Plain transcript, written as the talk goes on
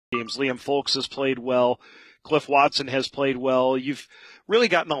games. Liam Folks has played well. Cliff Watson has played well. You've really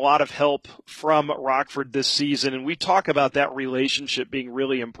gotten a lot of help from Rockford this season, and we talk about that relationship being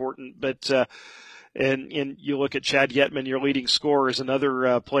really important. But and you look at Chad Yetman, your leading scorer, is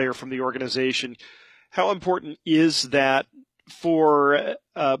another player from the organization. How important is that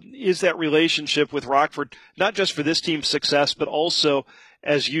is that relationship with Rockford, not just for this team's success, but also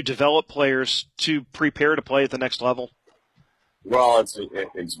as you develop players to prepare to play at the next level? Well,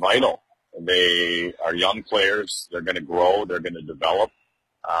 it's vital. They are young players. They're going to grow. They're going to develop.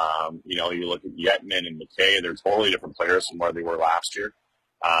 You look at Yetman and McKay. They're totally different players from where they were last year.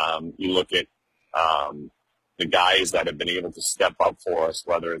 You look at the guys that have been able to step up for us,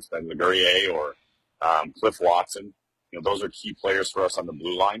 whether it's been Legurier or Cliff Watson. Those are key players for us on the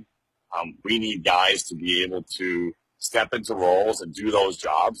blue line. We need guys to be able to step into roles and do those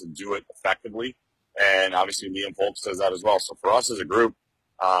jobs and do it effectively. And obviously Liam Folks does that as well. So for us as a group,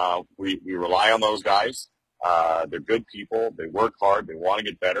 we rely on those guys. They're good people. They work hard. They want to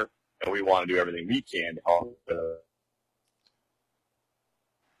get better. And we want to do everything we can to help.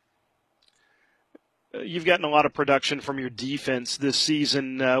 You've gotten a lot of production from your defense this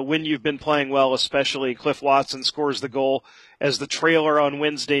season. When you've been playing well, especially Cliff Watson scores the goal as the trailer on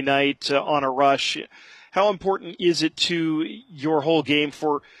Wednesday night on a rush. How important is it to your whole game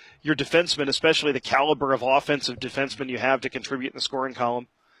for your defensemen, especially the caliber of offensive defensemen you have to contribute in the scoring column?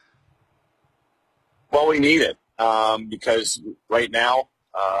 Well, we need it because right now,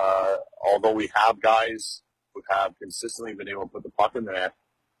 although we have guys who have consistently been able to put the puck in the net,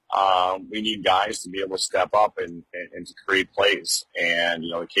 we need guys to be able to step up and to create plays. And,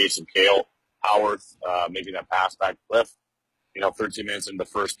 the case of Cale Howarth making that pass back to Cliff, 13 minutes in the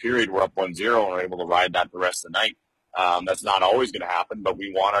first period, we're up 1-0 and we're able to ride that the rest of the night. That's not always going to happen, but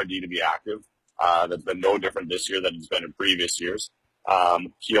we want our D to be active. That's been no different this year than it's been in previous years.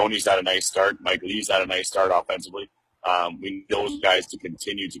 Keone's had a nice start. Mike Lee's had a nice start offensively. We need those guys to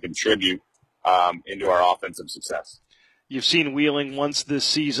continue to contribute into our offensive success. You've seen Wheeling once this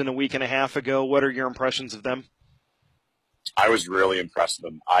season, a week and a half ago. What are your impressions of them? I was really impressed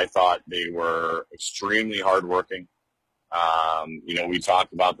with them. I thought they were extremely hardworking. We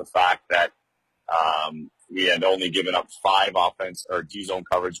talked about the fact that we had only given up 5 offense or D-zone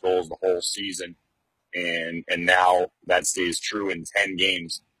coverage goals the whole season, and now that stays true in 10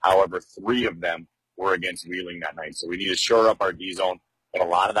 games. However, 3 of them were against Wheeling that night. So we need to shore up our D-zone, but a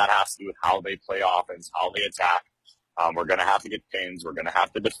lot of that has to do with how they play offense, how they attack. We're going to have to get pins. We're going to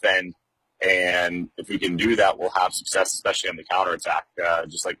have to defend. And if we can do that, we'll have success, especially on the counterattack,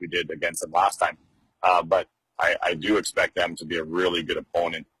 just like we did against them last time. But I do expect them to be a really good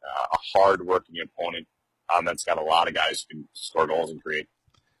opponent, a hard-working opponent that's got a lot of guys who can score goals and create.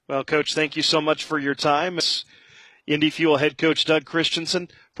 Well, Coach, thank you so much for your time. Indy Fuel head coach Doug Christensen,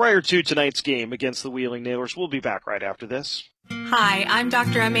 prior to tonight's game against the Wheeling Nailers. We'll be back right after this. Hi, I'm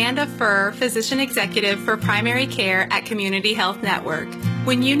Dr. Amanda Furr, Physician Executive for Primary Care at Community Health Network.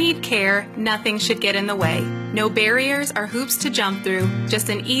 When you need care, nothing should get in the way. No barriers or hoops to jump through, just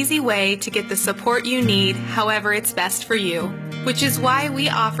an easy way to get the support you need however it's best for you. Which is why we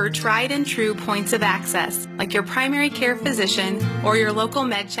offer tried and true points of access, like your primary care physician or your local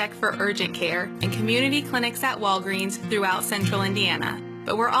med check for urgent care and community clinics at Walgreens throughout Central Indiana.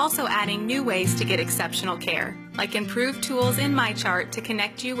 But we're also adding new ways to get exceptional care, like improved tools in MyChart to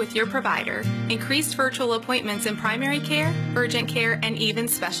connect you with your provider, increased virtual appointments in primary care, urgent care, and even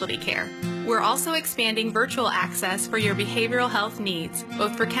specialty care. We're also expanding virtual access for your behavioral health needs,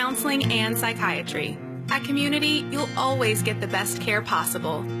 both for counseling and psychiatry. At Community, you'll always get the best care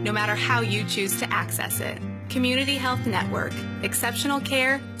possible, no matter how you choose to access it. Community Health Network. Exceptional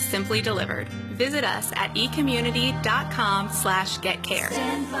care, simply delivered. Visit us at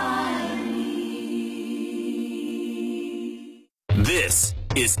ecommunity.com/getcare. This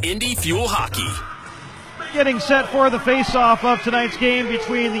is Indy Fuel Hockey. Getting set for the face-off of tonight's game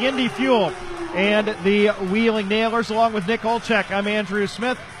between the Indy Fuel and the Wheeling Nailers, along with Nick Olchek. I'm Andrew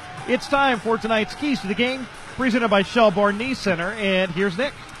Smith. It's time for tonight's Keys to the Game, presented by Shelbourne Knee Center, and here's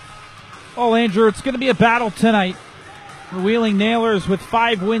Nick. Oh, Andrew, it's going to be a battle tonight. The Wheeling Nailers with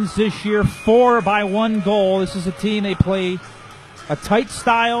 5 wins this year, 4 by 1 goal. This is a team, they play a tight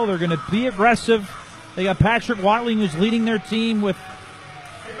style. They're going to be aggressive. They got Patrick Watling, who's leading their team with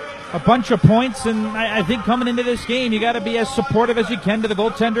a bunch of points, and I think coming into this game, you got to be as supportive as you can to the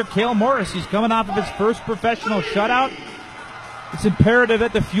goaltender, Cale Morris. He's coming off of his first professional shutout. It's imperative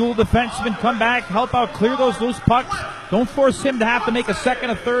that the Fuel defensemen come back, help out, clear those loose pucks. Don't force him to have to make a second,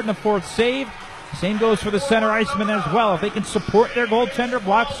 a third, and a fourth save. Same goes for the center iceman as well. If they can support their goaltender,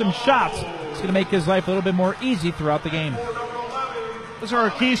 block some shots, it's going to make his life a little bit more easy throughout the game. Those are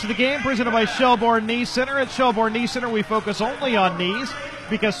our keys to the game, presented by Shelbourne Knee Center. At Shelbourne Knee Center, we focus only on knees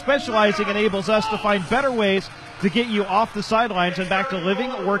because specializing enables us to find better ways to get you off the sidelines and back to living,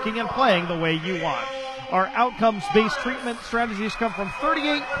 working, and playing the way you want. Our outcomes-based treatment strategies come from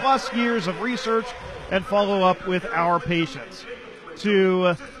 38-plus years of research and follow-up with our patients.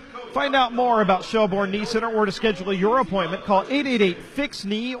 To find out more about Shelbourne Knee Center or to schedule your appointment, call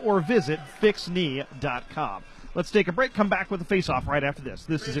 888-FIX-KNEE or visit fixknee.com. Let's take a break, come back with a face-off right after this.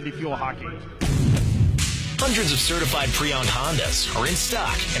 This is Indy Fuel Hockey. Hundreds of certified pre-owned Hondas are in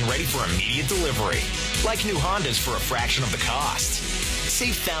stock and ready for immediate delivery. Like new Hondas for a fraction of the cost.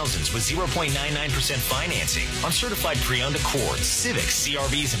 Save thousands with 0.99% financing on certified pre-owned Accords, Civics,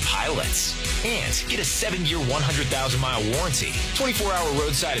 CRVs, and Pilots. And get a 7-year, 100,000-mile warranty, 24-hour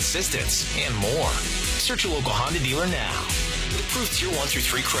roadside assistance, and more. Search your local Honda dealer now. Approved Tier 1 through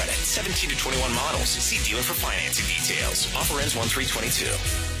 3 credit, 17 to 21 models. See dealer for financing details. Offer ends 1/3/22.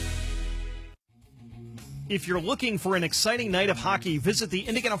 If you're looking for an exciting night of hockey, visit the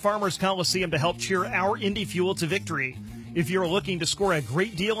Indiana Farmers Coliseum to help cheer our Indy Fuel to victory. If you're looking to score a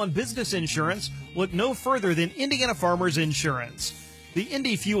great deal on business insurance, look no further than Indiana Farmers Insurance. The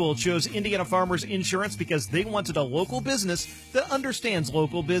Indy Fuel chose Indiana Farmers Insurance because they wanted a local business that understands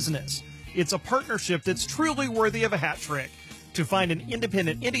local business. It's a partnership that's truly worthy of a hat trick. To find an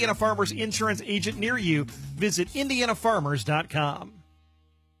independent Indiana Farmers Insurance agent near you, visit indianafarmers.com.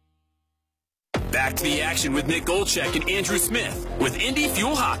 Back to the action with Nick Goldcheck and Andrew Smith with Indy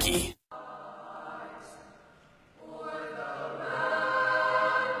Fuel Hockey.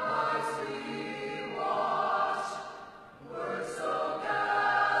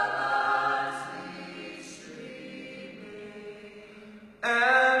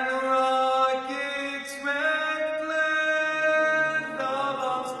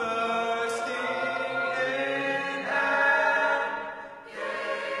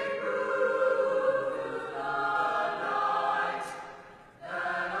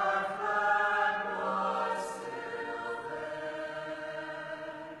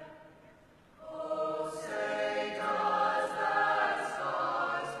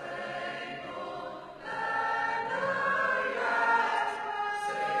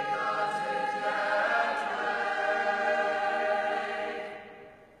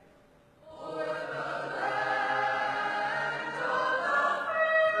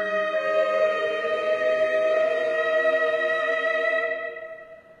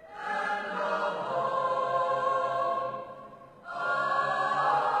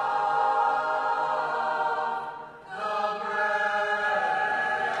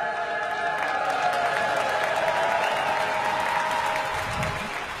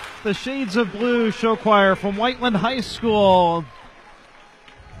 The Shades of Blue Show Choir from Whiteland High School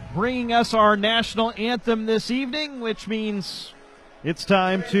bringing us our national anthem this evening, which means it's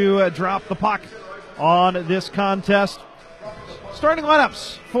time to drop the puck on this contest. Starting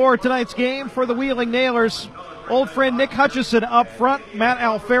lineups for tonight's game for the Wheeling Nailers. Old friend Nick Hutchison up front, Matt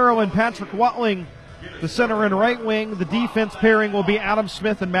Alfaro and Patrick Watling, the center and right wing. The defense pairing will be Adam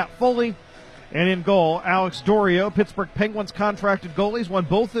Smith and Matt Foley. And in goal, Alex Dorio, Pittsburgh Penguins contracted goalies, won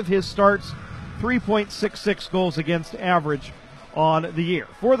both of his starts, 3.66 goals against average on the year.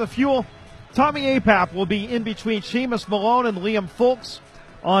 For the Fuel, Tommy Apap will be in between Seamus Malone and Liam Fulks.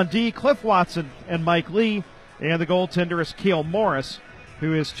 On D, Cliff Watson and Mike Lee. And the goaltender is Cale Morris,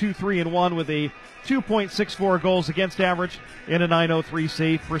 who is 2-3-1 with a 2.64 goals against average and a .903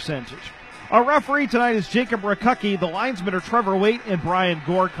 save percentage. Our referee tonight is Jacob Rakucki. The linesmen are Trevor Waite and Brian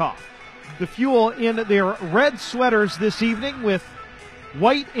Gorkoff. The Fuel in their red sweaters this evening with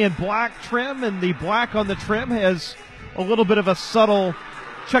white and black trim, and the black on the trim has a little bit of a subtle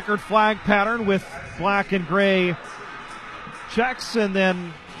checkered flag pattern with black and gray checks, and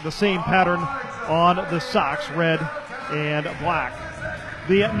then the same pattern on the socks, red and black.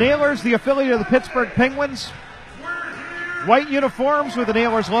 The Nailers, the affiliate of the Pittsburgh Penguins, white uniforms with the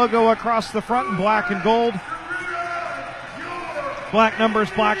Nailers logo across the front in black and gold. Black numbers,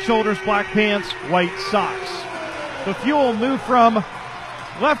 black shoulders, black pants, white socks. The Fuel move from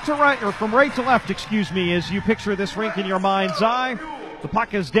left to right, or from right to left, as you picture this rink in your mind's eye. The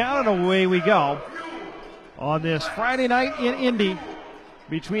puck is down and away we go on this Friday night in Indy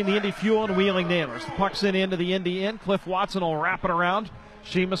between the Indy Fuel and Wheeling Nailers. The puck's into the Indy end. Cliff Watson will wrap it around.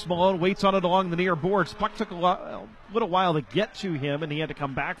 Seamus Malone waits on it along the near boards. The puck took a little while to get to him, and he had to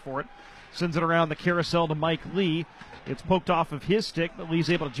come back for it. Sends it around the carousel to Mike Lee. It's poked off of his stick, but Lee's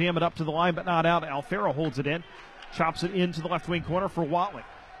able to jam it up to the line, but not out. Alfaro holds it in, chops it into the left wing corner for Watling.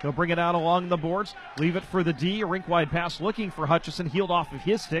 He'll bring it out along the boards, leave it for the D. A rink-wide pass looking for Hutchison, healed off of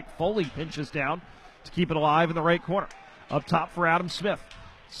his stick. Foley pinches down to keep it alive in the right corner. Up top for Adam Smith.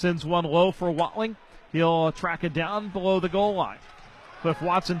 Sends one low for Watling. He'll track it down below the goal line. Cliff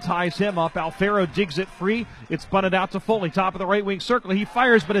Watson ties him up. Alfaro digs it free. It's bunted out to Foley, top of the right wing circle. He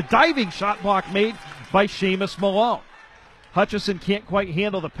fires, but a diving shot block made by Seamus Malone. Hutchison can't quite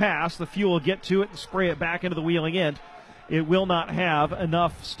handle the pass. The Fuel will get to it and spray it back into the Wheeling end. It will not have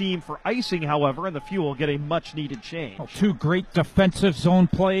enough steam for icing, however, and the Fuel will get a much-needed change. Oh, two great defensive zone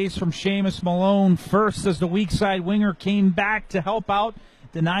plays from Seamus Malone. First, as the weak side winger came back to help out,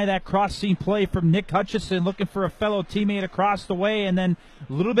 deny that cross-seam play from Nick Hutchison, looking for a fellow teammate across the way, and then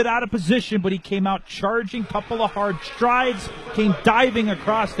a little bit out of position, but he came out charging, couple of hard strides, came diving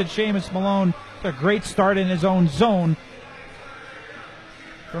across to Seamus Malone. A great start in his own zone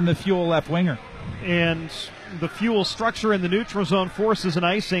from the Fuel left winger. And the Fuel structure in the neutral zone forces an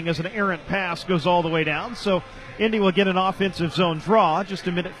icing as an errant pass goes all the way down. So Indy will get an offensive zone draw just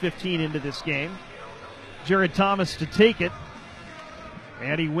a minute 15 into this game. Jared Thomas to take it,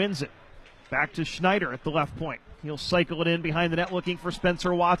 and he wins it. Back to Schneider at the left point. He'll cycle it in behind the net looking for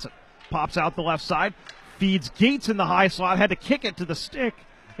Spencer Watson. Pops out the left side, feeds Gates in the high slot, had to kick it to the stick,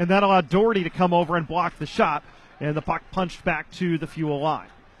 and that allowed Doherty to come over and block the shot, and the puck punched back to the Fuel line.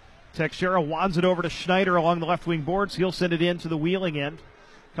 Teixeira wands it over to Schneider along the left wing boards. He'll send it into the Wheeling end.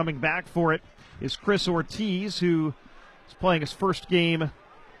 Coming back for it is Chris Ortiz, who is playing his first game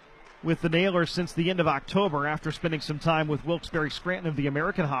with the Nailers since the end of October after spending some time with Wilkes-Barre Scranton of the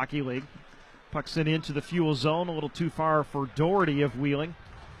American Hockey League. Puck sent into the Fuel zone, a little too far for Doherty of Wheeling.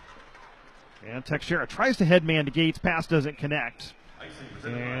 And Teixeira tries to headman to Gates. Pass doesn't connect.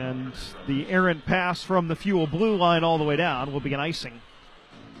 And the errant pass from the Fuel blue line all the way down will be an icing.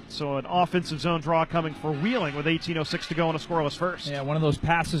 So an offensive zone draw coming for Wheeling with 18:06 to go in a scoreless first. Yeah, one of those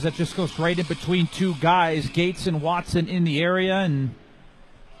passes that just goes right in between two guys, Gates and Watson in the area, and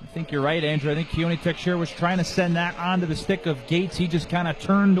I think you're right, Andrew. I think Keone Teixeira was trying to send that onto the stick of Gates. He just kind of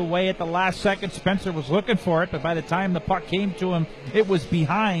turned away at the last second. Spencer was looking for it, but by the time the puck came to him, it was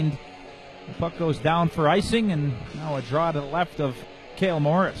behind. The puck goes down for icing, and now a draw to the left of Cale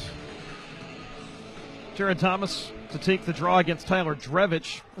Morris. Jared Thomas to take the draw against Tyler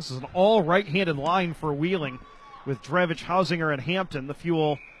Drevich. This is an all right-handed line for Wheeling with Drevich, Hausinger, and Hampton. The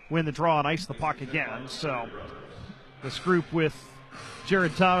Fuel win the draw and ice the puck again. So this group with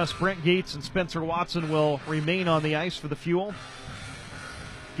Jared Thomas, Brent Gates, and Spencer Watson will remain on the ice for the Fuel.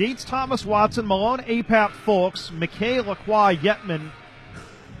 Gates, Thomas, Watson, Malone, Apap, Folks, McKay, Lacroix, Yetman.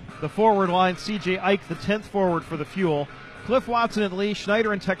 The forward line, C.J. Ike, the 10th forward for the Fuel. Cliff Watson and Lee,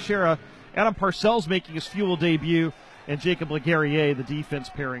 Schneider and Teixeira. Adam Parcells making his Fuel debut, and Jacob Laguerriere, the defense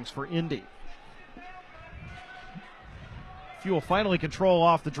pairings for Indy. Fuel finally control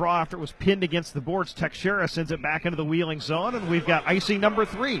off the draw after it was pinned against the boards. Teixeira sends it back into the Wheeling zone, and we've got icing number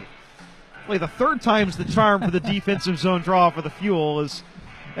 3. Play the third time's the charm for the defensive zone draw for the Fuel, as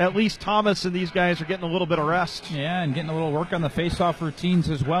at least Thomas and these guys are getting a little bit of rest. Yeah, and getting a little work on the face-off routines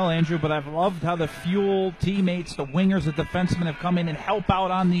as well, Andrew. But I've loved how the Fuel teammates, the wingers, the defensemen have come in and help out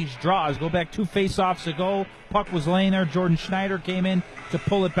on these draws. Go back 2 face-offs ago. Puck was laying there. Jordan Schneider came in to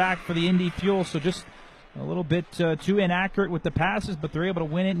pull it back for the Indy Fuel. So just a little bit too inaccurate with the passes, but they're able to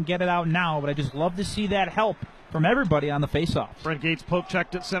win it and get it out now. But I just love to see that help from everybody on the face-off. Brent Gates poke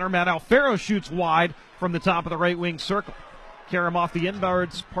checked at center. Matt Alfaro shoots wide from the top of the right wing circle. Karam off the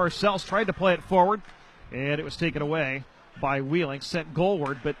inboards. Parcells tried to play it forward, and it was taken away by Wheeling. Sent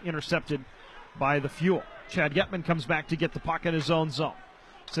goalward, but intercepted by the Fuel. Chad Yetman comes back to get the puck in his own zone.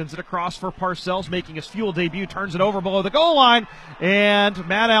 Sends it across for Parcells, making his Fuel debut. Turns it over below the goal line, and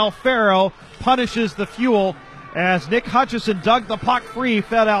Matt Alfaro punishes the Fuel as Nick Hutchison dug the puck free,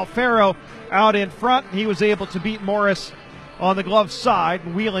 fed Alfaro out in front. He was able to beat Morris on the glove side,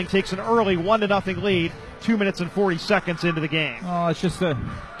 and Wheeling takes an early 1-0 lead. 2 minutes and 40 seconds into the game. Oh, it's just a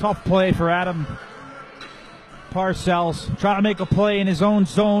tough play for Adam Parcells. Trying to make a play in his own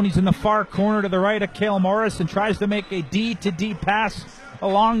zone. He's in the far corner to the right of Cale Morris and tries to make a D-to-D pass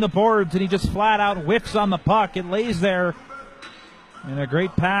along the boards, and he just flat out whiffs on the puck. It lays there. And a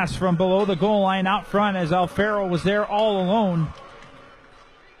great pass from below the goal line out front as Alfaro was there all alone.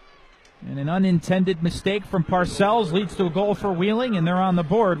 And an unintended mistake from Parcells leads to a goal for Wheeling, and they're on the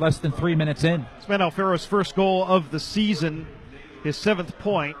board less than 3 minutes in. It's been Alfaro's first goal of the season, his 7th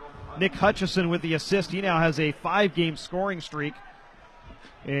point. Nick Hutchison with the assist. He now has a 5-game scoring streak.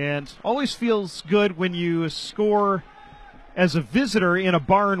 And always feels good when you score as a visitor in a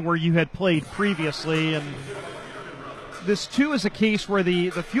barn where you had played previously. And this, too, is a case where the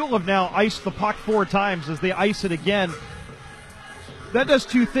Fuel have now iced the puck 4 times. As they ice it again, that does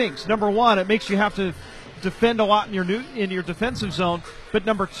 2 things. Number one, it makes you have to defend a lot in your defensive zone. But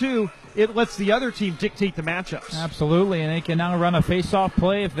number 2, it lets the other team dictate the matchups. Absolutely, and they can now run a face-off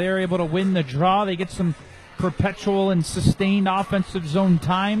play. If they're able to win the draw, they get some perpetual and sustained offensive zone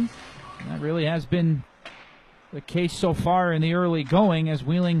time. And that really has been the case so far in the early going, as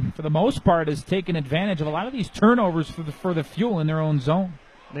Wheeling, for the most part, has taken advantage of a lot of these turnovers for the Fuel in their own zone.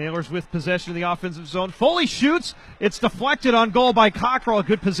 Nailers with possession of the offensive zone. Foley shoots. It's deflected on goal by Cockrell. A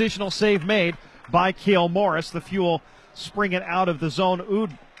good positional save made by Cale Morris. The Fuel spring it out of the zone.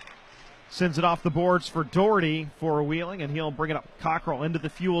 Oud sends it off the boards for Doherty for Wheeling, and he'll bring it up. Cockrell into the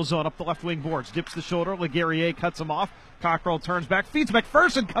Fuel zone, up the left wing boards. Dips the shoulder. LeGarrier cuts him off. Cockrell turns back. Feeds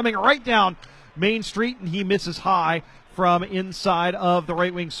McPherson coming right down Main Street, and he misses high from inside of the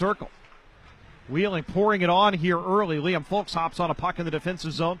right wing circle. Wheeling pouring it on here early. Liam Folks hops on a puck in the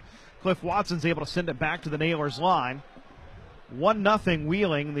defensive zone. Cliff Watson's able to send it back to the Nailers line. 1-0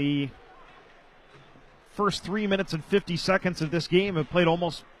 Wheeling. The first 3 minutes and 50 seconds of this game have played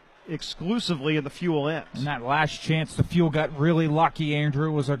almost exclusively in the Fuel ends. And that last chance, the Fuel got really lucky, Andrew.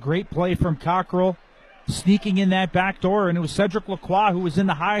 It was a great play from Cockrell, sneaking in that back door, and it was Cedric Lacroix who was in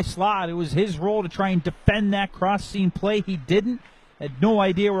the high slot. It was his role to try and defend that cross-seam play. He didn't. Had no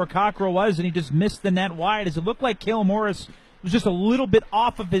idea where Cockrell was, and he just missed the net wide, as it looked like Cale Morris was just a little bit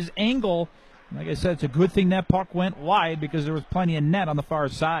off of his angle. Like I said, it's a good thing that puck went wide, because there was plenty of net on the far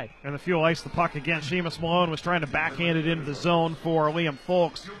side. And the Fuel iced the puck again. Seamus Malone was trying to backhand it into the zone for Liam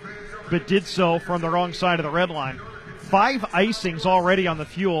Folks, but did so from the wrong side of the red line. 5 icings already on the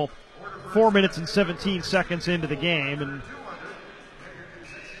Fuel, 4 minutes and 17 seconds into the game, and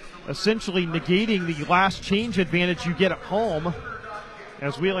essentially negating the last change advantage you get at home,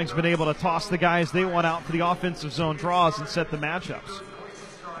 as Wheeling's been able to toss the guys they want out for the offensive zone draws and set the matchups.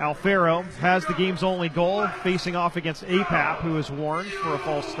 Alfaro has the game's only goal, facing off against APAP, who is warned for a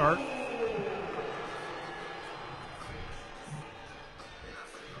false start.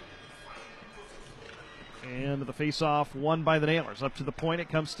 And the face-off won by the Nailers. Up to the point, it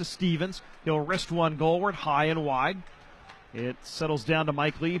comes to Stevens. He'll wrist one goalward, high and wide. It settles down to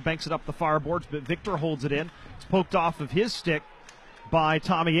Mike Lee, banks it up the far boards, but Victor holds it in. It's poked off of his stick by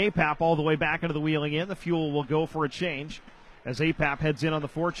Tommy Apap all the way back into the Wheeling end. The Fuel will go for a change as Apap heads in on the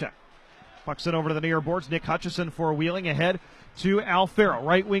forecheck. Puck sent over to the near boards. Nick Hutchison for Wheeling, ahead to Alfaro.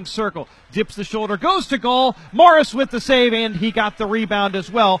 Right wing circle. Dips the shoulder. Goes to goal. Morris with the save, and he got the rebound as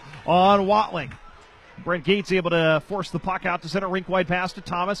well on Watling. Brent Gates able to force the puck out to center. Rink wide pass to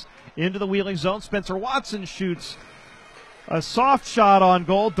Thomas. Into the Wheeling zone. Spencer Watson shoots a soft shot on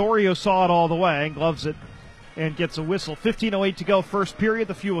goal. Dorio saw it all the way and gloves it and gets a whistle. 15:08 to go, first period.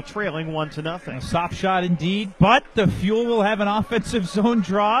 The Fuel trailing 1-0. A soft shot indeed, but the Fuel will have an offensive zone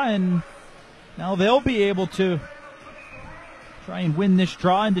draw, and now they'll be able to try and win this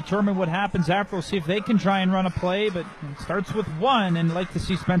draw and determine what happens after. We'll see if they can try and run a play, but it starts with one, and I'd like to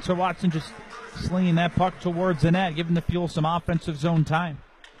see Spencer Watson just slinging that puck towards the net, giving the Fuel some offensive zone time.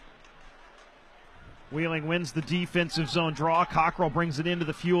 Wheeling wins the defensive zone draw. Cockrell brings it into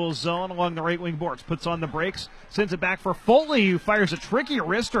the Fuel zone along the right wing boards. Puts on the brakes. Sends it back for Foley, who fires a tricky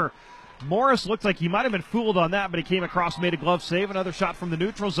wrister. Morris looked like he might have been fooled on that, but he came across, made a glove save. Another shot from the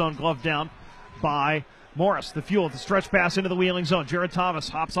neutral zone, glove down by Morris. The Fuel, the stretch pass into the Wheeling zone. Jared Thomas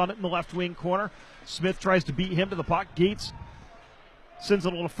hops on it in the left wing corner. Smith tries to beat him to the puck. Gates sends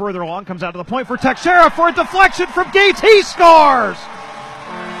it a little further along. Comes out to the point for Teixeira for a deflection from Gates. He scores!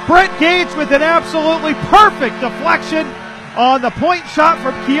 Brent Gates with an absolutely perfect deflection on the point shot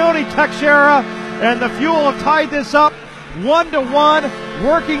from Keone Teixeira, and the Fuel have tied this up 1-1,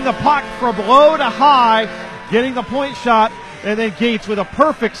 working the puck from low to high, getting the point shot, and then Gates with a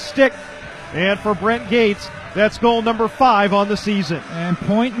perfect stick. And for Brent Gates, that's goal number 5 on the season. And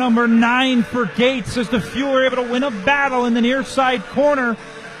point number 9 for Gates, as the Fuel are able to win a battle in the near side corner.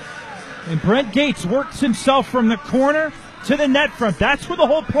 And Brent Gates works himself from the corner to the net front. That's where the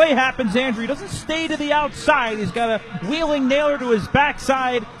whole play happens, Andrew. He doesn't stay to the outside. He's got a Wheeling nailer to his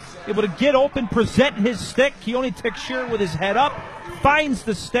backside, able to get open, present his stick. Keone Teixeira with his head up, finds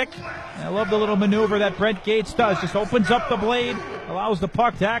the stick. And I love the little maneuver that Brent Gates does. Just opens up the blade, allows the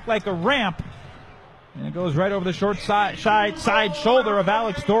puck to act like a ramp, and it goes right over the short side shoulder of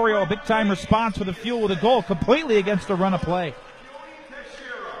Alex Dorio. A big-time response for the Fuel with a goal completely against the run of play.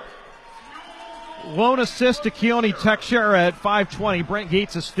 Lone assist to Keone Teixeira at 5:20. Brent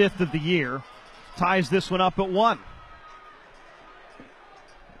Gates is 5th of the year. Ties this one up at 1.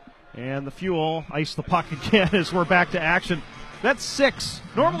 And the Fuel ice the puck again as we're back to action. That's 6.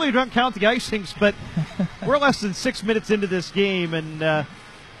 Normally we don't count the icings, but we're less than 6 minutes into this game, and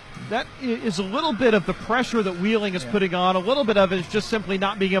that is a little bit of the pressure that Wheeling is putting on. A little bit of it is just simply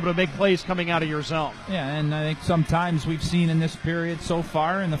not being able to make plays coming out of your zone. Yeah, and I think sometimes we've seen in this period so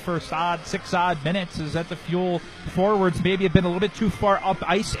far in the first 6 odd minutes is that the Fuel forwards maybe have been a little bit too far up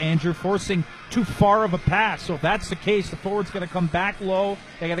ice, Andrew, forcing too far of a pass. So if that's the case, the forwards got to come back low.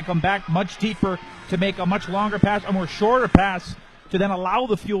 They got to come back much deeper to make a much longer pass, a more shorter pass, to then allow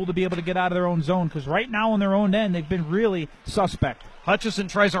the Fuel to be able to get out of their own zone. Because right now on their own end, they've been really suspect. Hutchison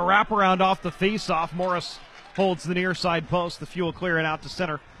tries a wraparound off the faceoff. Morris holds the near side post. The Fuel clearing out to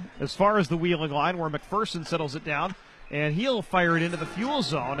center as far as the Wheeling line, where McPherson settles it down, and he'll fire it into the Fuel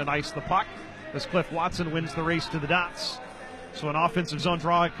zone and ice the puck as Cliff Watson wins the race to the dots. So an offensive zone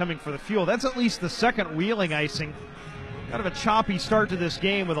draw coming for the Fuel. That's at least the second Wheeling icing. Kind of a choppy start to this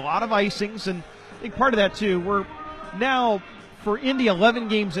game with a lot of icings, and I think part of that too, we're now for Indy 11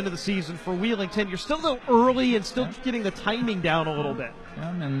 games into the season, for Wheeling 10. You're still a little early and still getting the timing down a little bit.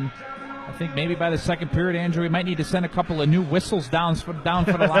 And I think maybe by the second period, Andrew, we might need to send a couple of new whistles down for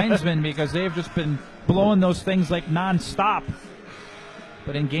the linesmen because they've just been blowing those things like nonstop.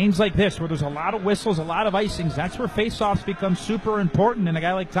 But in games like this, where there's a lot of whistles, a lot of icings, that's where faceoffs become super important. And a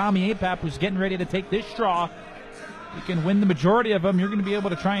guy like Tommy Apap, who's getting ready to take this draw, you can win the majority of them. You're going to be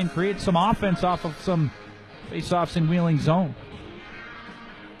able to try and create some offense off of some faceoffs in Wheeling zone.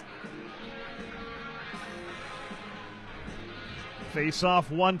 Face-off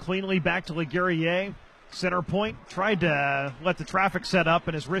one cleanly back to LeGarrier. Center point tried to let the traffic set up,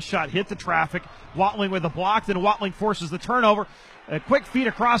 and his wrist shot hit the traffic. Watling with a block, then Watling forces the turnover. A quick feed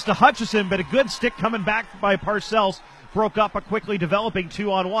across to Hutchison, but a good stick coming back by Parcells. Broke up a quickly developing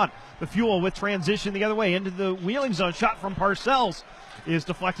 2-on-1. The Fuel with transition the other way into the Wheeling zone. Shot from Parcells is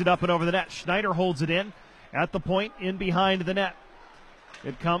deflected up and over the net. Schneider holds it in at the point, in behind the net.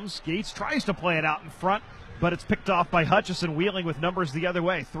 It comes. Gates tries to play it out in front, but it's picked off by Hutchison. Wheeling with numbers the other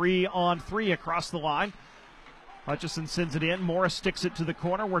way. 3-on-3 across the line. Hutchison sends it in. Morris sticks it to the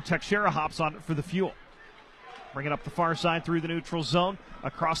corner where Teixeira hops on it for the Fuel. Bring it up the far side through the neutral zone.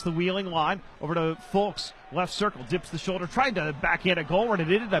 Across the Wheeling line. Over to Folks. Left circle. Dips the shoulder. Tried to backhand a goal, and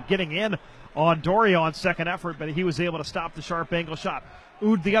it ended up getting in on Dorio on second effort, but he was able to stop the sharp angle shot.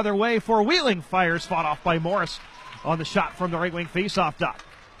 Ood the other way for Wheeling. Fires, fought off by Morris on the shot from the right wing faceoff dot.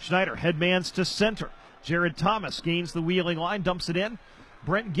 Schneider headmans to center. Jared Thomas gains the Wheeling line, dumps it in.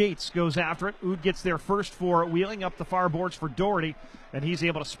 Brent Gates goes after it. Ood gets there first for Wheeling, up the far boards for Doherty, and he's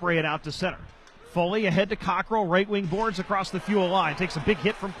able to spray it out to center. Foley ahead to Cockrell, right wing boards across the Fuel line. Takes a big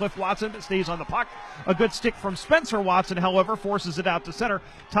hit from Cliff Watson, but stays on the puck. A good stick from Spencer Watson, however, forces it out to center.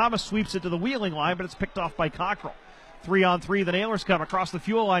 Thomas sweeps it to the Wheeling line, but it's picked off by Cockrell. 3-on-3, the Nailers come across the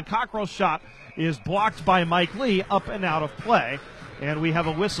Fuel line. Cockrell's shot is blocked by Mike Lee, up and out of play. And we have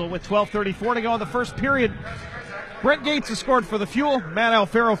a whistle with 12:34 to go in the first period. Brent Gates has scored for the Fuel. Matt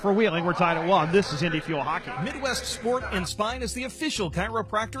Alfaro for Wheeling. We're tied at 1. This is Indy Fuel Hockey. Midwest Sport and Spine is the official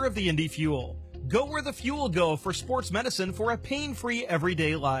chiropractor of the Indy Fuel. Go where the Fuel go for sports medicine for a pain-free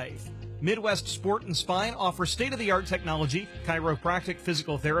everyday life. Midwest Sport and Spine offers state-of-the-art technology, chiropractic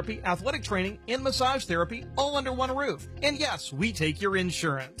physical therapy, athletic training, and massage therapy all under one roof. And yes, we take your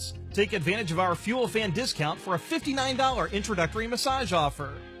insurance. Take advantage of our Fuel fan discount for a $59 introductory massage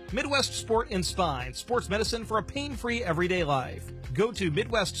offer. Midwest Sport and Spine, sports medicine for a pain-free everyday life. Go to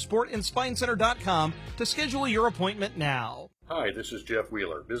MidwestSportandSpineCenter.com to schedule your appointment now. Hi, this is Jeff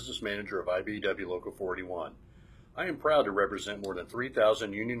Wheeler, Business Manager of IBEW Local 41. I am proud to represent more than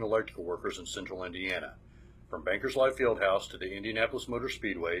 3,000 union electrical workers in central Indiana. From Bankers Life Fieldhouse to the Indianapolis Motor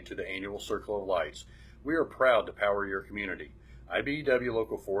Speedway to the annual Circle of Lights, we are proud to power your community. IBEW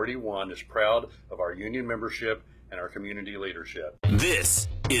Local 41 is proud of our union membership and our community leadership. This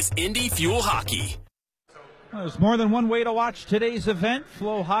is Indy Fuel Hockey. Well, there's more than one way to watch today's event.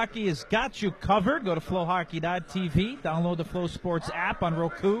 Flow Hockey has got you covered. Go to flowhockey.tv. Download the Flow Sports app on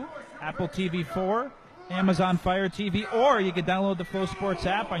Roku, Apple TV 4, Amazon Fire TV, or you can download the Flow Sports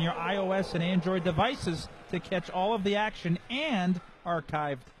app on your iOS and Android devices to catch all of the action and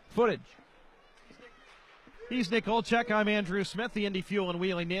archived footage. He's Nick Olchek. I'm Andrew Smith. The Indy Fuel and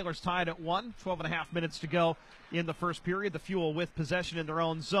Wheeling Nailers tied at 1. 12.5 minutes to go in the first period. The Fuel with possession in their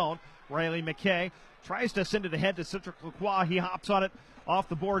own zone. Riley McKay tries to send it ahead to Cedric Lacroix. He hops on it off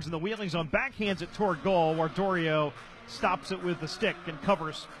the boards in the Wheeling zone. Backhands it toward goal where Dorio stops it with the stick and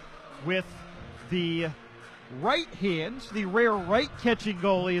covers with the right hand. The rare right catching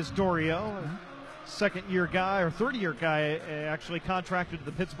goalie is Dorio. Second-year guy or third-year guy actually contracted to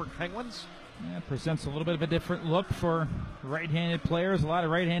the Pittsburgh Penguins. Yeah, presents a little bit of a different look for right-handed players. A lot of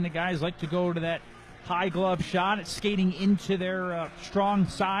right-handed guys like to go to that high glove shot. It's skating into their strong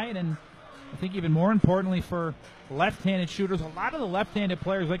side, and I think even more importantly for left-handed shooters, a lot of the left-handed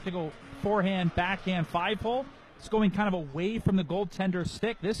players like to go forehand, backhand, five-hole. It's going kind of away from the goaltender's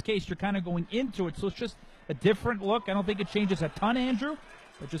stick. This case, you're kind of going into it, so it's just a different look. I don't think it changes a ton, Andrew,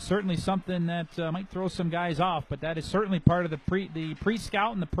 but just certainly something that might throw some guys off. But that is certainly part of the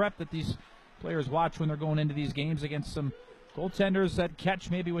pre-scout and the prep that these players watch when they're going into these games against some goaltenders that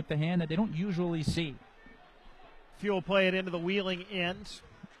catch maybe with the hand that they don't usually see. Fuel play it into the Wheeling end.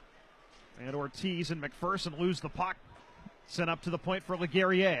 And Ortiz and McPherson lose the puck. Sent up to the point for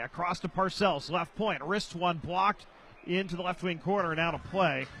Leguerrier. Across to Parcells, left point. Wrist one blocked into the left wing corner and out of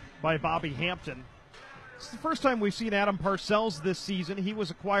play by Bobby Hampton. It's the first time we've seen Adam Parcells this season. He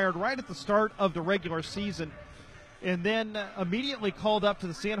was acquired right at the start of the regular season and then immediately called up to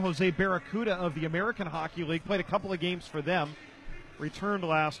the San Jose Barracuda of the American Hockey League. Played a couple of games for them. Returned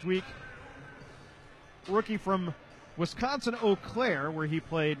last week. Rookie from Wisconsin Eau Claire, where he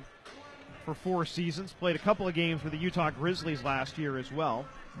played for 4 seasons. Played a couple of games with the Utah Grizzlies last year as well.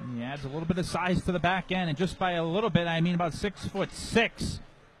 And he adds a little bit of size to the back end, and just by a little bit, I mean about 6'6",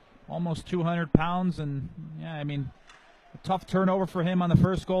 almost 200 pounds. And yeah, I mean, a tough turnover for him on the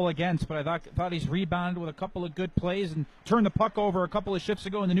first goal against, but I thought he's rebounded with a couple of good plays and turned the puck over a couple of shifts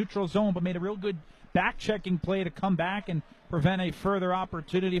ago in the neutral zone, but made a real good back-checking play to come back and prevent a further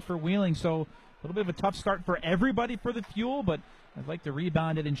opportunity for Wheeling. So a little bit of a tough start for everybody for the Fuel, but I'd like to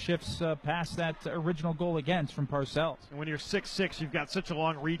rebound it in shifts past that original goal against from Parcells. And when you're 6'6", you've got such a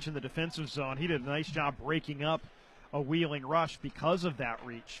long reach in the defensive zone. He did a nice job breaking up a Wheeling rush because of that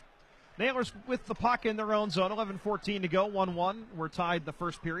reach. Nailers with the puck in their own zone. 11:14 to go. 1-1. We're tied the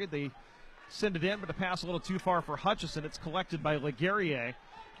first period. They send it in, but the pass a little too far for Hutchison. It's collected by Leguerrier.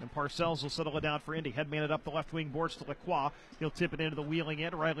 And Parcells will settle it down for Indy. Headman it up the left wing boards to Lacroix. He'll tip it into the Wheeling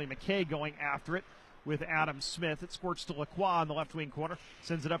end. Riley McKay going after it with Adam Smith. It squirts to Lacroix in the left wing corner.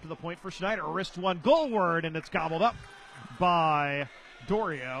 Sends it up to the point for Schneider. Wrist one goalward, and it's gobbled up by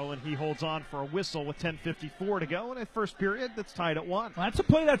Dorio, and he holds on for a whistle with 10:54 to go in the first period. That's tied at 1. Well, that's a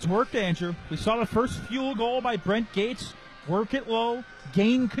play that's worked, Andrew. We saw the first Fuel goal by Brent Gates. Work it low,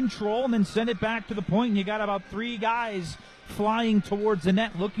 gain control, and then send it back to the point. And you got about 3 guys flying towards the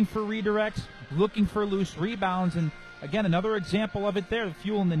net, looking for redirects, looking for loose rebounds. And again, another example of it there. The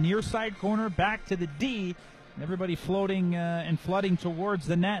Fuel in the near side corner, back to the D, and everybody floating and flooding towards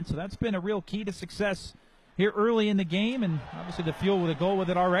the net. So that's been a real key to success here early in the game, and obviously the Fuel with a goal with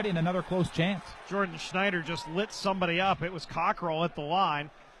it already and another close chance. Jordan Schneider just lit somebody up. It was Cockrell at the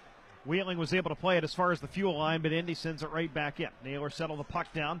line. Wheeling was able to play it as far as the Fuel line, but Indy sends it right back in. Naylor settle the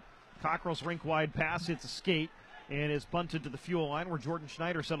puck down. Cockrell's rink-wide pass hits a skate and is bunted to the Fuel line where Jordan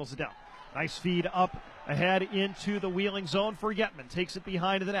Schneider settles it down. Nice feed up ahead into the Wheeling zone for Yetman. Takes it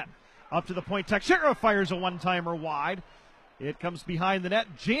behind the net. Up to the point. Teixeira fires a one-timer wide. It comes behind the net.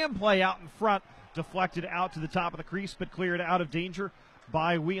 Jam play out in front. Deflected out to the top of the crease, but cleared out of danger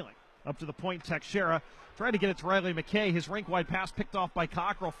by Wheeling. Up to the point, Teixeira tried to get it to Riley McKay. His rink-wide pass picked off by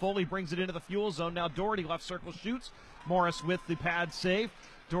Cockrell. Foley brings it into the Fuel zone. Now Doherty left circle shoots. Morris with the pad save.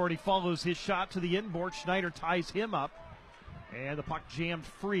 Doherty follows his shot to the inboard. Schneider ties him up. And the puck jammed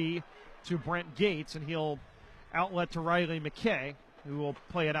free to Brent Gates, and he'll outlet to Riley McKay, who will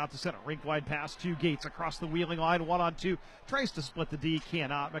play it out to center. Rink-wide pass to Gates across the Wheeling line. 1-on-2. Tries to split the D.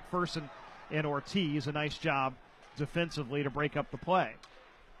 Cannot. McPherson and Ortiz, a nice job defensively to break up the play.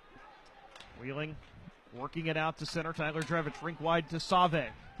 Wheeling working it out to center. Tyler Drevich rink wide to Save.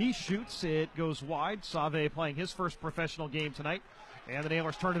 He shoots. It goes wide. Save playing his first professional game tonight. And the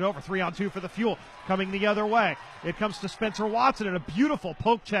Nailers turn it over. 3-on-2 for the Fuel. Coming the other way. It comes to Spencer Watson, and a beautiful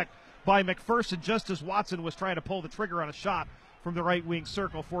poke check by McPherson just as Watson was trying to pull the trigger on a shot from the right wing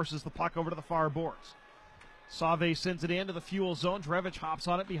circle. Forces the puck over to the far boards. Save sends it into the Fuel zone. Drevich hops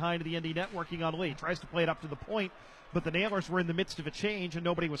on it behind the Indy net, working on Lee. Tries to play it up to the point, but the Nailers were in the midst of a change and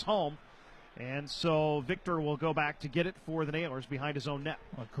nobody was home. And so Victor will go back to get it for the Nailers behind his own net.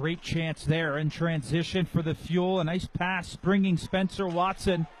 A great chance there in transition for the Fuel. A nice pass bringing Spencer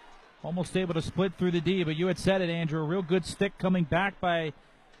Watson. Almost able to split through the D, but you had said it, Andrew. A real good stick coming back by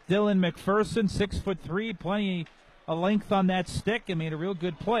Dylan McPherson, 6'3", plenty of length on that stick, and made a real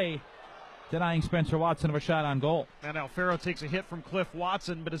good play, denying Spencer Watson of a shot on goal. And Alfaro takes a hit from Cliff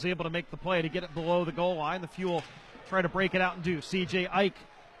Watson, but is able to make the play to get it below the goal line. The Fuel try to break it out and do. C.J. Ike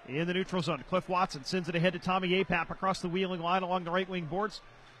in the neutral zone. Cliff Watson sends it ahead to Tommy Apap across the Wheeling line along the right wing boards.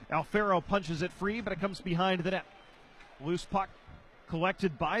 Alfaro punches it free, but it comes behind the net. Loose puck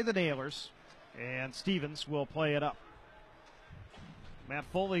collected by the Nailers, and Stevens will play it up. Matt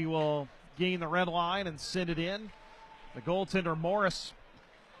Foley will gain the red line and send it in. The goaltender Morris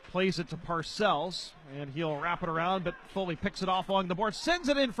plays it to Parcells, and he'll wrap it around, but Foley picks it off along the board, sends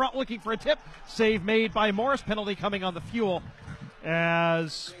it in front looking for a tip. Save made by Morris. Penalty coming on the Fuel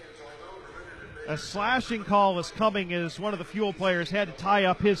as a slashing call is coming as one of the Fuel players had to tie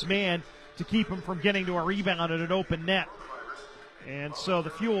up his man to keep him from getting to a rebound at an open net. And so the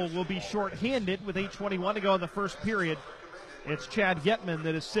Fuel will be shorthanded with 8:21 to go in the first period. It's Chad Yetman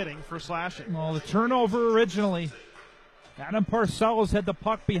that is sitting for slashing. Well, the turnover originally, Adam Parcells had the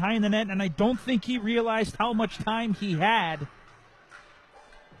puck behind the net, and I don't think he realized how much time he had.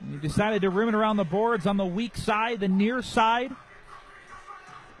 And he decided to rim it around the boards on the weak side, the near side.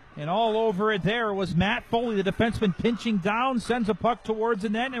 And all over it there was Matt Foley, the defenseman, pinching down, sends a puck towards the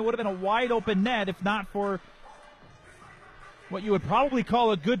net, and it would have been a wide open net if not for what you would probably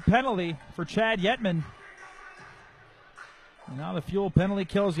call a good penalty for Chad Yetman. And now the Fuel penalty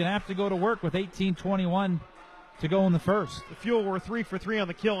kill is going to have to go to work with 18:21 to go in the first. The Fuel were 3 for 3 on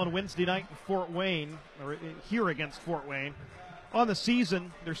the kill on Wednesday night in Fort Wayne, or here against Fort Wayne. On the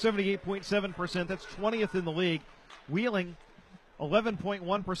season, they're 78.7%. That's 20th in the league. Wheeling,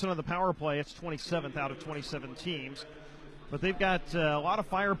 11.1% on the power play. It's 27th out of 27 teams. But they've got a lot of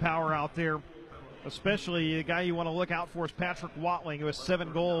firepower out there, especially the guy you want to look out for is Patrick Watling, who has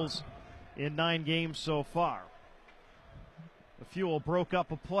 7 goals in 9 games so far. The Fuel broke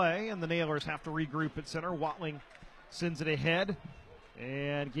up a play, and the Nailers have to regroup at center. Watling sends it ahead,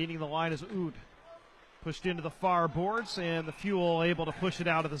 and gaining the line is Oud. Pushed into the far boards, and the Fuel able to push it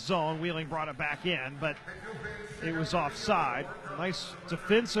out of the zone. Wheeling brought it back in, but it was offside. Nice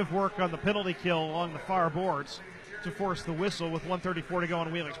defensive work on the penalty kill along the far boards to force the whistle with 1:34 to go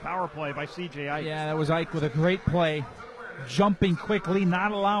on Wheeling's power play by C.J. Ike. Yeah, that was Ike with a great play. Jumping quickly,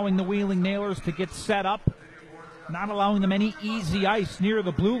 not allowing the Wheeling Nailers to get set up, not allowing them any easy ice near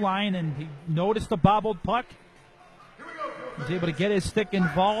the blue line, and he noticed the bobbled puck. He's able to get his stick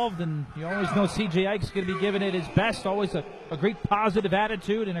involved, and you always know C.J. Ike's going to be giving it his best. Always a great positive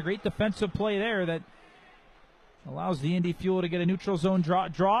attitude and a great defensive play there that allows the Indy Fuel to get a neutral zone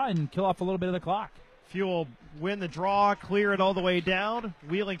draw and kill off a little bit of the clock. Fuel win the draw, clear it all the way down.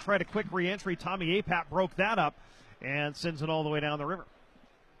 Wheeling tried a quick re-entry. Tommy Apap broke that up and sends it all the way down the river.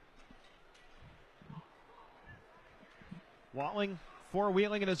 Watling for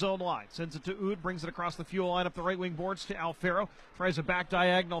Wheeling in his own line. Sends it to Oud, brings it across the Fuel line up the right wing boards to Alfaro. Tries a back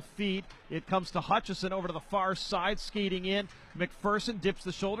diagonal feed. It comes to Hutchison over to the far side, skating in. McPherson dips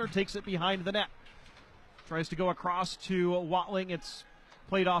the shoulder, takes it behind the net. Tries to go across to Watling. It's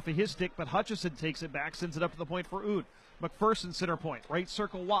played off of his stick, but Hutchison takes it back, sends it up to the point for Oud. McPherson center point, right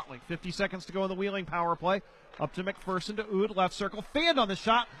circle Watling. 50 seconds to go in the Wheeling power play. Up to McPherson to Oud, left circle. Fanned on the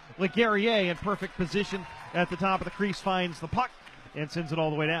shot. LeGarrier in perfect position at the top of the crease finds the puck and sends it all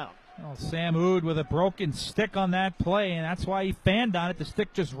the way down. Well, Sam Oud with a broken stick on that play, and that's why he fanned on it. The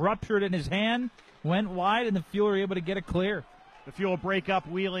stick just ruptured in his hand, went wide, and the Fuel were able to get it clear. The Fuel break up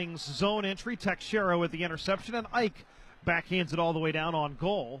Wheeling's zone entry. Texeira with the interception, and Ike backhands it all the way down on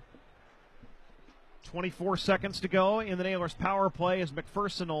goal. 24 seconds to go in the Nailers' power play as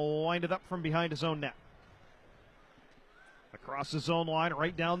McPherson will wind it up from behind his own net. Across his own line,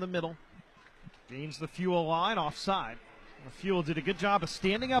 right down the middle. Gains the Fuel line, offside. The Fuel did a good job of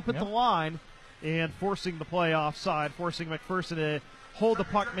standing up at the line and forcing the play offside, forcing McPherson to hold the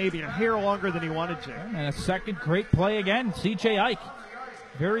puck maybe a hair longer than he wanted to. And a second great play again, C.J. Ike.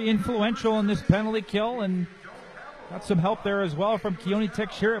 Very influential in this penalty kill, and got some help there as well from Keone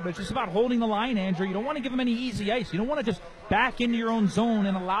Texeira, but it's just about holding the line, Andrew. You don't want to give them any easy ice. You don't want to just back into your own zone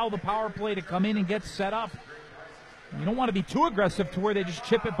and allow the power play to come in and get set up. You don't want to be too aggressive to where they just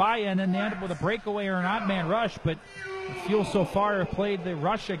chip it by you and then they end up with a breakaway or an odd man rush, but the Fuel so far have played the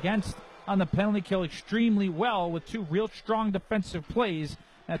rush against on the penalty kill extremely well with 2 real strong defensive plays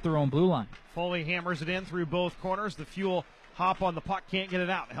at their own blue line. Foley hammers it in through both corners. The Fuel hop on the puck, can't get it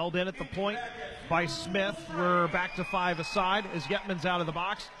out. Held in at the point by Smith. We're back to 5 aside as Yetman's out of the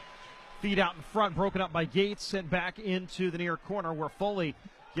box. Feed out in front, broken up by Gates, sent back into the near corner where Foley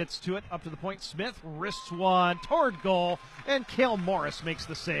gets to it, up to the point. Smith wrists one toward goal, and Cale Morris makes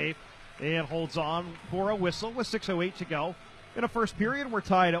the save and holds on for a whistle with 6:08 to go. In a first period, we're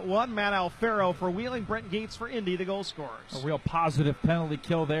tied at 1. Matt Alfaro for Wheeling, Brent Gates for Indy, the goal scorers. A real positive penalty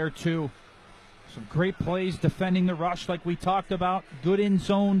kill there, too. Some great plays defending the rush like we talked about. Good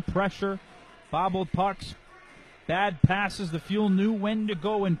in-zone pressure, bobbled pucks, bad passes. The Fuel knew when to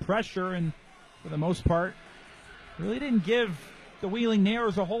go in pressure, and for the most part, really didn't give the Wheeling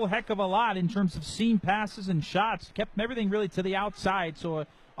Nailers a whole heck of a lot in terms of seam passes and shots. Kept everything really to the outside, so an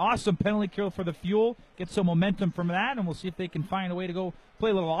awesome penalty kill for the Fuel. Get some momentum from that, and we'll see if they can find a way to go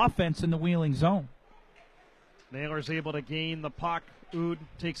play a little offense in the Wheeling zone. Naylor's able to gain the puck. Oud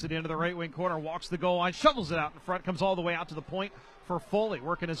takes it into the right wing corner, walks the goal line, shovels it out in front, comes all the way out to the point for Foley,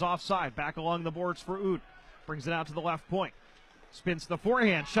 working his offside. Back along the boards for Oud. Brings it out to the left point. Spins the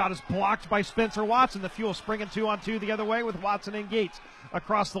forehand. Shot is blocked by Spencer Watson. The Fuel springing 2-on-2 the other way with Watson and Gates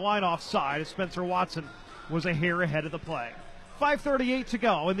across the line offside as Spencer Watson was a hair ahead of the play. 5:38 to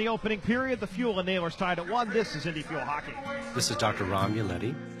go in the opening period. The Fuel and Naylors tied at 1. This is Indy Fuel Hockey. This is Dr. Ram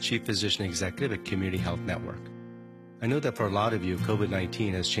Yaleti, Chief Physician Executive at Community Health Network. I know that for a lot of you,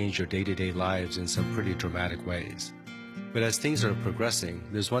 COVID-19 has changed your day-to-day lives in some pretty dramatic ways. But as things are progressing,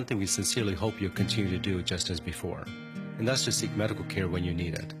 there's one thing we sincerely hope you'll continue to do just as before, and that's to seek medical care when you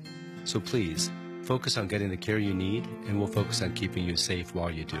need it. So please, focus on getting the care you need, and we'll focus on keeping you safe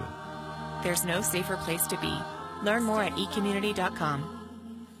while you do. There's no safer place to be. Learn more at ecommunity.com.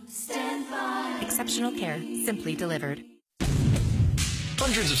 Stand by. Exceptional care, simply delivered.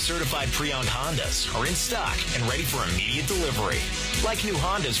 Hundreds of certified pre-owned Hondas are in stock and ready for immediate delivery. Like new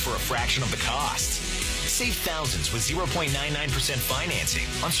Hondas for a fraction of the cost. Save thousands with 0.99% financing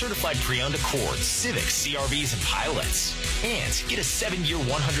on certified pre-owned Accords, Civics, CRVs, and Pilots. And get a 7-year,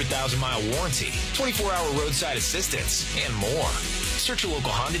 100,000-mile warranty, 24-hour roadside assistance, and more. Search a local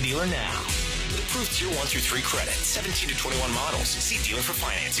Honda dealer now. With approved Tier 1 through 3 credit, 17 to 21 models. See dealer for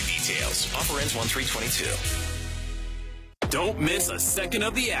financing details. Offer ends 1/3/22. Don't miss a second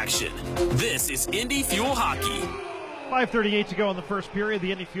of the action. This is Indy Fuel Hockey. 5:38 to go in the first period.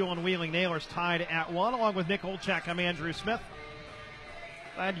 The Indy Fuel and Wheeling Nailers tied at 1. Along with Nick Olchak, I'm Andrew Smith.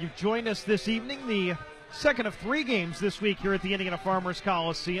 Glad you've joined us this evening. The second of 3 games this week here at the Indiana Farmers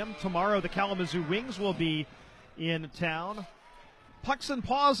Coliseum. Tomorrow, the Kalamazoo Wings will be in town. Pucks and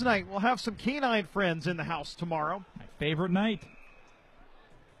Paws night. We'll have some canine friends in the house tomorrow. My favorite night.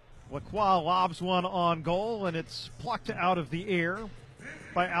 Lacroix lobs one on goal, and it's plucked out of the air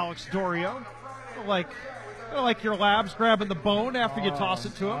by Alex Dorio. Like your labs grabbing the bone after you toss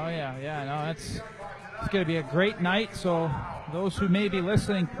it to him. Oh, yeah. No, it's going to be a great night. So those who may be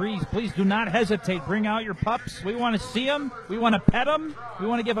listening, please do not hesitate. Bring out your pups. We want to see them. We want to pet them. We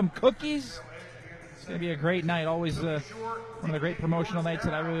want to give them cookies. It's going to be a great night. Always one of the great promotional nights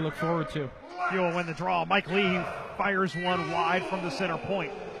that I really look forward to. Fuel win the draw. Mike Lee fires one wide from the center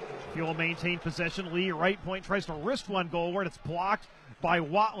point. Fuel maintain possession. Lee, right point, tries to wrist one goalward. It's blocked by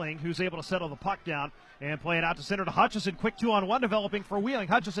Watling, who's able to settle the puck down and play it out to center to Hutchison. Quick 2-on-1 developing for Wheeling.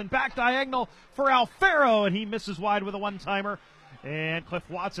 Hutchison back diagonal for Alfaro, and he misses wide with a one-timer. And Cliff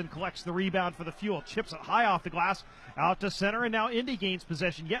Watson collects the rebound for the Fuel. Chips it high off the glass, out to center, and now Indy gains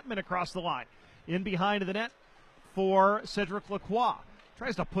possession. Yetman across the line. In behind the net for Cedric Lacroix.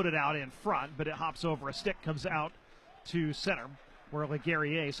 Tries to put it out in front, but it hops over a stick, comes out to center, where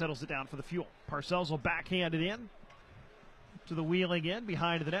Leguerrier settles it down for the Fuel. Parcells will backhand it in to the Wheeling end,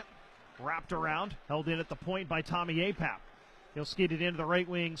 behind the net. Wrapped around, held in at the point by Tommy Apap. He'll skate it into the right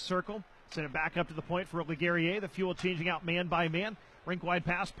wing circle, send it back up to the point for Leguerrier. The Fuel changing out man by man. Rink wide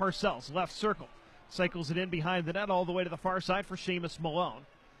pass, Parcells, left circle. Cycles it in behind the net all the way to the far side for Seamus Malone.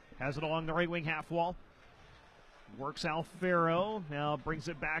 Has it along the right wing half wall. Works Alfaro, now brings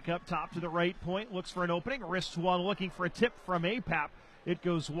it back up top to the right point, looks for an opening, wrists one, looking for a tip from Apap. It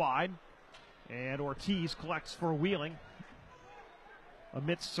goes wide, and Ortiz collects for Wheeling.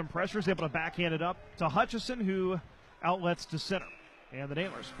 Amidst some pressure, is able to backhand it up to Hutchison, who outlets to center. And the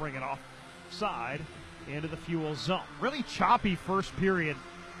Nailers bring it offside into the Fuel zone. Really choppy first period.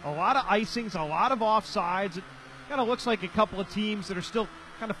 A lot of icings, a lot of offsides. It kind of looks like a couple of teams that are still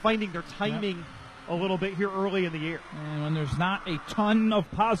kind of finding their timing a little bit here early in the year. And when there's not a ton of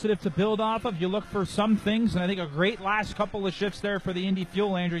positive to build off of, you look for some things, and I think a great last couple of shifts there for the Indy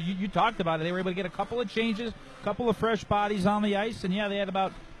Fuel, Andrew. You talked about it. They were able to get a couple of changes, a couple of fresh bodies on the ice, and, yeah, they had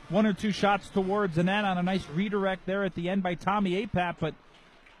about 1 or 2 shots towards the net on a nice redirect there at the end by Tommy Apap, but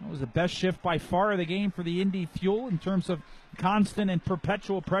that was the best shift by far of the game for the Indy Fuel in terms of constant and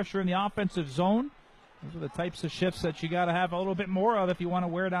perpetual pressure in the offensive zone. Those are the types of shifts that you got to have a little bit more of if you want to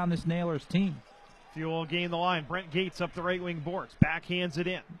wear down this Nailers team. Fuel gain the line. Brent Gates up the right wing boards. Backhands it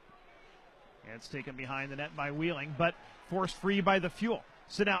in. And it's taken behind the net by Wheeling, but forced free by the Fuel.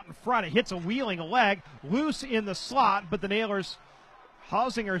 Sit out in front. It hits a Wheeling leg. Loose in the slot, but the Nailers,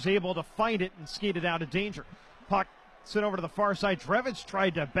 Hausinger's able to find it and skate it out of danger. Puck sit over to the far side. Drevich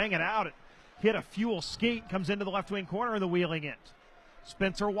tried to bang it out. It hit a Fuel skate. Comes into the left wing corner of the Wheeling end.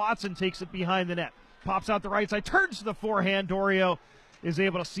 Spencer Watson takes it behind the net. Pops out the right side. Turns to the forehand. Dorio is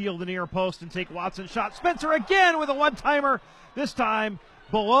able to seal the near post and take Watson's shot. Spencer again with a one-timer, this time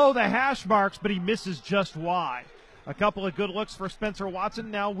below the hash marks, but he misses just wide. A couple of good looks for Spencer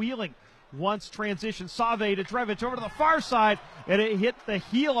Watson. Now Wheeling once transition. Sauve to Drevich over to the far side, and it hit the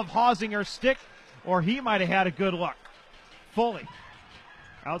heel of Hausinger's stick, or he might have had a good look. Foley,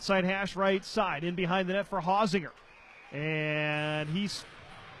 outside hash right side, in behind the net for Hausinger. And he's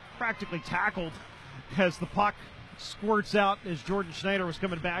practically tackled as the puck squirts out as Jordan Schneider was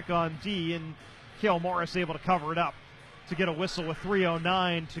coming back on D, and Cale Morris able to cover it up to get a whistle with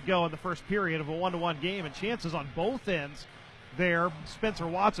 3:09 to go in the first period of a 1-1 game, and chances on both ends there. Spencer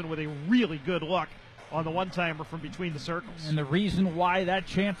Watson with a really good look on the one-timer from between the circles. And the reason why that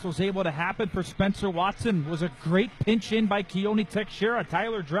chance was able to happen for Spencer Watson was a great pinch in by Keone Teixeira.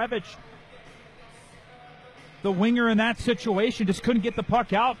 Tyler Drevich, the winger in that situation, just couldn't get the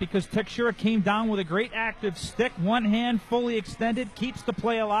puck out because Teixeira came down with a great active stick. One hand fully extended, keeps the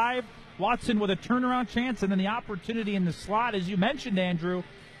play alive. Watson with a turnaround chance, and then the opportunity in the slot, as you mentioned, Andrew,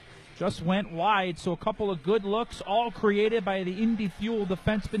 just went wide. So a couple of good looks, all created by the Indy Fuel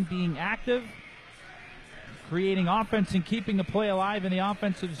defenseman being active, creating offense and keeping the play alive in the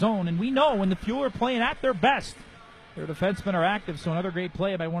offensive zone. And we know when the Fuel are playing at their best, their defensemen are active. So another great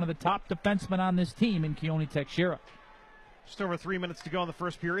play by one of the top defensemen on this team in Keone Teixeira. Just over 3 minutes to go in the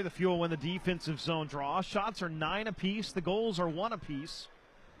first period. The Fuel win the defensive zone draw. Shots are 9 apiece. The goals are 1 apiece.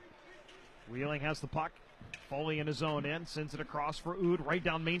 Wheeling has the puck. Foley in his own end. Sends it across for Oud. Right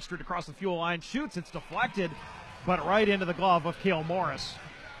down Main Street across the Fuel line. Shoots. It's deflected, but right into the glove of Cale Morris,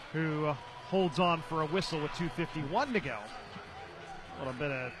 who holds on for a whistle with 2:51 to go. A little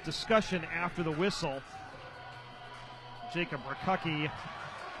bit of discussion after the whistle. Jacob Rakucki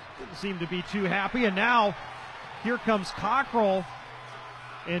didn't seem to be too happy, and now here comes Cockrell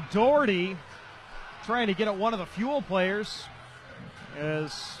and Doherty trying to get at one of the Fuel players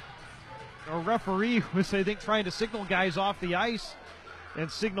as a referee was, I think, trying to signal guys off the ice and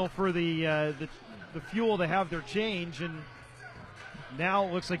signal for the Fuel to have their change, and now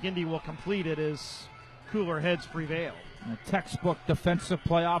it looks like Indy will complete it as cooler heads prevail. A textbook defensive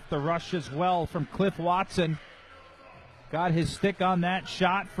play off the rush as well from Cliff Watson. Got his stick on that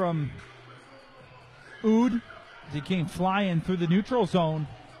shot from Oud as he came flying through the neutral zone.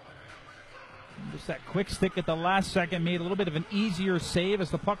 And just that quick stick at the last second made a little bit of an easier save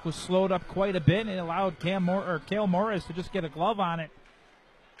as the puck was slowed up quite a bit, and it allowed Cale Morris to just get a glove on it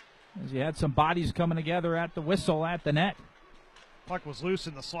as you had some bodies coming together at the whistle at the net. Puck was loose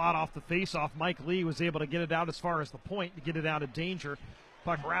in the slot off the faceoff. Mike Lee was able to get it out as far as the point to get it out of danger.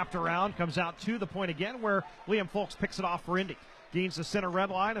 Puck wrapped around, comes out to the point again where Liam Folks picks it off for Indy. Gains the center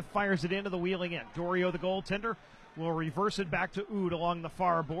red line and fires it into the wheeling end. Dorio, the goaltender, will reverse it back to Oud along the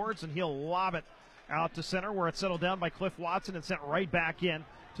far boards, and he'll lob it out to center where it's settled down by Cliff Watson and sent right back in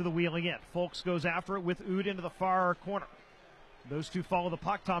to the wheeling end. Folks goes after it with Oud into the far corner. Those two follow the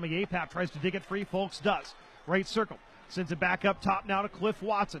puck. Tommy Apap tries to dig it free. Folks does. Right circle. Sends it back up top now to Cliff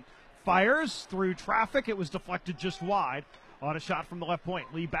Watson. Fires through traffic. It was deflected just wide on a shot from the left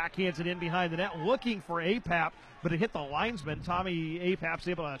point. Lee backhands it in behind the net, looking for Apap, but it hit the linesman. Tommy Apap's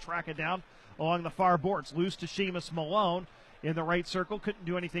able to track it down along the far boards. Loose to Seamus Malone in the right circle. Couldn't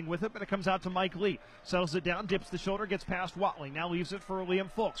do anything with it, but it comes out to Mike Lee. Settles it down, dips the shoulder, gets past Watling. Now leaves it for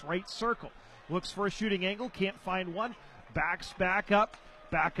Liam Folks. Right circle. Looks for a shooting angle, can't find one. Backs back up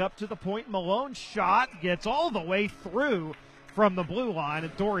to the point. Malone shot gets all the way through from the blue line,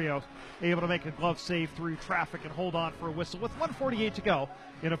 and Dorio able to make a glove save through traffic and hold on for a whistle with 1:48 to go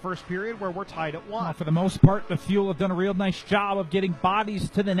in a first period where we're tied at 1. Well, for the most part, the Fuel have done a real nice job of getting bodies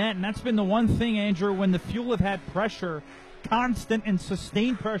to the net, and that's been the one thing, Andrew, when the Fuel have had pressure, constant and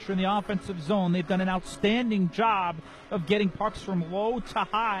sustained pressure in the offensive zone, they've done an outstanding job of getting pucks from low to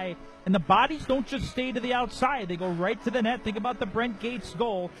high, and the bodies don't just stay to the outside. They go right to the net. Think about the Brent Gates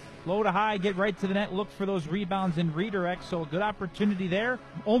goal. Low to high, get right to the net, look for those rebounds and redirects, so a good opportunity there.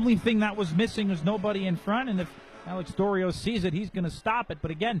 Only thing that was missing was nobody in front, and if Alex Dorio sees it, he's going to stop it.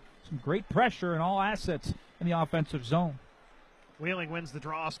 But again, some great pressure and all assets in the offensive zone. Wheeling wins the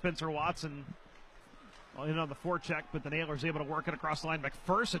draw. Spencer Watson in on the forecheck, but the Nailers able to work it across the line.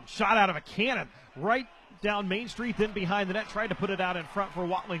 McPherson shot out of a cannon right down Main Street, then behind the net, tried to put it out in front for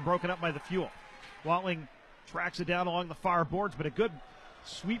Watling, broken up by the Fuel. Watling tracks it down along the far boards, but a good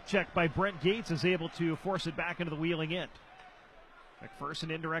sweep check by Brent Gates is able to force it back into the wheeling end.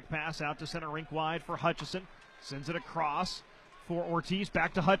 McPherson indirect pass out to center rink wide for Hutchison. Sends it across for Ortiz.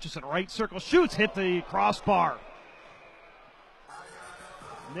 Back to Hutchison. Right circle. Shoots. Hit the crossbar.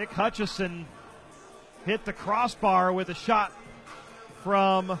 Nick Hutchison hit the crossbar with a shot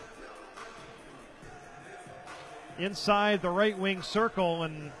from inside the right wing circle,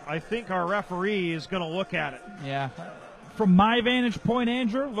 and I think our referee is going to look at it. Yeah. From my vantage point,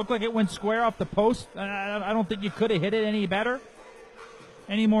 Andrew, looked like it went square off the post. I don't think you could have hit it any better,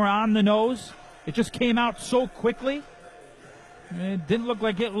 any more on the nose. It just came out so quickly. It didn't look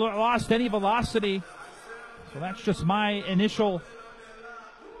like it lost any velocity. So that's just my initial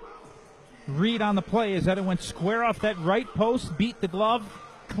read on the play, is that it went square off that right post, beat the glove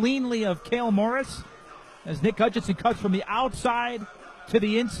cleanly of Cale Morris, as Nick Hutchinson cuts from the outside to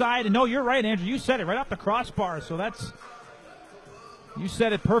the inside. And no, you're right, Andrew. You said it right off the crossbar. So you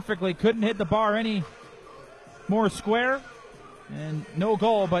said it perfectly. Couldn't hit the bar any more square. And no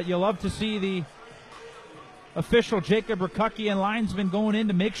goal, but you love to see the official Jacob Rakucki and linesman going in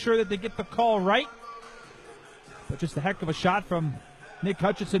to make sure that they get the call right. But just a heck of a shot from Nick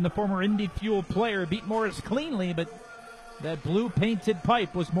Hutchinson, the former Indy Fuel player. Beat Morris cleanly, but that blue painted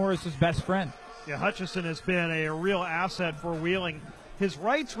pipe was Morris's best friend. Yeah, Hutchinson has been a real asset for Wheeling. His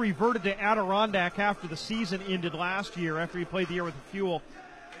rights reverted to Adirondack after the season ended last year, after he played the year with the Fuel.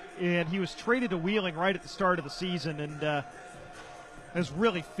 And he was traded to Wheeling right at the start of the season, and has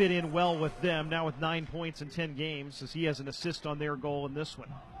really fit in well with them, now with 9 points in 10 games, as he has an assist on their goal in this one.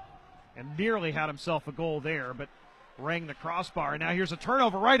 And nearly had himself a goal there, but rang the crossbar. And now here's a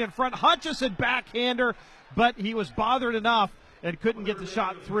turnover right in front. Hutchinson backhander, but he was bothered enough and couldn't get the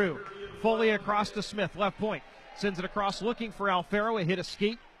shot through. Foley across to Smith, left point. Sends it across looking for Alfaro. A hit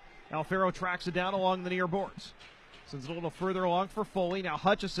escape. Alfaro tracks it down along the near boards. Sends it a little further along for Foley. Now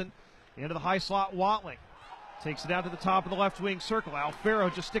Hutchinson into the high slot. Watling takes it out to the top of the left wing circle.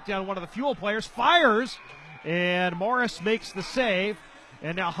 Alfaro just stick down one of the Fuel players. Fires. And Morris makes the save.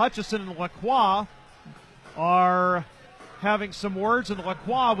 And now Hutchinson and Lacroix are having some words. And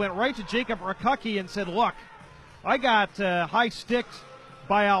Lacroix went right to Jacob Rakucki and said, look, I got high sticked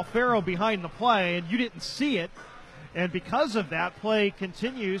by Alfaro behind the play, and you didn't see it. And because of that, play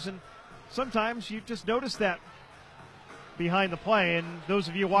continues. And sometimes you just notice that behind the play. And those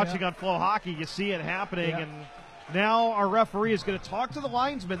of you watching on Flow Hockey, you see it happening. And now our referee is going to talk to the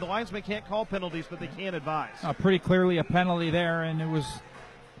linesman. The linesman can't call penalties, but they can advise. Pretty clearly a penalty there, and it was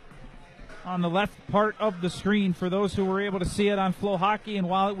on the left part of the screen for those who were able to see it on Flow Hockey. And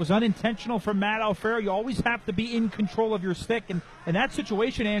while it was unintentional from Matt Alfaro, you always have to be in control of your stick. And in that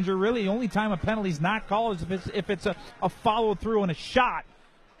situation, Andrew, really the only time a penalty's not called is if it's a follow through and a shot.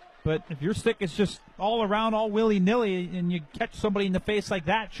 But if your stick is just all around, all willy-nilly, and you catch somebody in the face like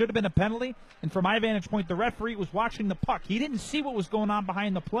that, should have been a penalty. And from my vantage point, the referee was watching the puck. He didn't see what was going on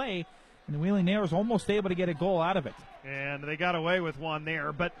behind the play, and the Wheeling Nailers almost able to get a goal out of it. And they got away with one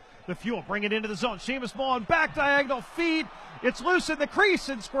there, but the Fuel bring it into the zone. Seamus Mullen, back diagonal feed. It's loose in the crease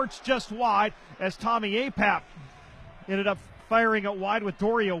and squirts just wide as Tommy Apap ended up firing it wide with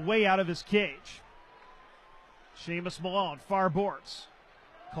Doria way out of his cage. Seamus Malone, far boards.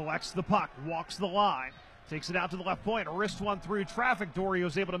 Collects the puck, walks the line, takes it out to the left point, wrist one through traffic. Doria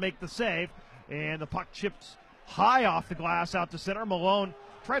was able to make the save, and the puck chipped high off the glass out to center. Malone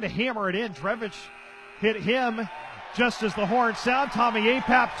tried to hammer it in. Drevich hit him just as the horn sounded. Tommy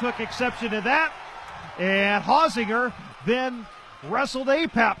Apap took exception to that, and Hausinger then wrestled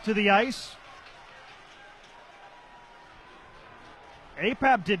Apap to the ice.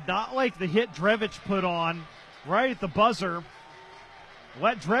 Apap did not like the hit Drevich put on right at the buzzer.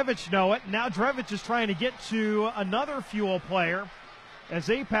 Let Drevich know it. Now Drevich is trying to get to another Fuel player as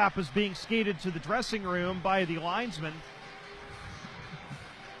Apap is being skated to the dressing room by the linesman.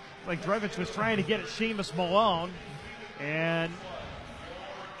 Like Drevich was trying to get at Seamus Malone, and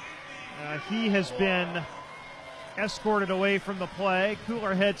he has been escorted away from the play.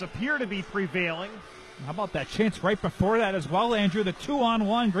 Cooler heads appear to be prevailing. How about that chance right before that as well, Andrew? The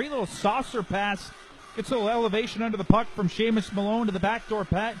 2-on-1, great little saucer pass. Gets a little elevation under the puck from Seamus Malone to the backdoor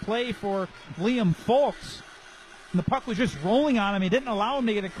play for Liam Folks. And the puck was just rolling on him. He didn't allow him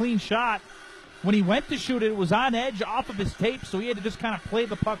to get a clean shot. When he went to shoot it, it was on edge off of his tape, so he had to just kind of play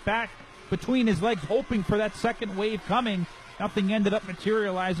the puck back between his legs, hoping for that second wave coming. Nothing ended up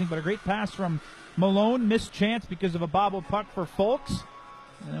materializing, but a great pass from Malone. Missed chance because of a bobbled puck for Folks.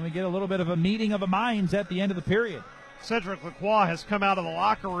 And then we get a little bit of a meeting of the minds at the end of the period. Cedric Lacroix has come out of the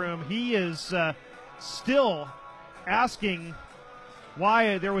locker room. He is still asking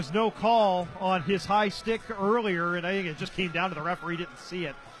why there was no call on his high stick earlier, and I think it just came down to the referee didn't see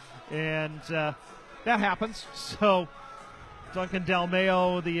it. And that happens. So Duncan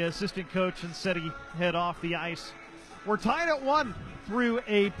Dalmeo, the assistant coach, and said he head off the ice. We're tied at 1 through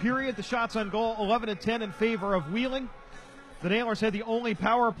a period. The shots on goal, 11-10 in favor of Wheeling. The Nailers had the only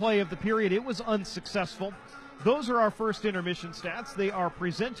power play of the period. It was unsuccessful. Those are our first intermission stats. They are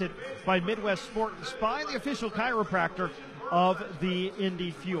presented by Midwest Sport and Spine, the official chiropractor of the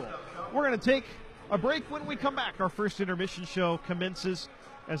Indy Fuel. We're going to take a break. When we come back, our first intermission show commences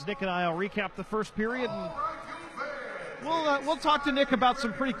as Nick and I will recap the first period and We'll talk to Nick about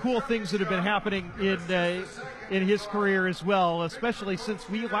some pretty cool things that have been happening in his career as well, especially since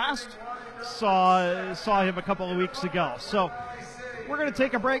we last saw him a couple of weeks ago. So we're going to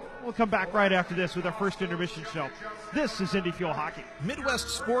take a break. We'll come back right after this with our first intermission show. This is Indy Fuel Hockey. Midwest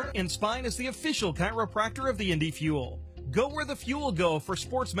Sport and Spine is the official chiropractor of the Indy Fuel. Go where the fuel go for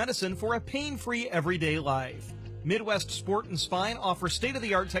sports medicine for a pain-free everyday life. Midwest Sport and Spine offers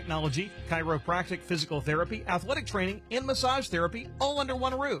state-of-the-art technology, chiropractic physical therapy, athletic training, and massage therapy all under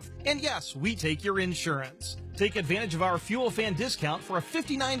one roof. And yes, we take your insurance. Take advantage of our Fuel Fan discount for a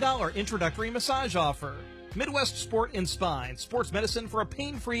 $59 introductory massage offer. Midwest Sport and Spine, sports medicine for a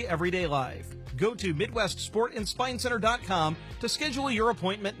pain-free everyday life. Go to MidwestSportandSpineCenter.com to schedule your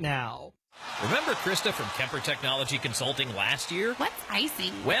appointment now. Remember Krista from Kemper Technology Consulting last year? What's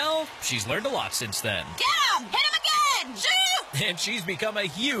icing? Well, she's learned a lot since then. Get him! Hit him again! Shoot! And she's become a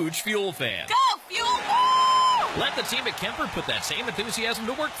huge Fuel fan. Go, Fuel! Woo! Let the team at Kemper put that same enthusiasm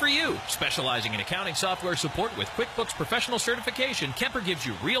to work for you. Specializing in accounting software support with QuickBooks Professional Certification, Kemper gives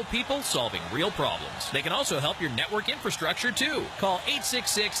you real people solving real problems. They can also help your network infrastructure, too. Call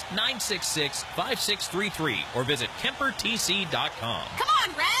 866-966-5633 or visit KemperTC.com. Come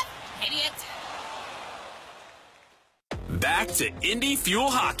on, Brad! Idiot. Back to Indy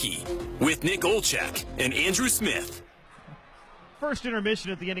Fuel Hockey with Nick Olchek and Andrew Smith. First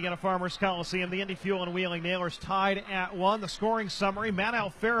intermission at the Indiana Farmers Coliseum. The Indy Fuel and Wheeling Nailers tied at 1. The scoring summary: Matt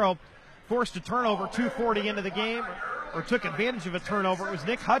Alfaro forced a turnover 2:40 into the game, or took advantage of a turnover. It was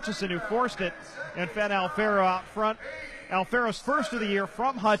Nick Hutchison who forced it and fed Alfaro out front. Alfaro's first of the year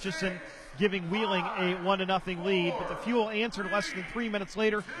from Hutchison, giving Wheeling a 1-0 lead. But the Fuel answered less than 3 minutes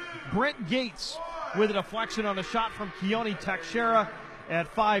later. Brent Gates with a deflection on a shot from Keone Teixeira at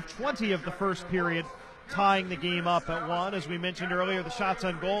 5:20 of the first period, tying the game up at 1. As we mentioned earlier, the shots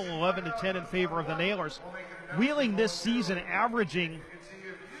on goal 11-10 in favor of the Nailers. Wheeling this season averaging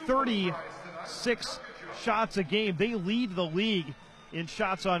 36 shots a game. They lead the league in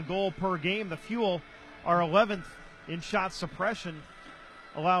shots on goal per game. The Fuel are 11th in shot suppression,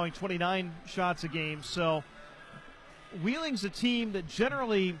 allowing 29 shots a game. So Wheeling's a team that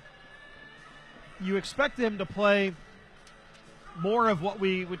generally you expect them to play more of what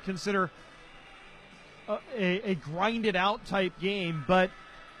we would consider a grinded out type game, but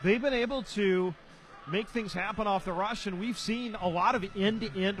they've been able to make things happen off the rush, and we've seen a lot of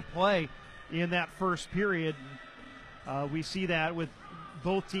end-to-end play in that first period. We see that with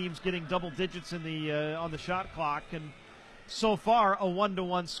both teams getting double digits in the on the shot clock, and so far a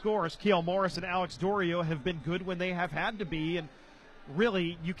 1-1 score, as Cale Morris and Alex Dorio have been good when they have had to be, and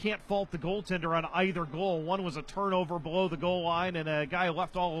really you can't fault the goaltender on either goal. One was a turnover below the goal line and a guy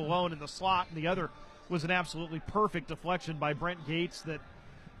left all alone in the slot, and the other was an absolutely perfect deflection by Brent Gates that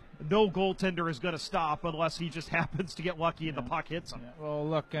no goaltender is going to stop unless he just happens to get lucky and the puck hits him. Yeah, well,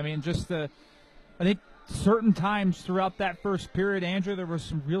 look, I mean, I think certain times throughout that first period, Andrew, there was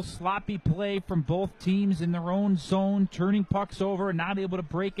some real sloppy play from both teams in their own zone, turning pucks over and not able to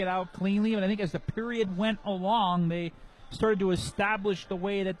break it out cleanly. And I think as the period went along, they started to establish the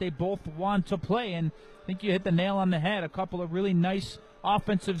way that they both want to play. And I think you hit the nail on the head. A couple of really nice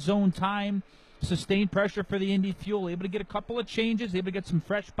offensive zone time, sustained pressure for the Indy Fuel, able to get a couple of changes, able to get some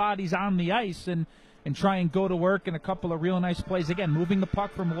fresh bodies on the ice and try and go to work, and a couple of real nice plays. Again, moving the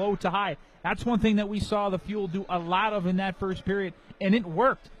puck from low to high. That's one thing that we saw the Fuel do a lot of in that first period, and it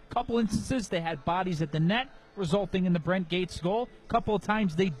worked. A couple instances they had bodies at the net, resulting in the Brent Gates goal. A couple of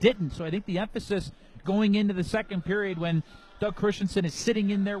times they didn't. So I think the emphasis going into the second period, when Doug Christensen is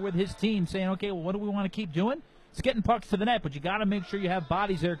sitting in there with his team saying, okay, well, what do we want to keep doing? It's getting pucks to the net, but you got to make sure you have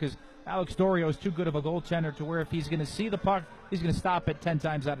bodies there, because Alex Dorio is too good of a goaltender to where if he's going to see the puck, he's going to stop it 10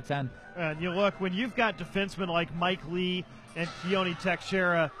 times out of 10. And you look, when you've got defensemen like Mike Lee and Keone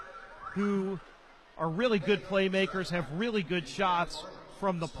Teixeira, who are really good playmakers, have really good shots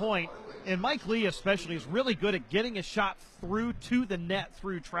from the point, and Mike Lee especially is really good at getting a shot through to the net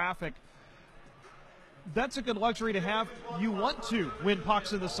through traffic. That's a good luxury to have. You want to win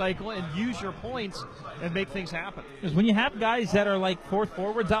pucks in the cycle and use your points and make things happen. Because when you have guys that are like fourth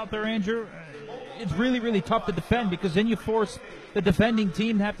forwards out there, Andrew, it's really, really tough to defend, because then you force the defending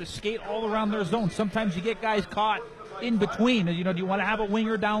team to have to skate all around their zone. Sometimes you get guys caught in between. Do you want to have a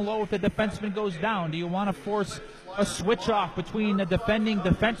winger down low if the defenseman goes down? Do you want to force a switch off between a defending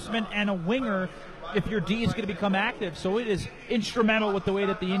defenseman and a winger if your D is going to become active? So it is instrumental with the way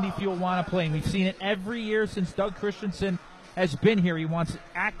that the Indy Fuel want to play. And we've seen it every year since Doug Christensen has been here. He wants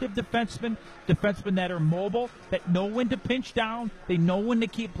active defensemen that are mobile, that know when to pinch down, they know when to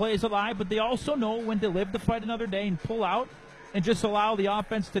keep plays alive, but they also know when to live to fight another day and pull out and just allow the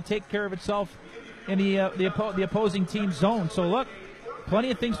offense to take care of itself in the opposing team's zone. So look,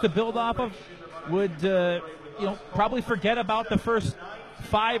 plenty of things to build off of. Would probably forget about the first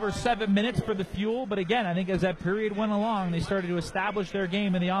 5 or 7 minutes for the Fuel, but again, I think as that period went along, they started to establish their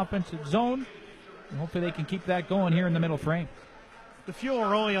game in the offensive zone, and hopefully they can keep that going here in the middle frame. The Fuel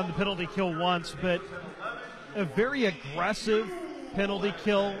are only on the penalty kill once, but a very aggressive penalty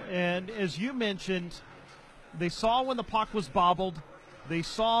kill, and as you mentioned, they saw when the puck was bobbled, they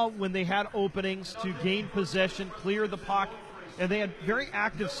saw when they had openings to gain possession, clear the puck, and they had very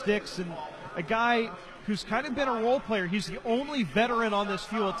active sticks, and a guy who's kind of been a role player. He's the only veteran on this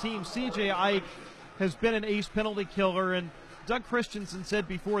Fuel team. C.J. Ike has been an ace penalty killer, and Doug Christensen said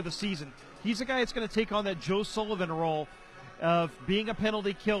before the season, he's a guy that's going to take on that Joe Sullivan role of being a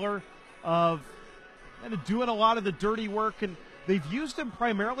penalty killer, of kind of doing a lot of the dirty work, and they've used him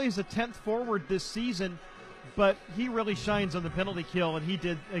primarily as a 10th forward this season, but he really shines on the penalty kill, and he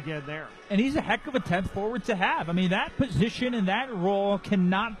did again there. And he's a heck of a 10th forward to have. I mean, that position and that role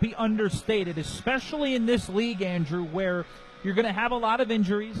cannot be understated, especially in this league, Andrew, where you're going to have a lot of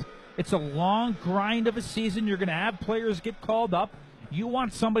injuries. It's a long grind of a season. You're going to have players get called up. You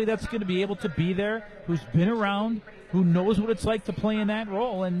want somebody that's going to be able to be there, who's been around, who knows what it's like to play in that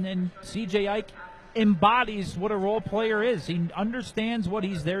role. And C.J. Ike embodies what a role player is. He understands what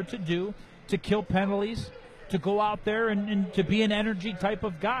he's there to do, to kill penalties, to go out there and to be an energy type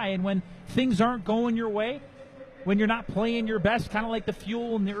of guy. And when things aren't going your way, when you're not playing your best, kind of like the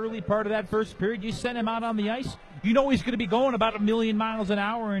Fuel in the early part of that first period, you send him out on the ice, you know he's going to be going about 1,000,000 miles an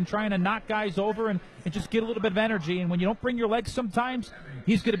hour and trying to knock guys over and just get a little bit of energy. And when you don't bring your legs sometimes,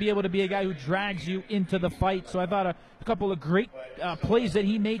 he's going to be able to be a guy who drags you into the fight. So I thought a couple of great plays that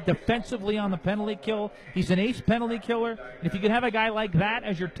he made defensively on the penalty kill. He's an ace penalty killer. And if you can have a guy like that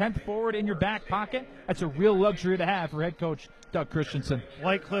as your 10th forward in your back pocket, that's a real luxury to have for head coach Doug Christensen.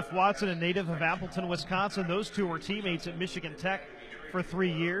 Like Cliff Watson, a native of Appleton, Wisconsin, those two were teammates at Michigan Tech for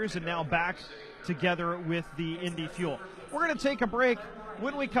 3 years and now back together with the Indy Fuel. We're going to take a break.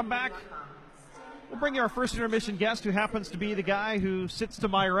 When we come back, we'll bring you our first intermission guest, who happens to be the guy who sits to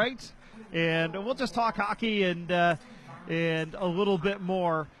my right, and we'll just talk hockey and a little bit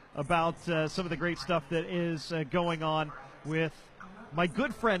more about some of the great stuff that is going on with my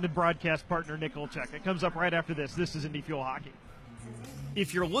good friend and broadcast partner, Nick Olchek. It comes up right after this. This is Indy Fuel Hockey.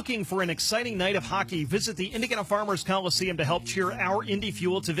 If you're looking for an exciting night of hockey, visit the Indiana Farmers Coliseum to help cheer our Indy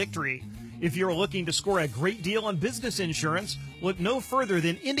Fuel to victory. If you're looking to score a great deal on business insurance, look no further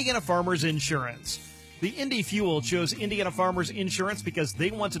than Indiana Farmers Insurance. The Indy Fuel chose Indiana Farmers Insurance because they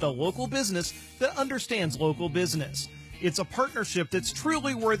wanted a local business that understands local business. It's a partnership that's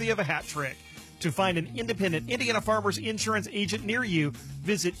truly worthy of a hat trick. To find an independent Indiana Farmers Insurance agent near you,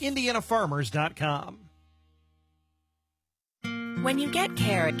 visit indianafarmers.com. When you get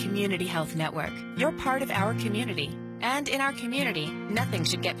care at Community Health Network, you're part of our community. And in our community, nothing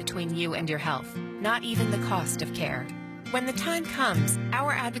should get between you and your health, not even the cost of care. When the time comes,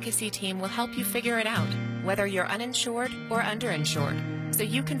 our advocacy team will help you figure it out, whether you're uninsured or underinsured, so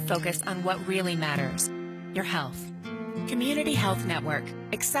you can focus on what really matters, your health. Community Health Network.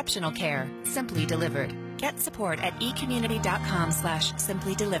 Exceptional care, simply delivered. Get support at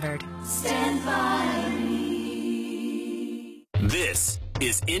ecommunity.com/simplydelivered. Stand by me. This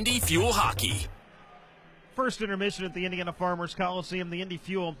is Indy Fuel Hockey. First intermission at the Indiana Farmers Coliseum. The Indy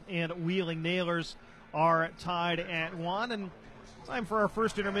Fuel and Wheeling Nailers are tied at 1. And time for our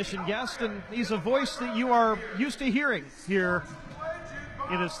first intermission guest. And he's a voice that you are used to hearing here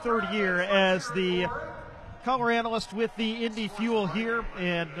in his third year as the color analyst with the Indy Fuel here.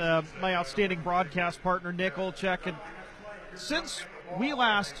 And my outstanding broadcast partner, Nick Olchek. And since we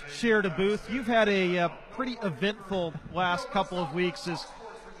last shared a booth, you've had a pretty eventful last couple of weeks as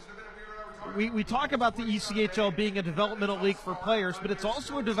we talk about the ECHL being a developmental league for players, but it's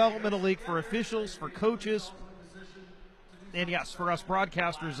also a developmental league for officials, for coaches, and yes, for us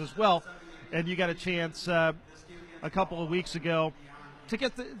broadcasters as well. And you got a chance a couple of weeks ago to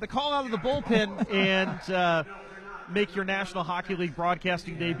get the call out of the bullpen and make your National Hockey League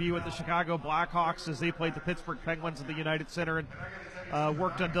broadcasting debut at the Chicago Blackhawks as they played the Pittsburgh Penguins at the United Center, and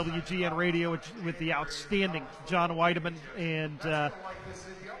worked on WGN Radio with the outstanding John Weideman. And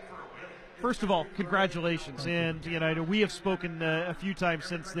first of all, congratulations. And we have spoken a few times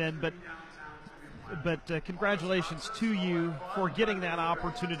since then, but congratulations to you for getting that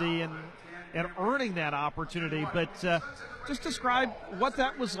opportunity and earning that opportunity. But just describe what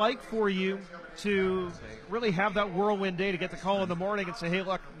that was like for you to really have that whirlwind day, to get the call in the morning and say, hey,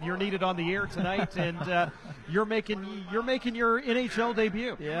 look, you're needed on the air tonight, and you're making your NHL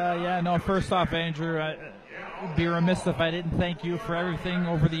debut. No, first off, Andrew, I would be remiss if I didn't thank you for everything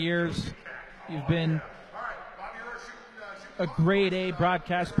over the years. You've been a grade A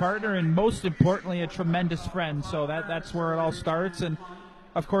broadcast partner, and most importantly, a tremendous friend. So that's where it all starts. And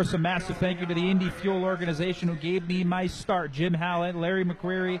of course, a massive thank you to the Indy Fuel organization who gave me my start. Jim Hallett, Larry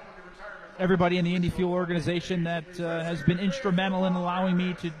McQuarrie, everybody in the Indy Fuel organization that has been instrumental in allowing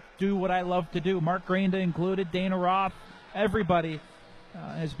me to do what I love to do. Mark Grainda included, Dana Roth, everybody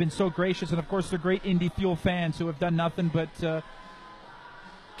has been so gracious. And of course, the great Indy Fuel fans who have done nothing but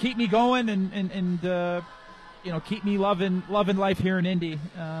keep me going and keep me loving life here in Indy.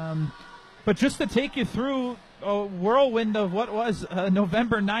 But just to take you through a whirlwind of what was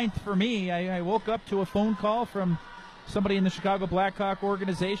November 9th for me, I woke up to a phone call from somebody in the Chicago Blackhawk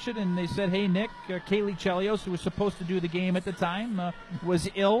organization, and they said, "Hey, Nick, Kaylee Chelios, who was supposed to do the game at the time, was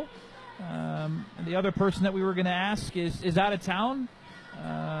ill. The other person that we were going to ask is out of town.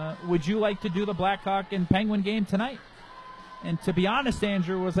 Would you like to do the Blackhawk and Penguin game tonight?" And to be honest,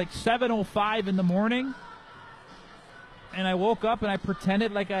 Andrew, it was like 7:05 in the morning. And I woke up and I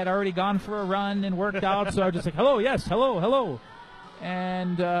pretended like I had already gone for a run and worked out. So I was just like, "Hello, yes, hello."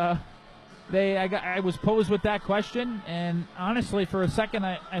 And I was posed with that question. And honestly, for a second,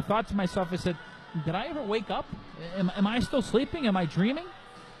 I thought to myself, I said, did I ever wake up? Am I still sleeping? Am I dreaming?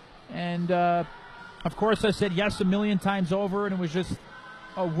 And of course, I said yes a million times over. And it was just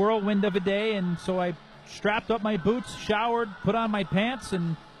a whirlwind of a day. And so I strapped up my boots, showered, put on my pants,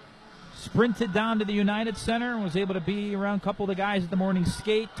 and sprinted down to the United Center and was able to be around a couple of the guys at the morning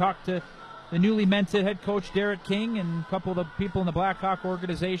skate, talked to the newly minted head coach Derek King and a couple of the people in the Blackhawk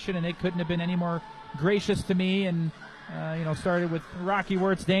organization, and they couldn't have been any more gracious to me. And started with Rocky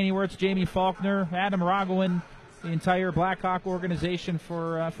Wirtz, Danny Wirtz, Jamie Faulkner, Adam Rogowin, the entire Blackhawk organization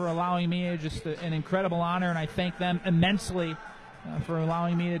for allowing me just an incredible honor, and I thank them immensely for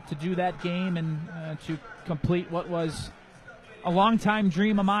allowing me to do that game and to complete what was a long-time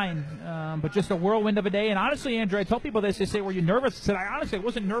dream of mine, but just a whirlwind of a day. And honestly, Andrew, I tell people this, they say, "Were you nervous?" I said, I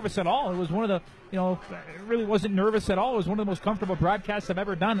wasn't nervous at all. It was one of the, it really wasn't nervous at all. It was one of the most comfortable broadcasts I've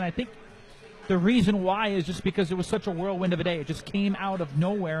ever done. And I think the reason why is just because it was such a whirlwind of a day. It just came out of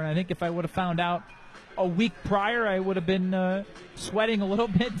nowhere. And I think if I would have found out a week prior, I would have been sweating a little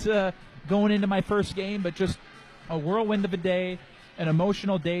bit going into my first game. But just a whirlwind of a day. An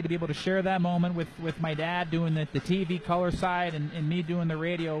emotional day to be able to share that moment with my dad doing the TV color side and me doing the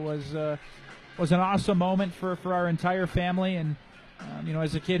radio was an awesome moment for our entire family. And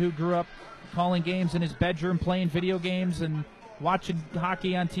as a kid who grew up calling games in his bedroom, playing video games and watching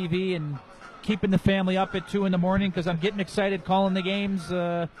hockey on TV and keeping the family up at 2 in the morning because I'm getting excited calling the games,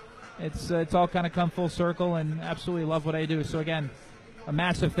 it's all kind of come full circle, and absolutely love what I do. So again, a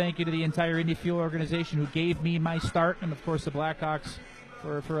massive thank you to the entire Indy Fuel organization who gave me my start, and of course the Blackhawks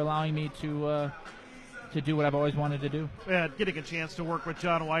for allowing me to do what I've always wanted to do. Yeah, getting a chance to work with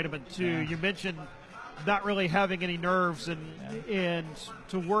John Weideman too. Yeah. You mentioned not really having any nerves and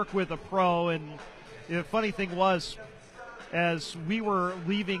to work with a pro. And the funny thing was, as we were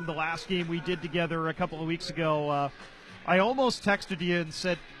leaving the last game we did together a couple of weeks ago, I almost texted you and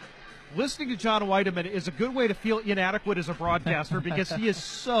said, listening to John Weideman is a good way to feel inadequate as a broadcaster because he is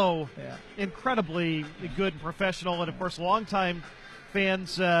so incredibly good and professional. And, of course, longtime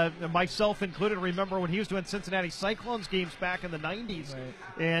fans, myself included, remember when he was doing Cincinnati Cyclones games back in the 90s.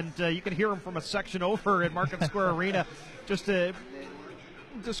 Right. And you can hear him from a section over at Market Square Arena. Just to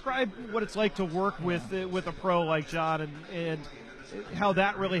describe what it's like to work with a pro like John and how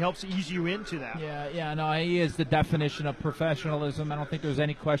that really helps ease you into that. No, he is the definition of professionalism. I don't think there's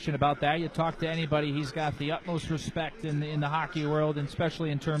any question about that. You talk to anybody, he's got the utmost respect in the hockey world, and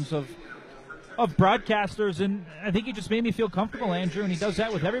especially in terms of broadcasters. And I think he just made me feel comfortable, Andrew, and he does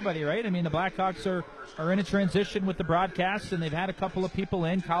that with everybody, right? I mean, the Blackhawks are in a transition with the broadcast, and they've had a couple of people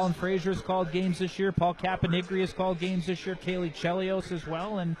in. Colin Fraser's called games this year. Paul Caponigri has called games this year. Kaylee Chelios as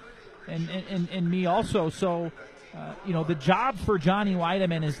well, and me also. So the job for Johnny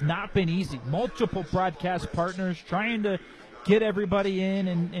Weideman has not been easy. Multiple broadcast partners trying to get everybody in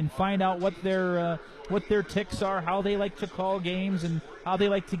and find out what their ticks are, how they like to call games, and how they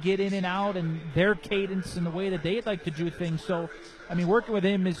like to get in and out, and their cadence and the way that they'd like to do things. So, I mean, working with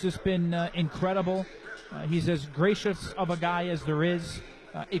him has just been incredible. He's as gracious of a guy as there is.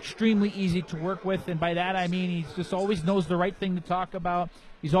 Extremely easy to work with, and by that I mean he just always knows the right thing to talk about.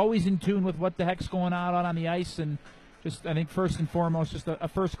 He's always in tune with what the heck's going on the ice, and just, I think, first and foremost, just a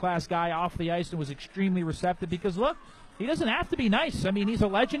first-class guy off the ice, and was extremely receptive because, look, he doesn't have to be nice. I mean, he's a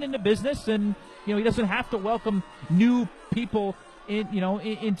legend in the business, and, he doesn't have to welcome new people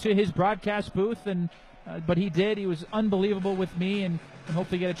into his broadcast booth, and but he did. He was unbelievable with me, and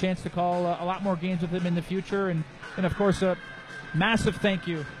hopefully get a chance to call a lot more games with him in the future. And of course, a massive thank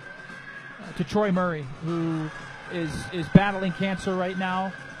you Troy Murray, who is battling cancer right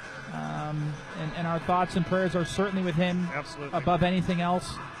now. And our thoughts and prayers are certainly with him. Absolutely. Above anything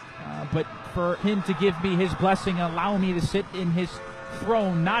else. But for him to give me his blessing and allow me to sit in his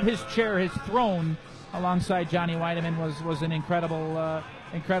throne, not his chair, his throne, alongside Johnny Weideman was an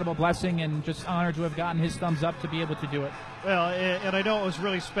incredible blessing, and just honored to have gotten his thumbs up to be able to do it. Well, and I know it was a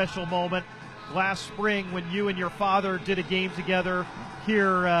really special moment last spring when you and your father did a game together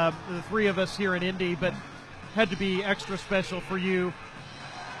here, the three of us here in Indy, but had to be extra special for you,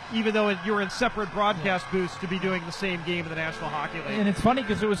 even though you were in separate broadcast booths, to be doing the same game in the National Hockey League. And it's funny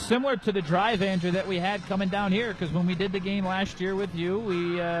because it was similar to the drive, Andrew, that we had coming down here, because when we did the game last year with you,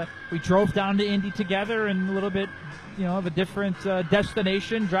 we drove down to Indy together, and a little bit, of a different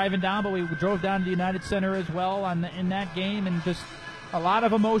destination driving down, but we drove down to the United Center as well in that game, and just a lot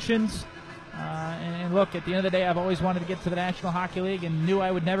of emotions. And look, at the end of the day, I've always wanted to get to the National Hockey League and knew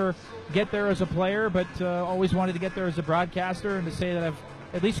I would never get there as a player, but always wanted to get there as a broadcaster, and to say that I've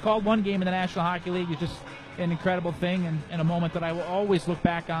at least called one game in the National Hockey League is just an incredible thing, and a moment that I will always look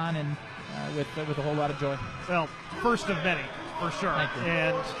back on and with a whole lot of joy. Well, first of many, for sure. Thank you.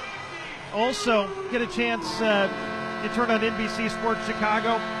 And also get a chance, you turn on NBC Sports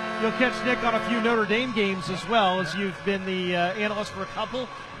Chicago, you'll catch Nick on a few Notre Dame games as well, as you've been the analyst for a couple.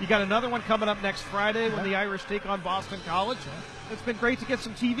 You got another one coming up next Friday when the Irish take on Boston College. It's been great to get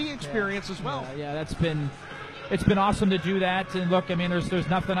some TV experience as well. Yeah, it's been awesome to do that. And look, I mean, there's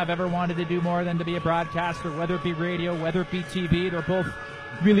nothing I've ever wanted to do more than to be a broadcaster, whether it be radio, whether it be TV. They're both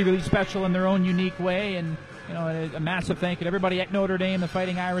really, really special in their own unique way. And, a massive thank you to everybody at Notre Dame, the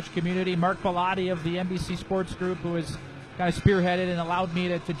Fighting Irish community, Mark Bellotti of the NBC Sports Group, who has kind of spearheaded and allowed me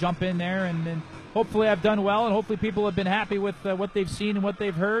to jump in there. And hopefully I've done well, and hopefully people have been happy with what they've seen and what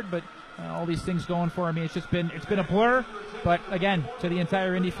they've heard. But all these things going for me, it's been a blur. But again, to the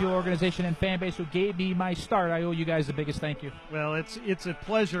entire Indy Fuel organization and fan base who gave me my start, I owe you guys the biggest thank you. Well, it's a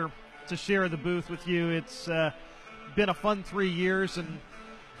pleasure to share the booth with you. It's been a fun 3 years, and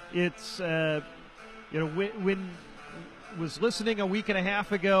it's when was listening a week and a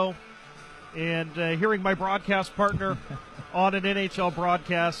half ago and hearing my broadcast partner on an NHL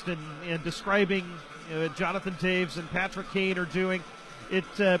broadcast and describing Jonathan Taves and Patrick Kane are doing it.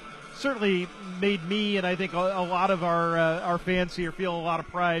 Certainly made me, and I think a lot of our fans here, feel a lot of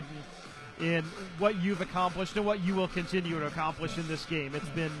pride in what you've accomplished and what you will continue to accomplish in this game.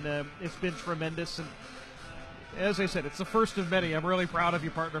 It's been tremendous, and as I said, it's the first of many. I'm really proud of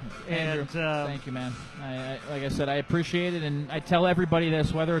you, partner. Andrew, thank you, man. Like I said, I appreciate it, and I tell everybody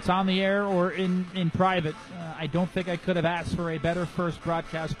this, whether it's on the air or in private. I don't think I could have asked for a better first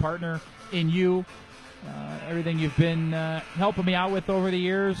broadcast partner in you. Everything you've been helping me out with over the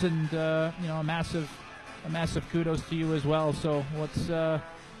years, and a massive kudos to you as well. So let's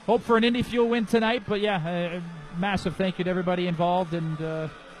hope for an Indy Fuel win tonight. But yeah, massive thank you to everybody involved, and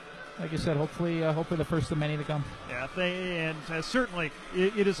like I said, hopefully the first of many to come. Yeah, and certainly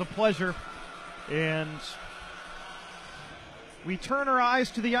it is a pleasure. And we turn our eyes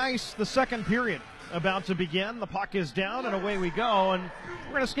to the ice. The second period about to begin. The puck is down, and away we go. And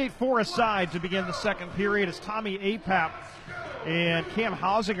we're going to skate 4 aside to begin the second period as Tommy Apap and Cam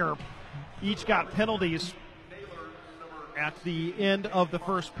Hausinger each got penalties at the end of the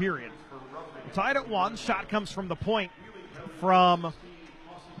first period. We're tied at 1. Shot comes from the point from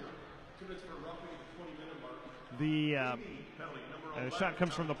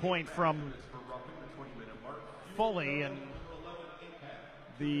Foley, and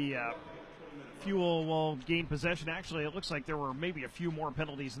the Fuel will gain possession. Actually, it looks like there were maybe a few more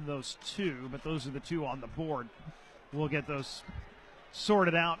penalties than those two, but those are the two on the board. We'll get those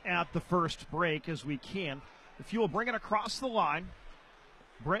sorted out at the first break as we can. The Fuel bring it across the line.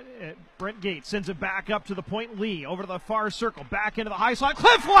 Brent Gates sends it back up to the point. Lee over to the far circle, back into the high slot.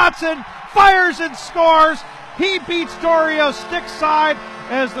 Cliff Watson fires and scores. He beats Dorio stick side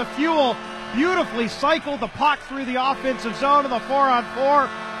as the Fuel beautifully cycled the puck through the offensive zone of the 4-on-4.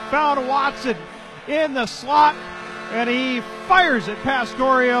 Found Watson in the slot, and he fires it past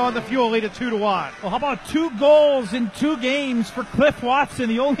Dorio, and the Fuel lead at 2-1. Well, how about 2 goals in 2 games for Cliff Watson?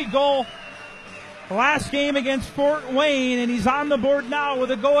 The only goal last game against Fort Wayne, and he's on the board now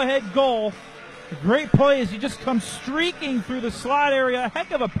with a go-ahead goal. A great play as he just comes streaking through the slot area. A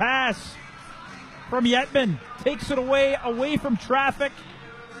heck of a pass from Yetman. Takes it away from traffic,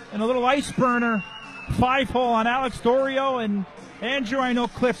 and a little ice burner 5-hole on Alex Dorio. And Andrew, I know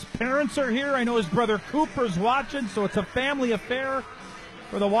Cliff's parents are here. I know his brother Cooper's watching, so it's a family affair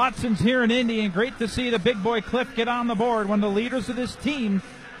for the Watsons here in Indy, and great to see the big boy Cliff get on the board, one of the leaders of this team.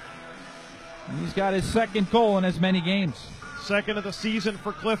 And he's got his second goal in as many games. Second of the season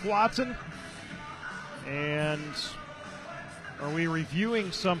for Cliff Watson. And are we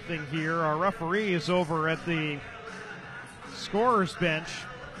reviewing something here? Our referee is over at the scorer's bench.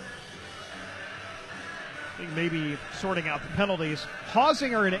 I think maybe sorting out the penalties.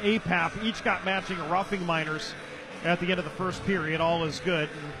 Hausinger and APAP each got matching roughing minors at the end of the first period. All is good.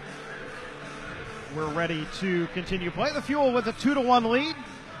 And we're ready to continue playing. The Fuel with a 2-1 lead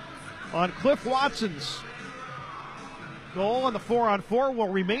on Cliff Watson's goal, and the 4-on-4 will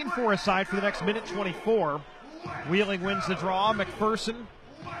remain for his side for the next minute 24. Wheeling wins the draw. McPherson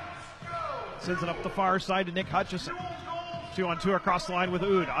sends it up the far side to Nick Hutchison. 2-on-2 across the line with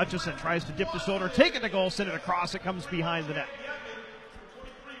Oud. Hutchison tries to dip the shoulder, take it to goal, send it across. It comes behind the net.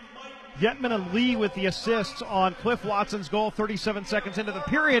 Yetman and Lee with the assists on Cliff Watson's goal 37 seconds into the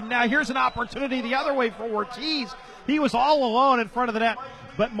period. Now here's an opportunity the other way for Ortiz. He was all alone in front of the net,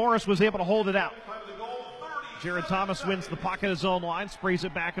 but Morris was able to hold it out. Jared Thomas wins the puck at his own line, sprays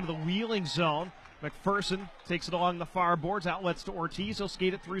it back into the Wheeling zone. McPherson takes it along the far boards, outlets to Ortiz. He'll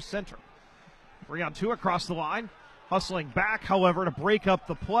skate it through center. 3-on-2 across the line. Hustling back, however, to break up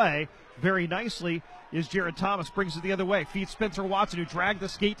the play very nicely is Jared Thomas. Brings it the other way. Feeds Spencer Watson, who dragged the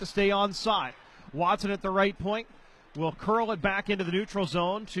skate to stay onside. Watson at the right point will curl it back into the neutral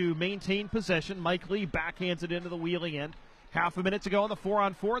zone to maintain possession. Mike Lee backhands it into the Wheeling end. Half a minute to go on the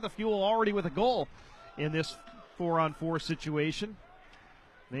 4-on-4. The Fuel already with a goal in this 4-on-4 situation.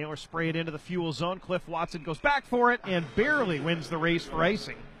 Naylor spray it into the Fuel zone. Cliff Watson goes back for it and barely wins the race for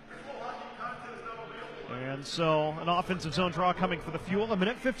icing. And so an offensive zone draw coming for the Fuel. A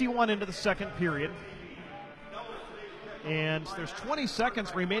minute 51 into the second period. And there's 20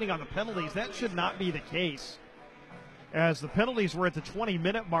 seconds remaining on the penalties. That should not be the case, as the penalties were at the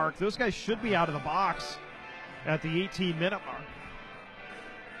 20-minute mark. Those guys should be out of the box at the 18-minute mark.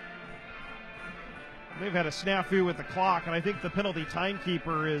 They've had a snafu with the clock, and I think the penalty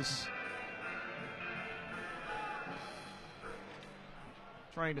timekeeper is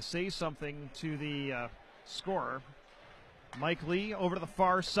trying to say something to the scorer. Mike Lee over to the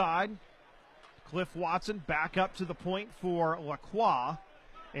far side. Cliff Watson back up to the point for Lacroix,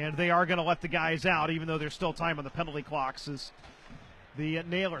 and they are going to let the guys out, even though there's still time on the penalty clocks, as the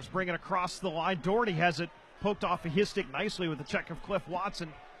Nailers bring it across the line. Doherty has it poked off of his stick nicely with the check of Cliff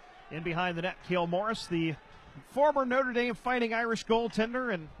Watson. In behind the net, Cale Morris, the former Notre Dame Fighting Irish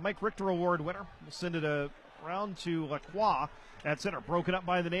goaltender and Mike Richter Award winner, will send it around to Lacroix at center. Broken up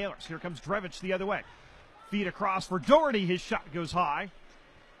by the Nailers. Here comes Drevich the other way. Feed across for Doherty. His shot goes high.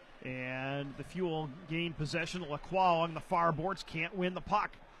 And the Fuel gain possession. Lacroix along the far boards can't win the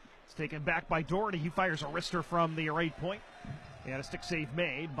puck. It's taken back by Doherty. He fires a wrister from the right point. And a stick save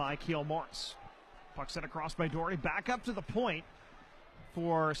made by Cale Morris. Puck sent across by Doherty. Back up to the point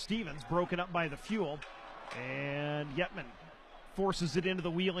for Stevens, broken up by the Fuel, and Yetman forces it into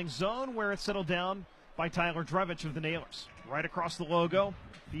the Wheeling zone, where it's settled down by Tyler Drevich of the Nailers. Right across the logo,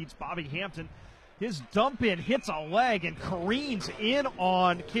 feeds Bobby Hampton. His dump in hits a leg and careens in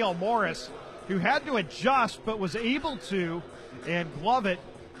on Cale Morris, who had to adjust but was able to and glove it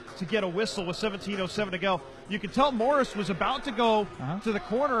to get a whistle with 17:07 to go. You can tell Morris was about to go to the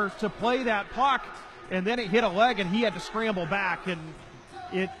corner to play that puck, and then it hit a leg and he had to scramble back, and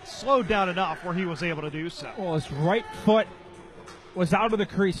it slowed down enough where he was able to do so. Well, his right foot was out of the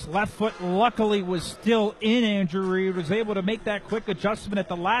crease. Left foot, luckily, was still in. Andrew Reed was able to make that quick adjustment at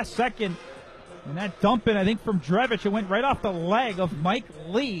the last second. And that dump in, I think, from Drevich, it went right off the leg of Mike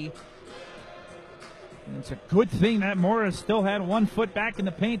Lee. And it's a good thing that Morris still had one foot back in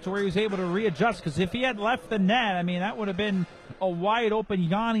the paint to where he was able to readjust, because if he had left the net, I mean, that would have been a wide-open,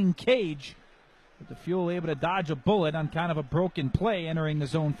 yawning cage. But the Fuel able to dodge a bullet on kind of a broken play entering the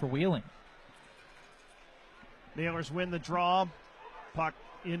zone for Wheeling. Nailers win the draw. Puck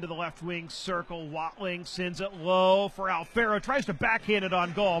into the left wing circle. Watling sends it low for Alfaro. Tries to backhand it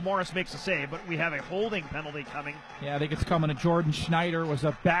on goal. Morris makes a save, but we have a holding penalty coming. Yeah, I think it's coming to Jordan Schneider. It was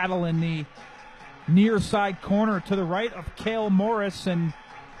a battle in the near side corner to the right of Cale Morris, and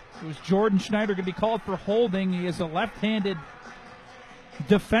it was Jordan Schneider going to be called for holding. He is a left-handed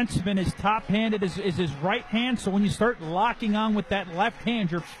defenseman. His top-handed is his right hand, so when you start locking on with that left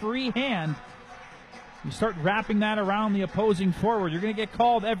hand, your free hand, you start wrapping that around the opposing forward, you're going to get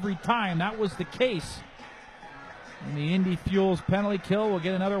called every time. That was the case. And the Indy Fuel's penalty kill will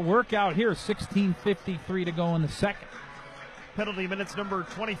get another workout here. 16:53 to go in the second. Penalty minutes number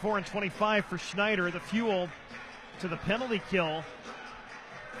 24 and 25 for Schneider. The Fuel to the penalty kill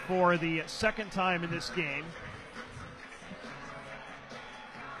for the second time in this game.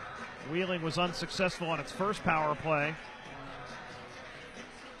 Wheeling was unsuccessful on its first power play.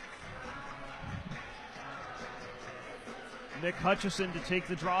 Nick Hutchison to take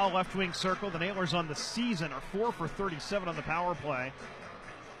the draw, left wing circle. The Nailers on the season are 4 for 37 on the power play.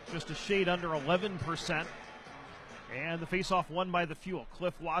 Just a shade under 11%. And the faceoff won by the Fuel.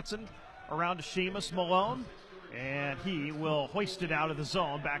 Cliff Watson around to Seamus Malone. And he will hoist it out of the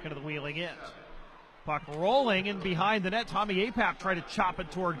zone back into the Wheeling end. Puck rolling in behind the net. Tommy Apap tried to chop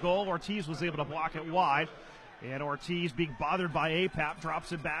it toward goal. Ortiz was able to block it wide. And Ortiz, being bothered by Apap,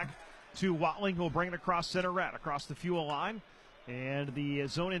 drops it back to Watling, who will bring it across center red, across the Fuel line. And the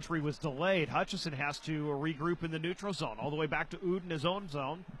zone entry was delayed. Hutchison has to regroup in the neutral zone, all the way back to Oud in his own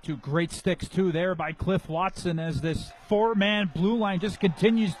zone. Two great sticks, too, there by Cliff Watson, as this four-man blue line just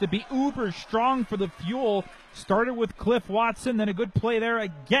continues to be uber strong for the Fuel. Started with Cliff Watson, then a good play there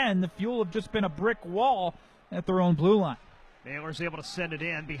again. The Fuel have just been a brick wall at their own blue line. Nailers able to send it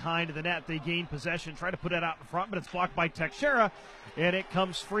in behind the net. They gain possession, try to put it out in front, but it's blocked by Teixeira, and it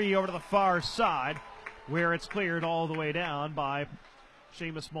comes free over to the far side, where it's cleared all the way down by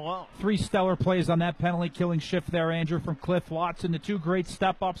Seamus Malone. Three stellar plays on that penalty-killing shift there, Andrew, from Cliff Watson. The two great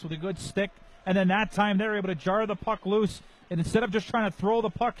step-ups with a good stick, and then that time they're able to jar the puck loose, and instead of just trying to throw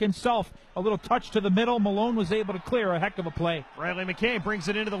the puck himself, a little touch to the middle, Malone was able to clear. A heck of a play. Riley McKay brings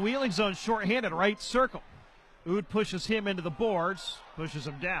it into the Wheeling zone, shorthanded, right circle. Oud pushes him into the boards, pushes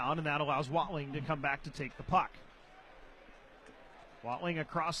him down, and that allows Watling to come back to take the puck. Watling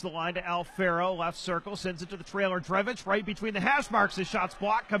across the line to Alfaro, left circle, sends it to the trailer. Drevich right between the hash marks. His shot's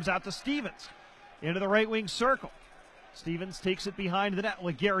blocked, comes out to Stevens. Into the right wing circle. Stevens takes it behind the net.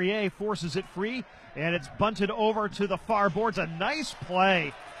 Laguerriere forces it free, and it's bunted over to the far boards. A nice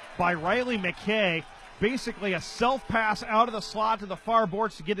play by Riley McKay. Basically a self-pass out of the slot to the far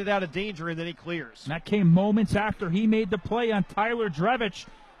boards to get it out of danger, and then he clears. And that came moments after he made the play on Tyler Drevich.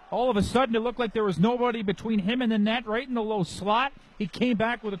 All of a sudden, it looked like there was nobody between him and the net, right in the low slot. He came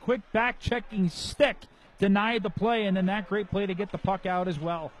back with a quick back-checking stick, denied the play, and then that great play to get the puck out as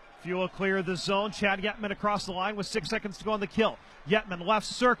well. Fuel clear the zone. Chad Yetman across the line with 6 seconds to go on the kill. Yetman left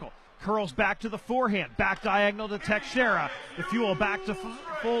circle. Curls back to the forehand. Back diagonal to Teixeira. The Fuel back to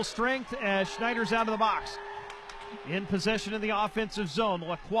full strength as Schneider's out of the box. In possession in the offensive zone.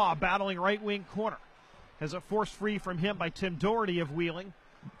 Lacroix battling right wing corner. Has it forced free from him by Tim Doherty of Wheeling.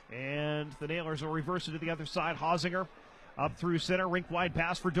 And the Nailers will reverse it to the other side. Hosinger up through center. Rink wide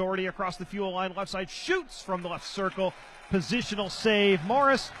pass for Doherty across the Fuel line. Left side shoots from the left circle. Positional save.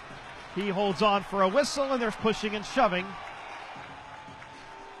 Morris. He holds on for a whistle, and there's pushing and shoving.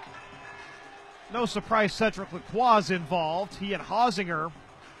 No surprise Cedric Lacroix is involved. He and Hosinger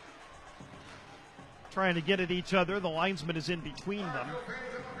trying to get at each other. The linesman is in between them.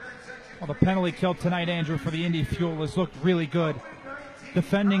 Well, the penalty kill tonight, Andrew, for the Indy Fuel has looked really good.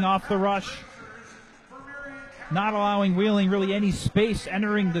 Defending off the rush. Not allowing Wheeling really any space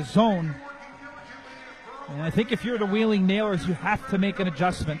entering the zone. And I think if you're the Wheeling Nailers, you have to make an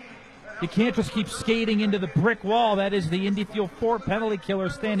adjustment. You can't just keep skating into the brick wall. That is the Indy Fuel 4 penalty killer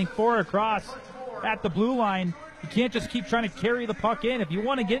standing 4 across at the blue line. You can't just keep trying to carry the puck in. If you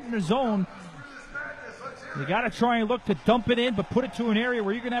want to get in the zone, you got to try and look to dump it in, but put it to an area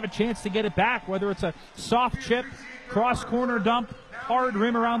where you're going to have a chance to get it back, whether it's a soft chip, cross-corner dump, hard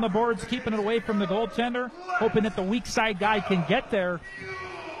rim around the boards, keeping it away from the goaltender, hoping that the weak side guy can get there.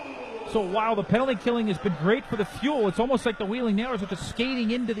 So while the penalty killing has been great for the Fuel, it's almost like the Wheeling Nailers are just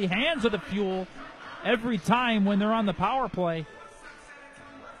skating into the hands of the Fuel every time when they're on the power play.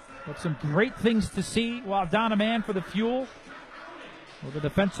 But some great things to see while down a man for the Fuel. With the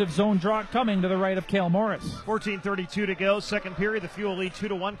defensive zone draw coming to the right of Cale Morris. 14:32 to go, second period. The Fuel lead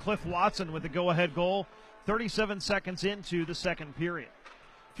 2-1. Cliff Watson with the go-ahead goal. 37 seconds into the second period.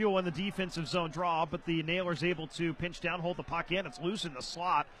 Fuel in the defensive zone draw, but the Nailers able to pinch down, hold the puck in. It's loose in the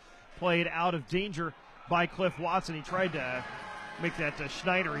slot. Played out of danger by Cliff Watson. He tried to make that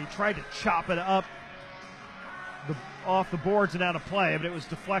Schneider. He tried to chop it up off the boards and out of play, but it was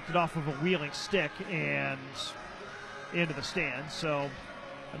deflected off of a Wheeling stick and into the stands. So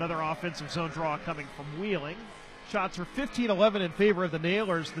another offensive zone draw coming from Wheeling. Shots are 15-11 in favor of the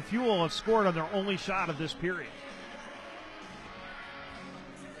Nailers. The Fuel have scored on their only shot of this period.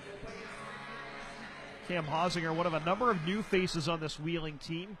 Cam Hosinger, one of a number of new faces on this Wheeling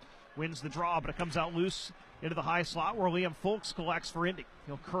team, wins the draw, but it comes out loose into the high slot where Liam Folks collects for Indy.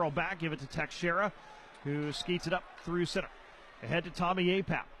 He'll curl back, give it to Teixeira, who skates it up through center. Ahead to Tommy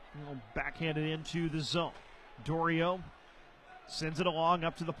Apap. He'll backhand it into the zone. Dorio sends it along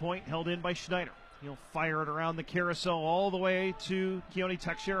up to the point, held in by Schneider. He'll fire it around the carousel all the way to Keone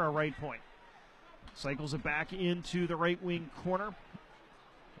Teixeira, right point. Cycles it back into the right wing corner.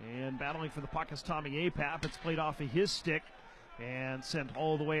 And battling for the puck is Tommy Apap. It's played off of his stick. and sent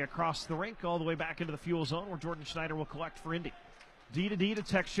all the way across the rink, all the way back into the fuel zone where Jordan Schneider will collect for Indy. D to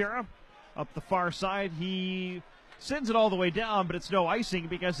Teixeira up the far side. He sends it all the way down, but it's no icing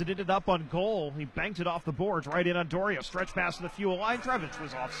because it ended up on goal. He banked it off the boards right in on Dorio. Stretch pass to the fuel line. Trevich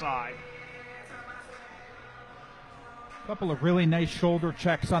was offside. A couple of really nice shoulder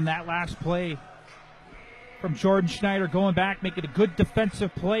checks on that last play from Jordan Schneider, going back, making a good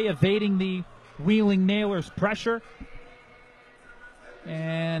defensive play, evading the Wheeling Nailers pressure.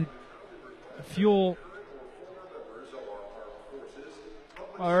 And Fuel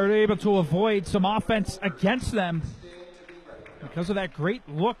are able to avoid some offense against them because of that great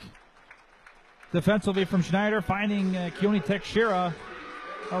look defensively from Schneider, finding Keone Teixeira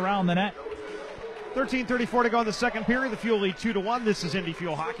around the net. 13:34 to go in the second period. The Fuel lead 2-1. This is Indy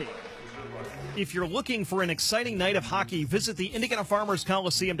Fuel Hockey. If you're looking for an exciting night of hockey, visit the Indiana Farmers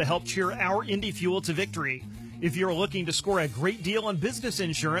Coliseum to help cheer our Indy Fuel to victory. If you're looking to score a great deal on business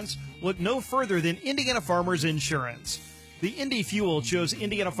insurance, look no further than Indiana Farmers Insurance. The Indy Fuel chose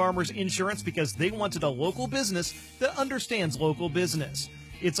Indiana Farmers Insurance because they wanted a local business that understands local business.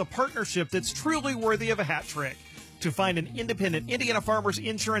 It's a partnership that's truly worthy of a hat trick. To find an independent Indiana Farmers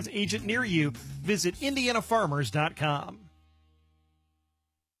Insurance agent near you, visit indianafarmers.com.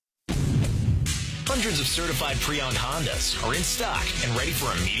 Hundreds of certified pre-owned Hondas are in stock and ready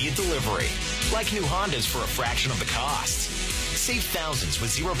for immediate delivery. Like new Hondas for a fraction of the cost. Save thousands with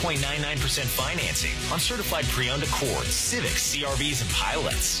 0.99% financing on certified pre-owned Accords, Civics, CRVs, and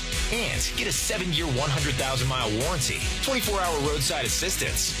Pilots. And get a 7-year, 100,000-mile warranty, 24-hour roadside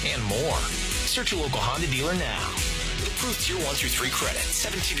assistance, and more. Search your local Honda dealer now. Approved Tier 1 through 3 credit,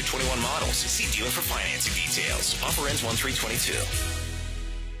 17 to 21 models. See dealer for financing details. Offer ends 1/3/22.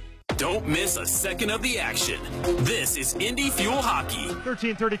 Don't miss a second of the action. This is Indy Fuel Hockey.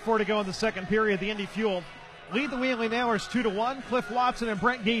 13:34 to go in the second period. The Indy Fuel lead the Wheeling Nailers 2-1. Cliff Watson and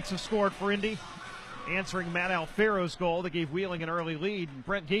Brent Gates have scored for Indy, answering Matt Alfero's goal that gave Wheeling an early lead. And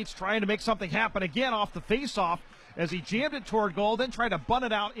Brent Gates trying to make something happen again off the faceoff as he jammed it toward goal, then tried to bunt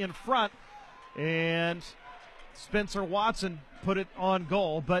it out in front. And Spencer Watson put it on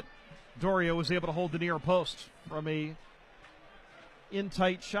goal, but Dorio was able to hold the near post from a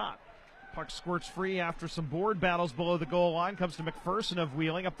in-tight shot. Puck squirts free after some board battles below the goal line. Comes to McPherson of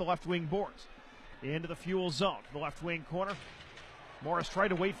Wheeling up the left wing boards. Into the Fuel zone, the left wing corner. Morris tried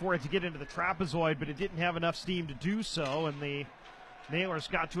to wait for it to get into the trapezoid, but it didn't have enough steam to do so, and the Nailers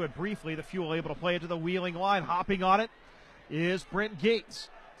got to it briefly. The Fuel able to play it to the Wheeling line. Hopping on it is Brent Gates.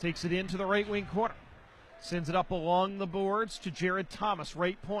 Takes it into the right wing corner. Sends it up along the boards to Jared Thomas,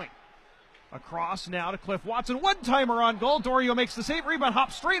 right point. Across now to Cliff Watson. One-timer on goal. Dorio makes the save. Rebound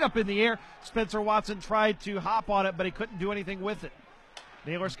hops straight up in the air. Spencer Watson tried to hop on it, but he couldn't do anything with it.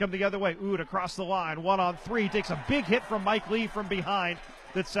 Nailers come the other way. Oud across the line. 1-on-3. Takes a big hit from Mike Lee from behind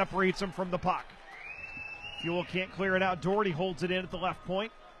that separates him from the puck. Fuel can't clear it out. Doherty holds it in at the left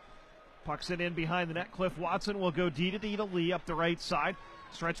point. Pucks it in behind the net. Cliff Watson will go D to Lee up the right side.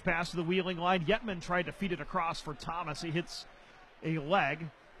 Stretch pass to the Wheeling line. Yetman tried to feed it across for Thomas. He hits a leg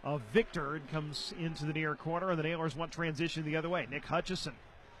of Victor and comes into the near corner, and the Nailers want transition the other way. Nick Hutchison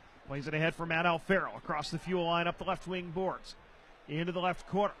plays it ahead for Matt Alfaro across the Fuel line up the left wing boards. Into the left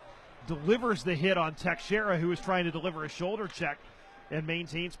corner. Delivers the hit on Teixeira, who is trying to deliver a shoulder check, and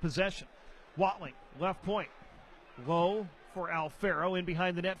maintains possession. Watling, left point. Low for Alfaro, in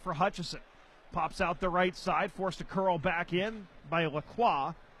behind the net for Hutchison. Pops out the right side, forced to curl back in by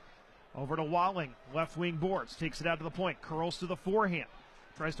Lacroix. Over to Watling, left wing boards. Takes it out to the point, curls to the forehand.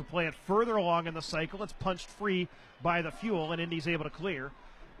 Tries to play it further along in the cycle. It's punched free by the Fuel, and Indy's able to clear.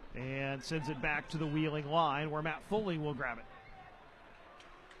 And sends it back to the Wheeling line where Matt Foley will grab it.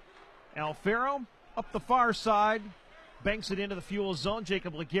 Alfaro up the far side. Banks it into the Fuel zone.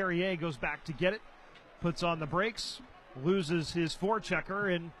 Jacob Laguerriere goes back to get it. Puts on the brakes. Loses his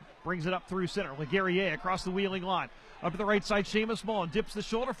forechecker and brings it up through center. Laguerriere across the Wheeling line. Up to the right side, Seamus Mullen dips the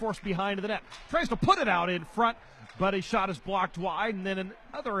shoulder, forced behind the net. Tries to put it out in front, but his shot is blocked wide. And then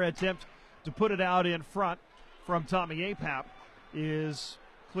another attempt to put it out in front from Tommy Apap is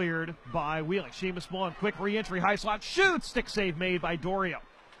cleared by Wheeling. Seamus Mullen, quick re-entry, high slot, shoots! Stick save made by Dorio.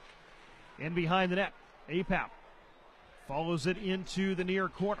 In behind the net, Apap follows it into the near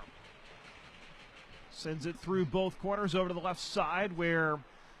corner. Sends it through both corners over to the left side where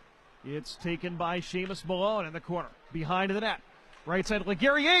it's taken by Seamus Malone in the corner. Behind the net. Right side,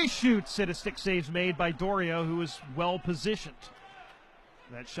 Laguerriere shoots, and a stick save's made by Dorio, who is well positioned.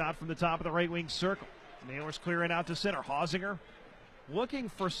 That shot from the top of the right wing circle. Nailers clearing out to center. Hausinger looking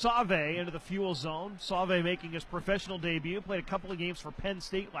for Sauve into the Fuel zone. Sauve making his professional debut. Played a couple of games for Penn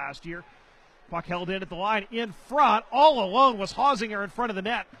State last year. Puck held in at the line in front. All alone was Hausinger in front of the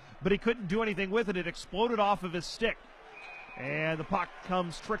net, but he couldn't do anything with it. It exploded off of his stick. And the puck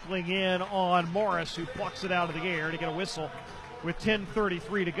comes trickling in on Morris, who plucks it out of the air to get a whistle with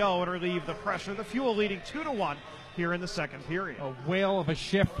 10:33 to go and relieve the pressure. The Fuel leading 2-1 here in the second period. A whale of a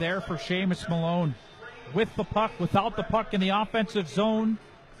shift there for Seamus Malone. With the puck, without the puck in the offensive zone,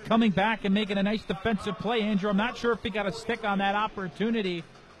 coming back and making a nice defensive play. Andrew, I'm not sure if he got a stick on that opportunity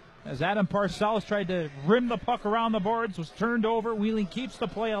as Adam Parcells tried to rim the puck around the boards, was turned over. Wheeling keeps the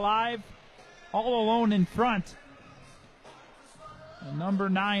play alive, all alone in front. And number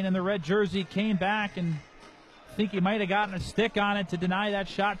 9 in the red jersey came back, and I think he might have gotten a stick on it to deny that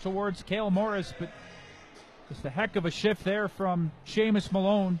shot towards Cale Morris, but just a heck of a shift there from Seamus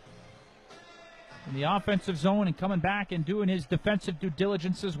Malone in the offensive zone and coming back and doing his defensive due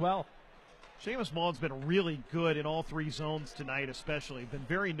diligence as well. Seamus Malone's been really good in all three zones tonight, especially. Been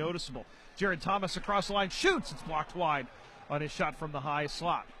very noticeable. Jared Thomas across the line shoots. It's blocked wide on his shot from the high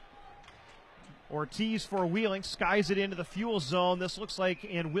slot. Ortiz for Wheeling skies it into the Fuel zone. This looks like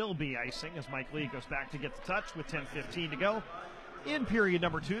and will be icing as Mike Lee goes back to get the touch with 10:15 to go. In period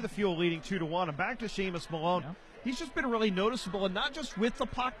number 2, the Fuel leading 2-1. And back to Seamus Malone. Yeah. He's just been really noticeable, and not just with the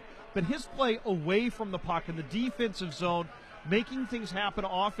puck, but his play away from the puck in the defensive zone, making things happen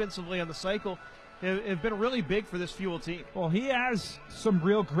offensively on the cycle, have been really big for this Fuel team. Well, he has some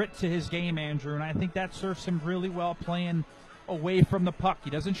real grit to his game, Andrew, and I think that serves him really well playing away from the puck.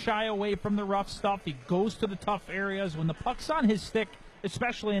 He doesn't shy away from the rough stuff. He goes to the tough areas. When the puck's on his stick,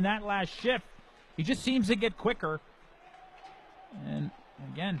 especially in that last shift, he just seems to get quicker. And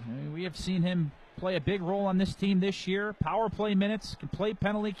again, we have seen him play a big role on this team this year. Power play minutes, can play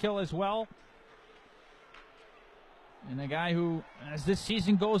penalty kill as well. And a guy who, as this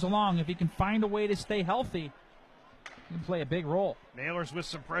season goes along, if he can find a way to stay healthy, he can play a big role. Nailers with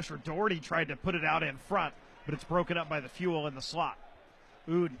some pressure. Doherty tried to put it out in front, but it's broken up by the Fuel in the slot.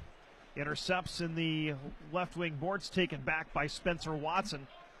 Oud intercepts in the left wing boards, taken back by Spencer Watson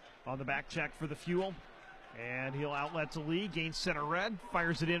on the back check for the Fuel. And he'll outlet to Lee, gains center red,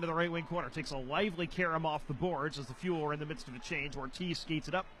 fires it into the right wing corner. Takes a lively carom off the boards as the Fuel are in the midst of a change. Ortiz skates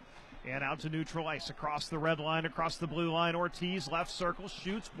it up and out to neutral ice. Across the red line, across the blue line. Ortiz, left circle,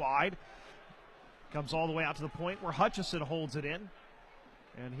 shoots wide. Comes all the way out to the point where Hutchison holds it in.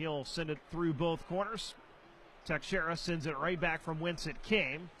 And he'll send it through both corners. Teixeira sends it right back from whence it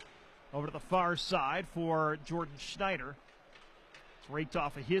came. Over to the far side for Jordan Schneider. It's raked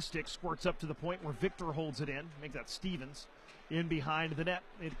off of his stick, squirts up to the point where Victor holds it in. Make that Stevens. In behind the net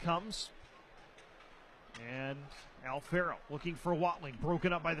it comes. And Alfaro looking for Watling.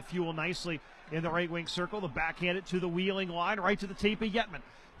 Broken up by the Fuel nicely in the right wing circle. The backhand to the Wheeling line, right to the tape of Yetman.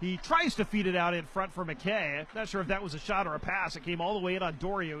 He tries to feed it out in front for McKay. Not sure if that was a shot or a pass. It came all the way in on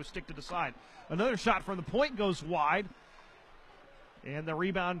Dorio, who stick to the side. Another shot from the point goes wide. And the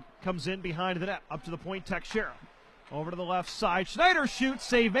rebound comes in behind the net. Up to the point, Teixeira. Over to the left side. Schneider shoots,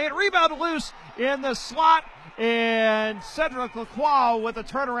 save made. Rebound loose in the slot. And Cedric Lacroix with a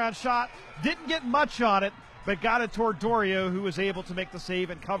turnaround shot. Didn't get much on it, but got it toward Dorio, who was able to make the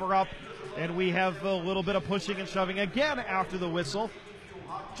save and cover up. And we have a little bit of pushing and shoving again after the whistle.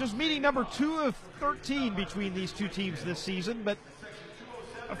 Just meeting number 2 of 13 between these two teams this season, but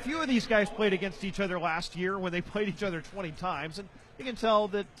a few of these guys played against each other last year when they played each other 20 times, and you can tell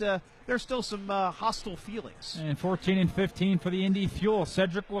that there's still some hostile feelings. And 14 and 15 for the Indy Fuel.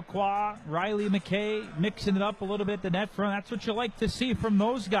 Cedric Lacroix, Riley McKay mixing it up a little bit at the net front. That's what you like to see from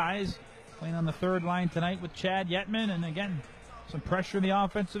those guys. Playing on the third line tonight with Chad Yetman, and again, some pressure in the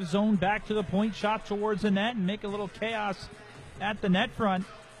offensive zone, back to the point, shot towards the net, and make a little chaos at the net front.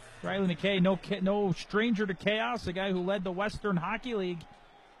 Riley McKay, no stranger to chaos, a guy who led the Western Hockey League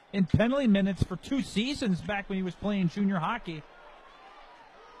in penalty minutes for 2 seasons back when he was playing junior hockey.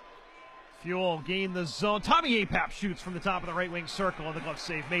 Fuel gain the zone. Tommy Apap shoots from the top of the right wing circle, and the glove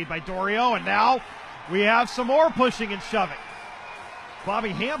save made by Dorio, and now we have some more pushing and shoving. Bobby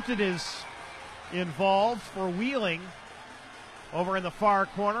Hampton is involved for Wheeling over in the far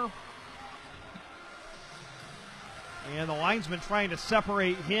corner. And the linesman trying to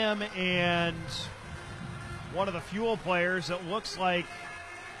separate him and one of the Fuel players. It looks like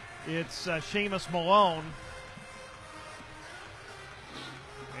it's Seamus Malone.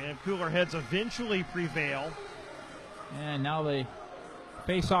 And cooler heads eventually prevail. And now the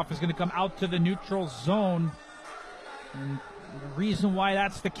face-off is going to come out to the neutral zone. And the reason why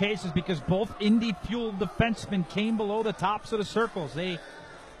that's the case is because both Indy Fuel defensemen came below the tops of the circles. They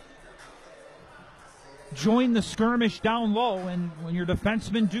join the skirmish down low, and when your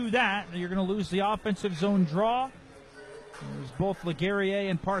defensemen do that, you're going to lose the offensive zone draw. There's both Laguerriere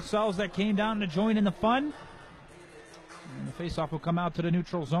and Parcells that came down to join in the fun. And the faceoff will come out to the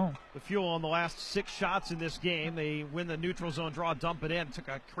neutral zone. The Fuel on the last 6 shots in this game. They win the neutral zone draw, dump it in. Took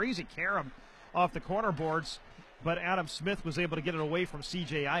a crazy carom off the corner boards, but Adam Smith was able to get it away from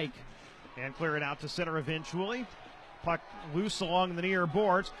C.J. Ike and clear it out to center eventually. Puck loose along the near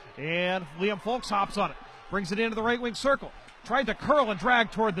boards, and Liam Folks hops on it. Brings it into the right wing circle. Tried to curl and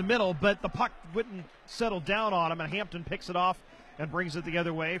drag toward the middle, but the puck wouldn't settle down on him, and Hampton picks it off and brings it the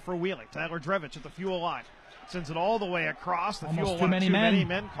other way for Wheeling. Tyler Drevich at the Fuel line. Sends it all the way across. The Almost Fuel too won many too men. many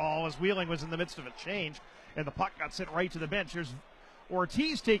men call as Wheeling was in the midst of a change, and the puck got sent right to the bench. Here's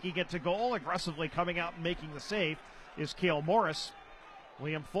Ortiz taking it to goal. Aggressively coming out and making the save is Cale Morris.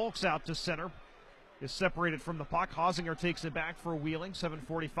 Liam Folks out to center. Is separated from the puck. Hosinger takes it back for Wheeling.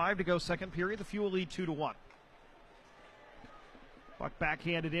 7:45 to go, second period. The Fuel lead 2-1. Puck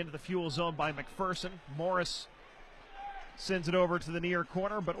backhanded into the Fuel zone by McPherson. Morris sends it over to the near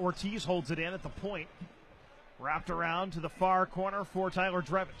corner, but Ortiz holds it in at the point. Wrapped around to the far corner for Tyler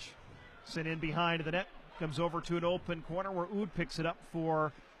Drevich. Sent in behind the net. Comes over to an open corner where Oud picks it up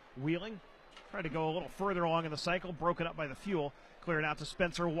for Wheeling. Tried to go a little further along in the cycle. Broken up by the Fuel. Cleared out to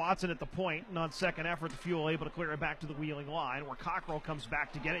Spencer Watson at the point. And on second effort, the Fuel able to clear it back to the Wheeling line where Cockrell comes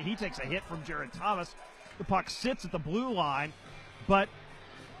back to get it. He takes a hit from Jared Thomas. The puck sits at the blue line, but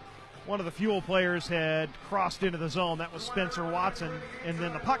one of the Fuel players had crossed into the zone. That was Spencer Watson, and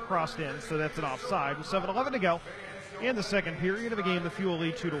then the puck crossed in, so that's an offside. With 7:11 to go in the second period of the game, the Fuel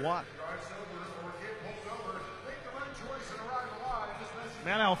lead 2-1.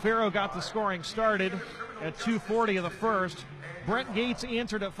 Matt Alfaro got the scoring started at 2:40 of the first. Brent Gates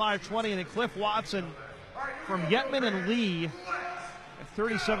answered at 5:20, and then Cliff Watson from Yetman and Lee at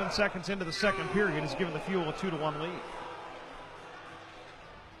 37 seconds into the second period has given the Fuel a 2-1 lead.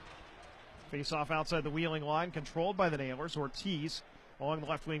 Face-off outside the Wheeling line, controlled by the Nailers. Ortiz along the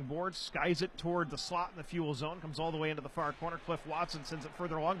left wing board, skies it toward the slot in the Fuel zone, comes all the way into the far corner. Cliff Watson sends it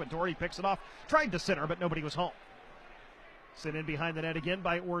further along, but Doherty picks it off. Tried to center, but nobody was home. Sent in behind the net again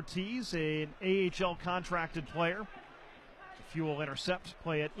by Ortiz, an AHL contracted player. The Fuel intercept,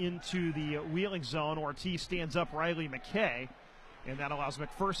 play it into the Wheeling zone. Ortiz stands up Riley McKay, and that allows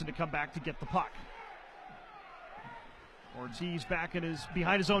McPherson to come back to get the puck. Ortiz back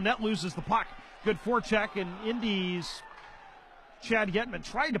behind his own net, loses the puck. Good forecheck, and Indy's Chad Yetman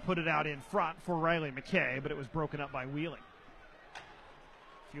tried to put it out in front for Riley McKay, but it was broken up by Wheeling.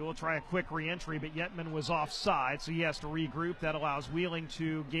 Fuel will try a quick re-entry, but Yetman was offside, so he has to regroup. That allows Wheeling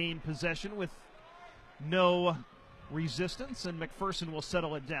to gain possession with no resistance, and McPherson will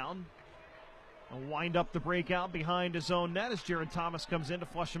settle it down. And wind up the breakout behind his own net as Jared Thomas comes in to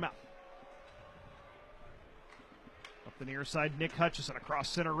flush him out. Up the near side, Nick Hutchison across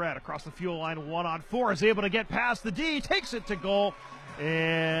center red, across the Fuel line, 1-on-4, is able to get past the D, takes it to goal,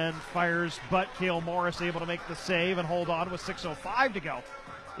 and fires, but Cale Morris able to make the save and hold on with 6:05 to go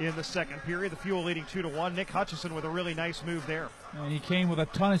in the second period. The Fuel leading 2-1. Nick Hutchison with a really nice move there. And he came with a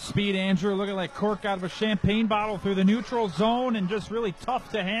ton of speed, Andrew, looking like cork out of a champagne bottle through the neutral zone, and just really tough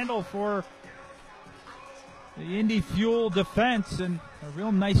to handle for the Indy Fuel defense, and a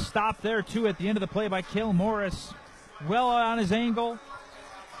real nice stop there, too, at the end of the play by Cale Morris. Well on his angle.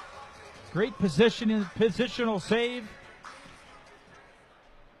 Great positional save.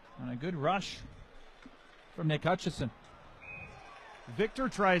 And a good rush from Nick Hutchison. Victor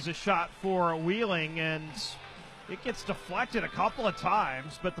tries a shot for Wheeling, and it gets deflected a couple of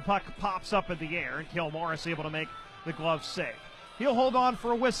times, but the puck pops up in the air, and Cale Morris able to make the glove save. He'll hold on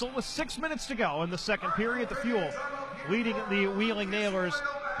for a whistle with 6 minutes to go in the second period. The Fuel leading the Wheeling Nailers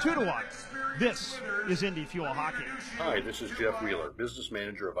 2-1. This is Indy Fuel Hockey. Hi, this is Jeff Wheeler, business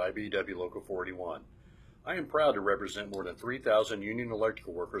manager of IBEW Local 41. I am proud to represent more than 3,000 union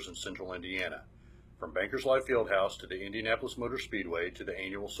electrical workers in central Indiana. From Bankers Life Fieldhouse to the Indianapolis Motor Speedway to the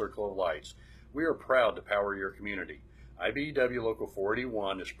annual Circle of Lights, we are proud to power your community. IBEW Local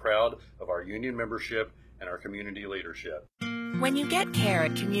 41 is proud of our union membership and our community leadership. When you get care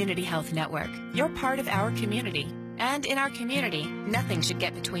at Community Health Network, you're part of our community. And in our community, nothing should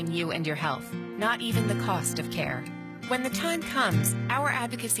get between you and your health, not even the cost of care. When the time comes, our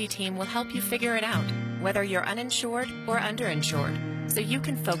advocacy team will help you figure it out, whether you're uninsured or underinsured, so you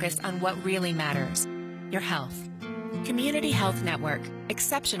can focus on what really matters, your health. Community Health Network.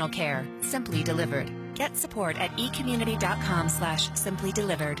 Exceptional care, simply delivered. Get support at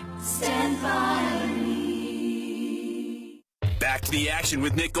ecommunity.com/simplydelivered. Stand by me. Back to the action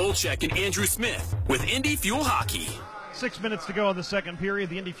with Nick Goldcheck and Andrew Smith with Indy Fuel Hockey. 6 minutes to go in the second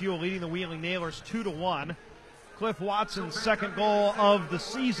period. The Indy Fuel leading the Wheeling Nailers 2-1. Cliff Watson's second goal of the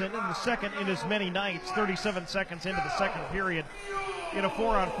season, and the second in as many nights, 37 seconds into the second period. In a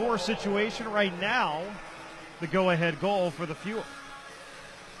 4-on-4 situation right now, the go-ahead goal for the Fuel.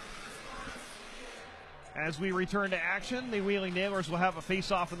 As we return to action, the Wheeling Nailers will have a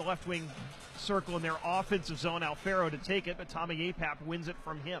face-off in the left wing circle in their offensive zone. Alfaro to take it, but Tommy Apap wins it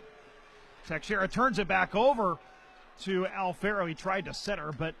from him. Teixeira turns it back over to Alfaro. He tried to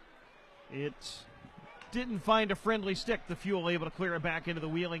center, but it didn't find a friendly stick. The Fuel able to clear it back into the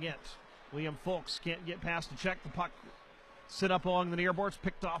Wheeling end. Liam Folks can't get past to check. The puck sit up along the near boards,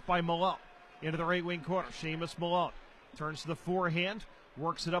 picked off by Malone. Into the right wing corner, Seamus Malone turns to the forehand,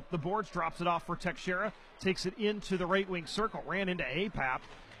 works it up the boards, drops it off for Teixeira, takes it into the right wing circle, ran into Apap,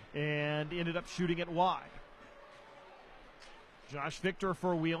 and ended up shooting it wide. Josh Victor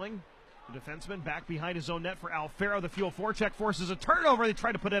for Wheeling. The defenseman back behind his own net for Alfaro. The Fuel forecheck forces a turnover. They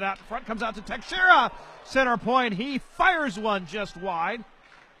try to put it out in front. Comes out to Teixeira. Center point. He fires one just wide.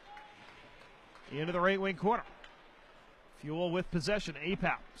 Into the right wing corner. Fuel with possession.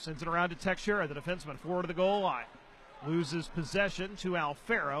 Apap sends it around to Teixeira, the defenseman, forward to the goal line. Loses possession to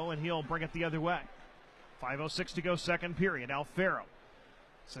Alfaro, and he'll bring it the other way. 5:06 to go, second period. Alfaro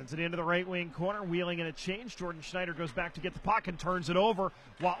sends it into the right wing corner. Wheeling in a change. Jordan Schneider goes back to get the puck and turns it over.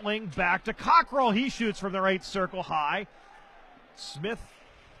 Watling back to Cockrell. He shoots from the right circle high. Smith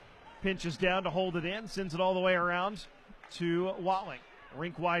pinches down to hold it in. Sends it all the way around to Watling.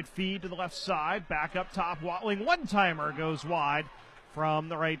 Rink-wide feed to the left side. Back up top. Watling one-timer goes wide from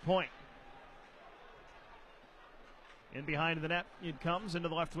the right point. In behind the net it comes into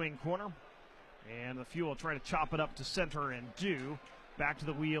the left wing corner. And the Fuel try to chop it up to center and do. Back to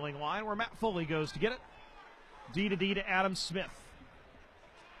the Wheeling line where Matt Foley goes to get it. D to Adam Smith.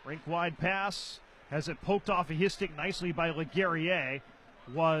 Rink-wide pass. Has it poked off a his stick nicely by Laguerriere.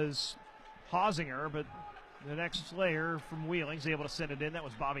 Was Hosinger, but the next layer from Wheeling's able to send it in. That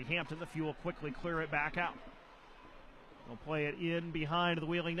was Bobby Hampton. The Fuel quickly clear it back out. They'll play it in behind the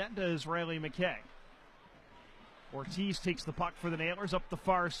Wheeling net. Does Riley McKay. Ortiz takes the puck for the Nailers up the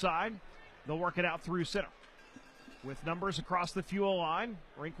far side. They'll work it out through center. With numbers across the Fuel line.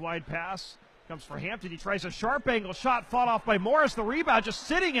 Rink-wide pass comes for Hampton. He tries a sharp angle shot, fought off by Morris. The rebound just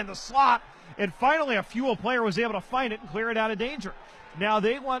sitting in the slot. And finally a Fuel player was able to find it and clear it out of danger. Now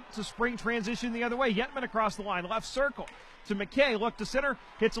they want to spring transition the other way. Yetman across the line, left circle to McKay. Look to center,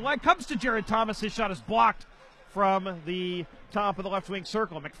 hits a leg, comes to Jared Thomas. His shot is blocked from the top of the left wing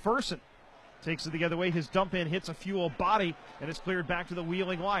circle. McPherson takes it the other way. His dump in hits a Fuel body and is cleared back to the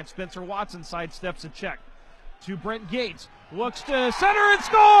Wheeling line. Spencer Watson sidesteps a check to Brent Gates. Looks to center and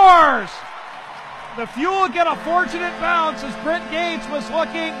scores! The Fuel get a fortunate bounce as Brent Gates was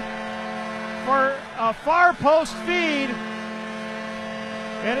looking for a far post feed.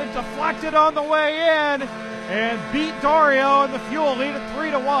 And it deflected on the way in and beat Dario, and the Fuel lead it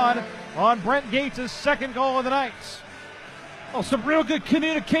 3-1 on Brent Gates' second goal of the night. Oh, some real good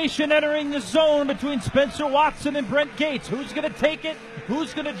communication entering the zone between Spencer Watson and Brent Gates. Who's going to take it?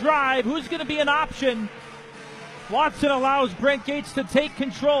 Who's going to drive? Who's going to be an option? Watson allows Brent Gates to take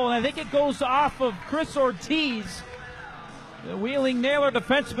control, and I think it goes off of Chris Ortiz, the Wheeling Nailer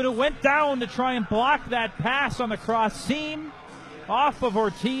defenseman who went down to try and block that pass on the cross seam. Off of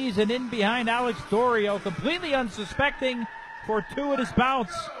Ortiz and in behind Alex Dorio, completely unsuspecting, fortuitous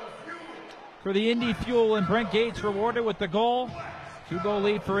bounce for the Indy Fuel, and Brent Gates rewarded with the goal. 2-goal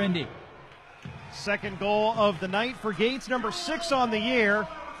lead for Indy. Second goal of the night for Gates, number 6 on the year.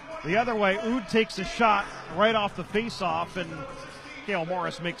 The other way, Oud takes a shot right off the face-off, and Cale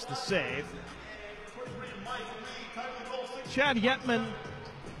Morris makes the save. Chad Yetman,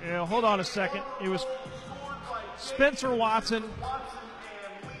 hold on a second. It was Spencer Watson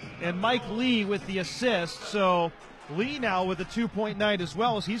and Mike Lee with the assist. So Lee now with a 2-point night as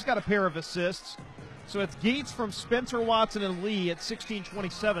well, as he's got a pair of assists. So it's Gates from Spencer Watson and Lee at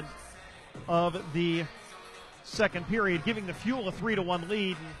 16:27 of the second period, giving the Fuel a 3-1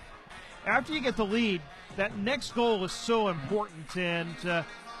 lead. And after you get the lead, that next goal is so important, and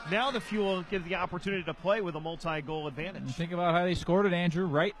now the Fuel get the opportunity to play with a multi-goal advantage. And think about how they scored it, Andrew,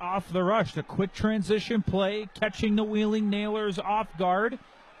 right off the rush. The quick transition play, catching the Wheeling Nailers off guard.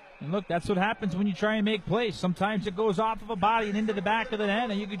 And look, that's what happens when you try and make plays. Sometimes it goes off of a body and into the back of the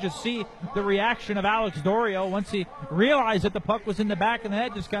net, and you could just see the reaction of Alex Dorio once he realized that the puck was in the back of the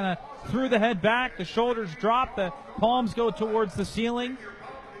net. Just kind of threw the head back, the shoulders drop, the palms go towards the ceiling.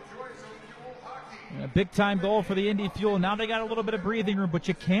 A big-time goal for the Indy Fuel. Now they got a little bit of breathing room, but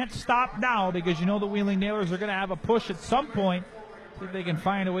you can't stop now because you know the Wheeling Nailers are going to have a push at some point. See if they can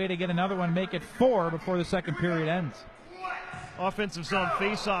find a way to get another one, make it 4 before the second period ends. Offensive zone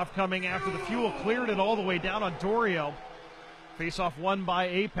faceoff coming after the Fuel cleared it all the way down on Dorio. Faceoff won by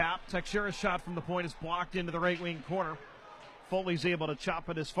APAP. Teixeira's shot from the point is blocked into the right wing corner. Foley's able to chop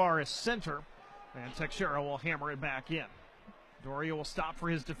it as far as center, and Teixeira will hammer it back in. Dorio will stop for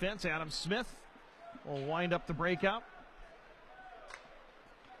his defense. Adam Smith will wind up the breakout.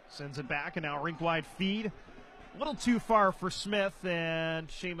 Sends it back, and now rink-wide feed. A little too far for Smith, and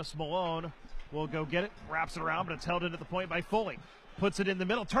Seamus Malone will go get it. Wraps it around, but it's held into the point by Foley. Puts it in the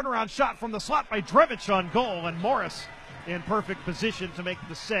middle. Turnaround shot from the slot by Drevich on goal, and Morris in perfect position to make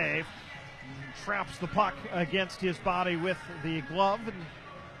the save. Traps the puck against his body with the glove and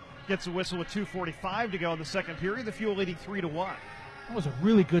gets a whistle with 2:45 to go in the second period. The Fuel leading 3-1. That was a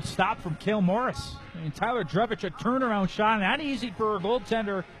really good stop from Cale Morris. I mean, Tyler Drevich, a turnaround shot, not easy for a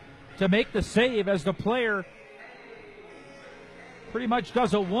goaltender to make the save as the player pretty much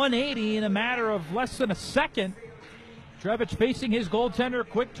does a 180 in a matter of less than a second. Drevich facing his goaltender,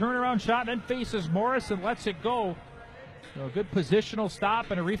 quick turnaround shot, then faces Morris and lets it go. So a good positional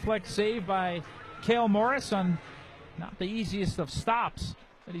stop and a reflex save by Cale Morris on not the easiest of stops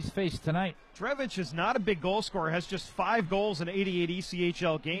that he's faced tonight. Drevich is not a big goal scorer, has just 5 goals in 88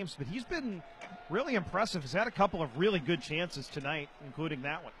 ECHL games, but he's been really impressive. He's had a couple of really good chances tonight, including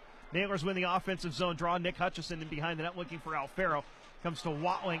that one. Nailers win the offensive zone draw. Nick Hutchison in behind the net looking for Alfaro. Comes to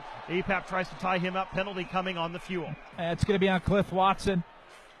Watling. APAP tries to tie him up. Penalty coming on the Fuel. It's going to be on Cliff Watson.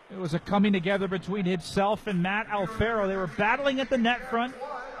 It was a coming together between himself and Matt Alfaro. They were battling at the net front.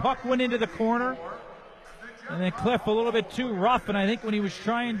 Puck went into the corner. And then Cliff a little bit too rough. And I think when he was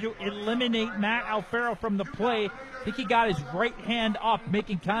trying to eliminate Matt Alfaro from the play, I think he got his right hand up,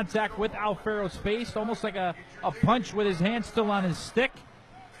 making contact with Alfaro's face, almost like a punch with his hand still on his stick.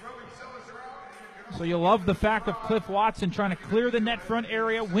 So you love the fact of Cliff Watson trying to clear the net front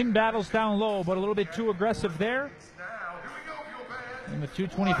area, win battles down low, but a little bit too aggressive there. And with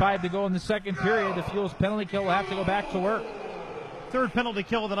 2:25 to go in the second period, the Fuel's penalty kill will have to go back to work. Third penalty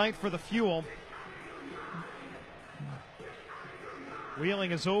kill of the night for the Fuel.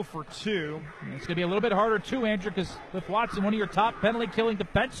 Wheeling is 0 for 2. And it's going to be a little bit harder too, Andrew, because Cliff Watson, one of your top penalty killing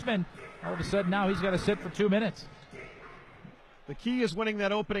defensemen, all of a sudden now he's got to sit for 2 minutes. The key is winning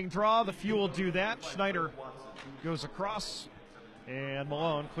that opening draw. The Fuel do that. Schneider goes across, and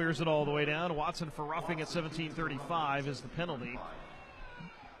Malone clears it all the way down. Watson for roughing at 17:35 is the penalty.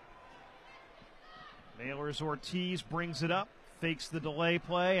 Nailers Ortiz brings it up, fakes the delay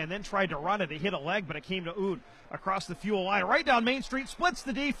play, and then tried to run it. It hit a leg, but it came to Oud across the Fuel line, right down Main Street, splits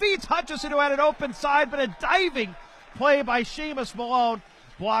the D, feeds Hutchison, who had an open side, but a diving play by Seamus Malone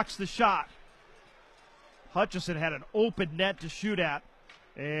blocks the shot. Hutchison had an open net to shoot at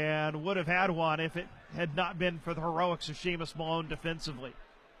and would have had one if it had not been for the heroics of Seamus Malone defensively.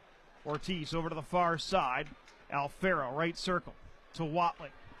 Ortiz over to the far side. Alfaro, right circle to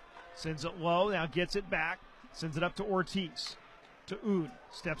Watling. Sends it low, now gets it back. Sends it up to Ortiz. To Oud.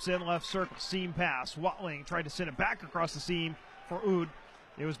 Steps in left circle. Seam pass. Watling tried to send it back across the seam for Oud.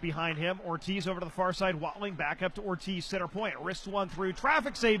 It was behind him. Ortiz over to the far side. Watling back up to Ortiz, center point. Wrist one through.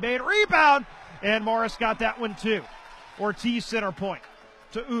 Traffic save made. Rebound. And Morris got that one too. Ortiz center point.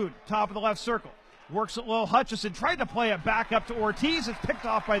 To Oud. Top of the left circle. Works it low. Hutchison tried to play it back up to Ortiz. It's picked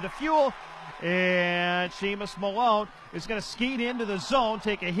off by the Fuel. And Seamus Malone is going to skate into the zone,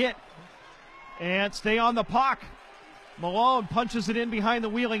 take a hit, and stay on the puck. Malone punches it in behind the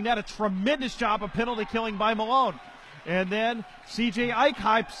Wheeling net. A tremendous job of penalty killing by Malone. And then C.J. Ike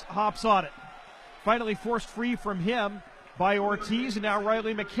hops on it. Finally forced free from him by Ortiz, and now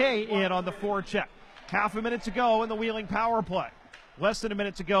Riley McKay in on the forecheck. Half a minute to go in the Wheeling power play. Less than a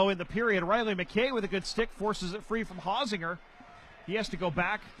minute to go in the period. Riley McKay with a good stick forces it free from Hausinger. He has to go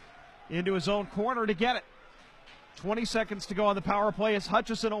back into his own corner to get it. 20 seconds to go on the power play as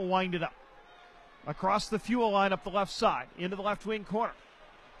Hutchison will wind it up. Across the Fuel line up the left side, into the left wing corner.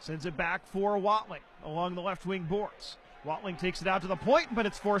 Sends it back for Watling along the left wing boards. Watling takes it out to the point, but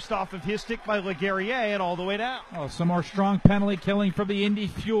it's forced off of his stick by Leguerrier and all the way down. Oh, some more strong penalty killing from the Indy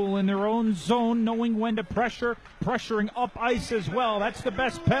Fuel in their own zone, knowing when to pressure, pressuring up ice as well. That's the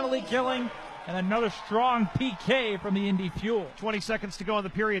best penalty killing. And another strong PK from the Indy Fuel. 20 seconds to go in the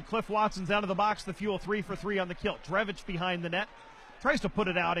period. Cliff Watson's out of the box. The Fuel 3 for 3 on the kill. Drevich behind the net. Tries to put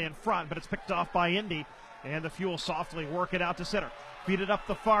it out in front, but it's picked off by Indy. And the Fuel softly work it out to center. Feed it up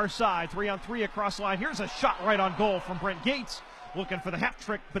the far side. 3-on-3 across the line. Here's a shot right on goal from Brent Gates. Looking for the hat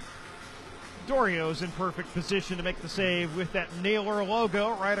trick, but Dorio's in perfect position to make the save with that Nailer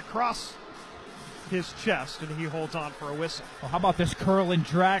logo right across his chest, and he holds on for a whistle. Well, how about this curl and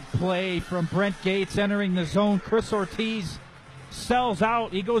drag play from Brent Gates entering the zone? Chris Ortiz sells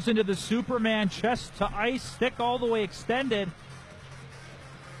out. He goes into the Superman chest to ice, stick all the way extended.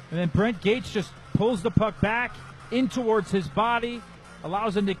 And then Brent Gates just pulls the puck back in towards his body,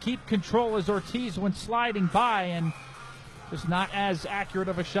 allows him to keep control as Ortiz went sliding by, and just not as accurate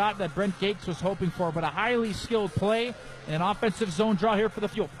of a shot that Brent Gates was hoping for, but a highly skilled play and an offensive zone draw here for the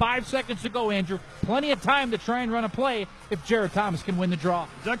Fuel. 5 seconds to go, Andrew. Plenty of time to try and run a play if Jared Thomas can win the draw.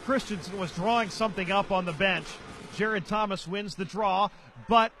 Doug Christensen was drawing something up on the bench. Jared Thomas wins the draw,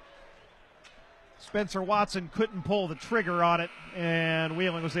 but Spencer Watson couldn't pull the trigger on it, and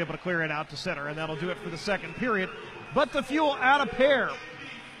Wheeling was able to clear it out to center, and that'll do it for the second period. But the Fuel out of pair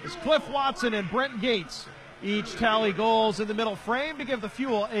is Cliff Watson and Brent Gates each tally goals in the middle frame to give the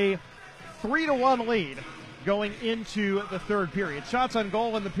Fuel a 3-1 lead going into the third period. Shots on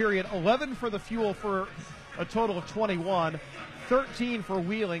goal in the period, 11 for the Fuel for a total of 21, 13 for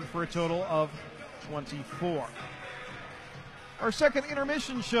Wheeling for a total of 24. Our second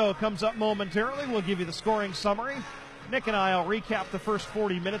intermission show comes up momentarily. We'll give you the scoring summary. Nick and I will recap the first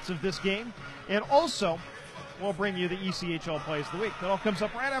 40 minutes of this game, and also we'll bring you the ECHL plays of the week. That all comes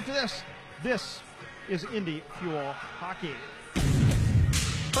up right after this. This is Indy Fuel Hockey.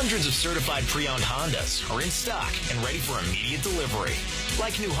 Hundreds of certified pre-owned Hondas are in stock and ready for immediate delivery.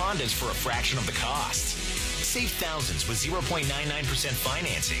 Like new Hondas for a fraction of the cost. Save thousands with 0.99%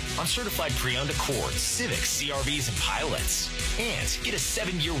 financing on certified pre-owned Accords, Civics, CRVs, and Pilots. And get a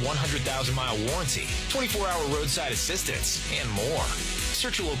 7-year, 100,000-mile warranty, 24-hour roadside assistance, and more.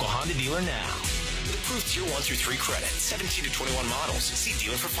 Search your local Honda dealer now. With approved Tier 1 through 3 credit, 17 to 21 models. See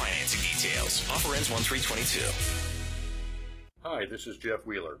dealer for financing details. Offer ends 1/3/22. Hi, this is Jeff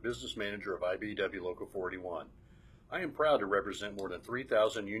Wheeler, Business Manager of IBEW Local 41. I am proud to represent more than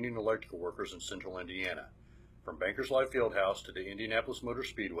 3,000 union electrical workers in central Indiana. From Bankers Life Fieldhouse to the Indianapolis Motor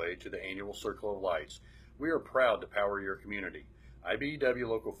Speedway to the annual Circle of Lights, we are proud to power your community. IBEW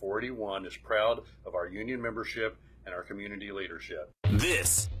Local 481 is proud of our union membership and our community leadership.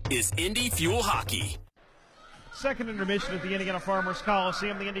 This is Indy Fuel Hockey. Second intermission at the Indiana Farmers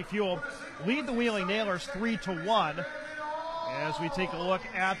Coliseum. The Indy Fuel lead the Wheeling Nailers 3-1. As we take a look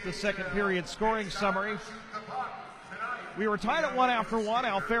at the second period scoring summary, we were tied at 1 after 1.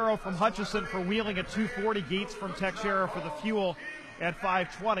 Alfaro from Hutchison for Wheeling at 2:40. Gates from Teixeira for the Fuel at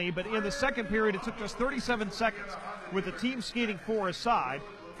 5:20. But in the second period, it took just 37 seconds with the team skating 4 aside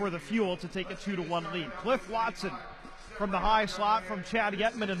for the Fuel to take a 2-1 lead. Cliff Watson from the high slot from Chad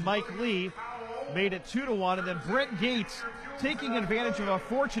Yetman and Mike Lee made it 2-1. And then Brent Gates, taking advantage of a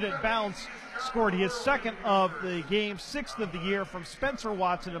fortunate bounce, scored his second of the game, 6th of the year, from Spencer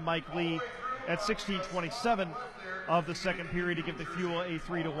Watson and Mike Lee at 16:27 of the second period to give the Fuel a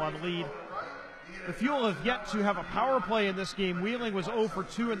 3-1 lead. The Fuel have yet to have a power play in this game. Wheeling was 0 for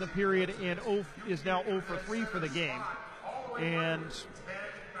 2 in the period and is now 0 for 3 for the game. And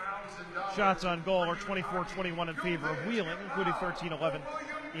shots on goal are 24-21 in favor of Wheeling, including 13-11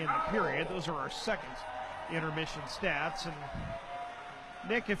 in the period. Those are our second intermission stats. And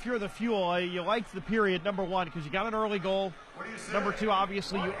Nick, if you're the Fuel, you liked the period, number one, because you got an early goal. Number two,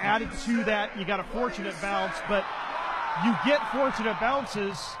 obviously, you added to that. You got a fortunate bounce, but you get fortunate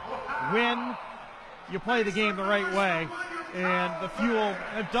bounces when you play the game the right way. And the Fuel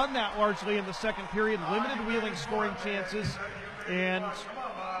have done that largely in the second period, limited Wheeling scoring chances, and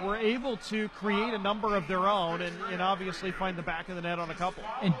were able to create a number of their own and obviously find the back of the net on a couple.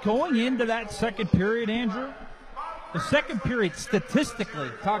 And going into that second period, Andrew, the second period, statistically,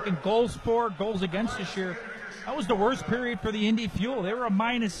 talking goals for, goals against this year, that was the worst period for the Indy Fuel. They were a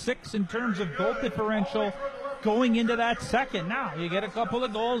 -6 in terms of goal differential going into that second. Now, you get a couple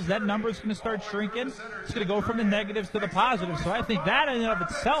of goals, that number's going to start shrinking. It's going to go from the negatives to the positives. So I think that in and of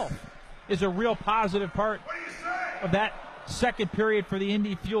itself is a real positive part of that second period for the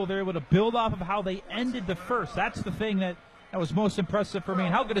Indy Fuel. They're able to build off of how they ended the first. That's the thing that was most impressive for me.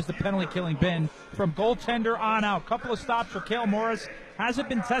 And how good has the penalty killing been from goaltender on out? Couple of stops for Cale Morris. Hasn't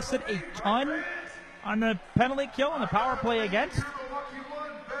been tested a ton on the penalty kill and the power play against.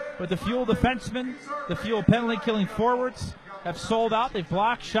 But the Fuel defensemen, the Fuel penalty killing forwards have sold out. They've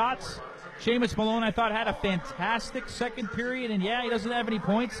blocked shots. Seamus Malone, I thought, had a fantastic second period. And yeah, he doesn't have any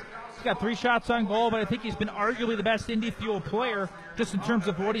points. He's got 3 shots on goal, but I think he's been arguably the best Indy Fuel player just in terms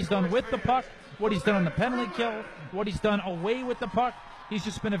of what he's done with the puck, what he's done on the penalty kill, what he's done away with the puck. He's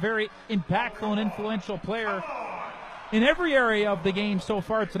just been a very impactful and influential player in every area of the game so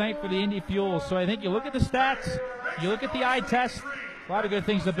far tonight for the Indy Fuel. So I think you look at the stats, you look at the eye test, a lot of good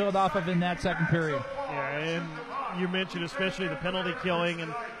things to build off of in that second period. Yeah, and you mentioned especially the penalty killing,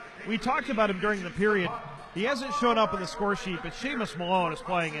 and we talked about him during the period. He hasn't shown up in the score sheet, but Seamus Malone is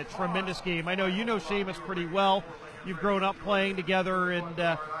playing a tremendous game. I know you know Seamus pretty well. You've grown up playing together, and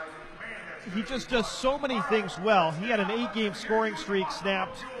he just does so many things well. He had an 8-game scoring streak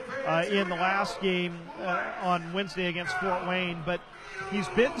snapped in the last game on Wednesday against Fort Wayne, but he's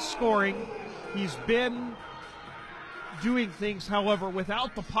been scoring. He's been doing things, however,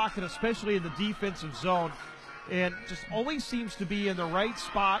 without the pocket, especially in the defensive zone, and just always seems to be in the right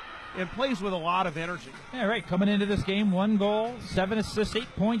spot and plays with a lot of energy. Yeah, right. Coming into this game, 1 goal, 7 assists, 8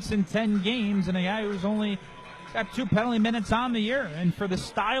 points in 10 games, and a guy who's only got 2 penalty minutes on the year. And for the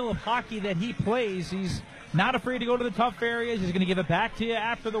style of hockey that he plays, he's not afraid to go to the tough areas. He's going to give it back to you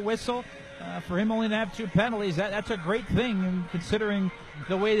after the whistle. For him only to have 2 penalties, that's a great thing, considering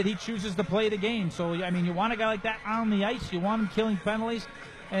the way that he chooses to play the game. So, I mean, you want a guy like that on the ice. You want him killing penalties.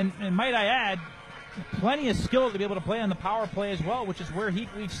 And might I add, plenty of skill to be able to play on the power play as well, which is where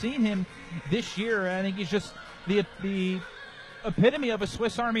we've seen him this year. I think he's just the epitome of a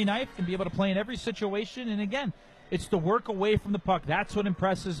Swiss Army knife, and be able to play in every situation. And again, it's the work away from the puck. That's what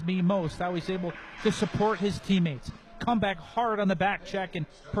impresses me most, how he's able to support his teammates, come back hard on the back check, and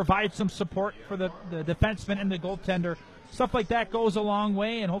provide some support for the defenseman and the goaltender. Stuff like that goes a long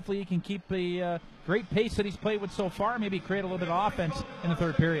way, and hopefully he can keep the great pace that he's played with so far, maybe create a little bit of offense in the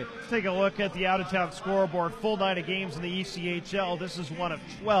third period. Let's take a look at the out-of-town scoreboard. Full night of games in the ECHL. This is one of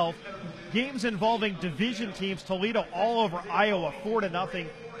 12. Games involving division teams. Toledo all over Iowa, 4-0.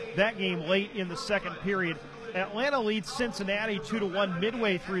 That game late in the second period. Atlanta leads Cincinnati 2-1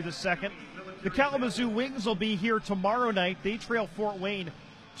 midway through the second. The Kalamazoo Wings will be here tomorrow night. They trail Fort Wayne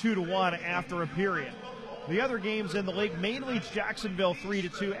 2-1 after a period. The other games in the league, Maine leads Jacksonville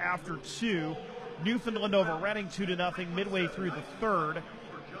 3-2 after 2. Newfoundland over Reading 2-0 midway through the third.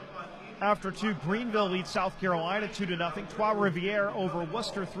 After 2, Greenville leads South Carolina 2-0. Trois-Rivières over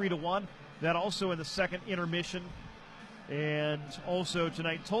Worcester 3-1. That also in the second intermission. And also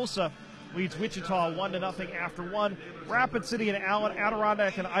tonight, Tulsa leads Wichita 1-0 after 1. Rapid City and Allen,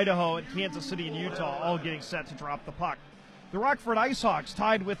 Adirondack and Idaho, and Kansas City and Utah all getting set to drop the puck. The Rockford IceHawks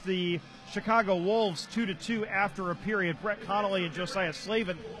tied with the Chicago Wolves 2-2 after a period. Brett Connolly and Josiah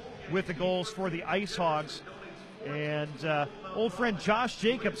Slavin with the goals for the IceHawks. And old friend Josh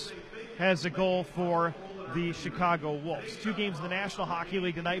Jacobs has a goal for the Chicago Wolves. 2 games in the National Hockey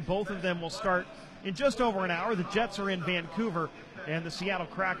League tonight. Both of them will start in just over an hour. The Jets are in Vancouver, and the Seattle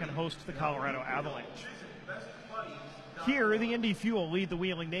Kraken host the Colorado Avalanche. Here, the Indy Fuel lead the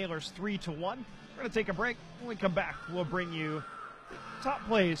Wheeling Nailers 3-1. We're going to take a break. When we come back, we'll bring you top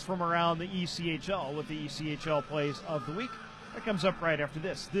plays from around the ECHL with the ECHL plays of the week. That comes up right after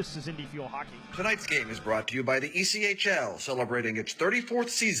this. This is Indy Fuel Hockey. Tonight's game is brought to you by the ECHL, celebrating its 34th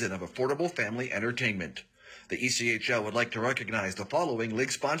season of affordable family entertainment. The ECHL would like to recognize the following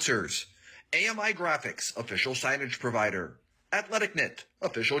league sponsors: AMI Graphics, official signage provider; Athletic Knit,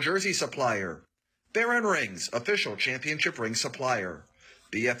 official jersey supplier; Baron Rings, official championship ring supplier;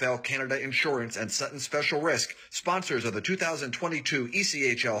 BFL Canada Insurance and Sutton Special Risk, sponsors of the 2022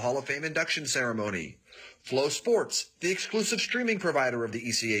 ECHL Hall of Fame induction ceremony; Flow Sports, the exclusive streaming provider of the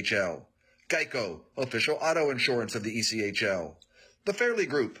ECHL; Geico, official auto insurance of the ECHL; The Fairley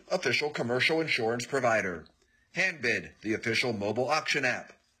Group, official commercial insurance provider; Handbid, the official mobile auction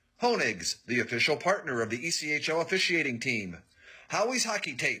app; Honig's, the official partner of the ECHL officiating team; Howie's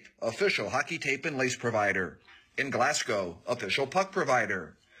Hockey Tape, official hockey tape and lace provider; In Glasgow, official puck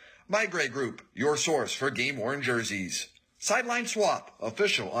provider; My Grey Group, your source for game-worn jerseys; Sideline Swap,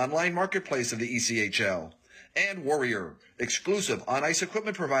 official online marketplace of the ECHL; and Warrior, exclusive on-ice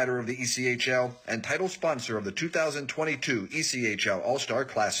equipment provider of the ECHL and title sponsor of the 2022 ECHL All-Star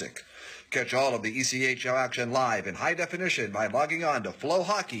Classic. Catch all of the ECHL action live in high definition by logging on to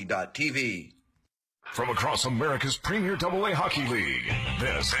flowhockey.tv. From across America's premier AA hockey league,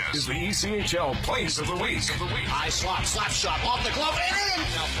 this is the ECHL Plays of the Week. High slap shot, off the glove, and in!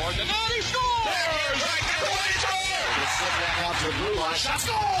 Now for the net, he scores! There's right there, he scores! The slip back out to the blue line, shot,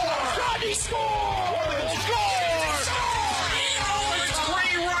 score! Rodney scores! Scores! It's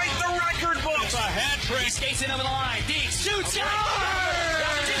rewrite the record books! A hat trick. He skates in over the line, deep, shoots, in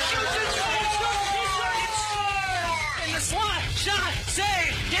the slot, shot,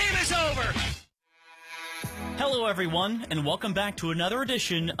 save, game is over! Hello everyone, and welcome back to another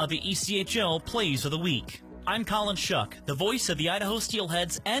edition of the ECHL Plays of the Week. I'm Colin Shuck, the voice of the Idaho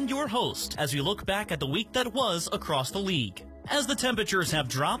Steelheads and your host as we look back at the week that was across the league. As the temperatures have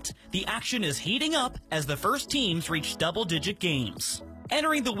dropped, the action is heating up as the first teams reach double-digit games.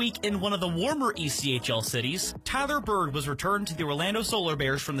 Entering the week in one of the warmer ECHL cities, Tyler Bird was returned to the Orlando Solar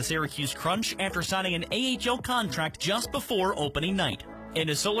Bears from the Syracuse Crunch after signing an AHL contract just before opening night. In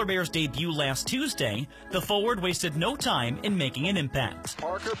his Solar Bears debut last Tuesday, the forward wasted no time in making an impact.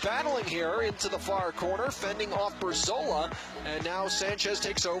 Parker battling here into the far corner, fending off Berzola, and now Sanchez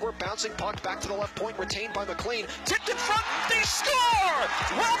takes over, bouncing puck back to the left point, retained by McLean, tipped in front, they score!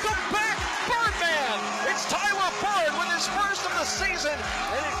 Welcome back, Birdman! It's Tyler Bird with his first of the season,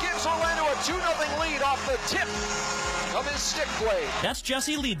 and it gives Orlando a 2-0 lead off the tip of his stick blade. That's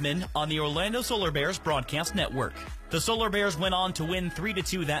Jesse Liebman on the Orlando Solar Bears broadcast network. The Solar Bears went on to win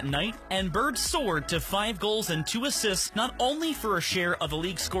 3-2 that night, and Bird soared to 5 goals and 2 assists, not only for a share of the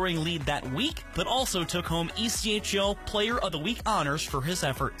league scoring lead that week, but also took home ECHL Player of the Week honors for his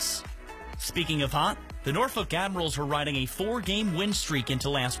efforts. Speaking of hot, the Norfolk Admirals were riding a 4-game win streak into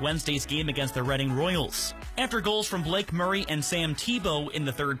last Wednesday's game against the Reading Royals. After goals from Blake Murray and Sam Tebow in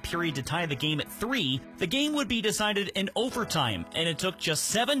the third period to tie the game at 3, the game would be decided in overtime, and it took just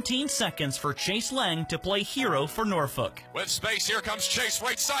 17 seconds for Chase Lang to play hero for Norfolk. With space, here comes Chase,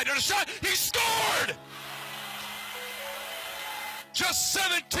 right side, and a shot, he scored! Just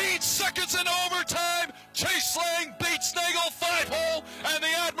 17 seconds in overtime, Chase Lang beats Nagel 5-hole, and the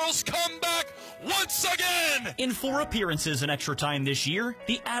Admirals come back once again! In 4 appearances in extra time this year,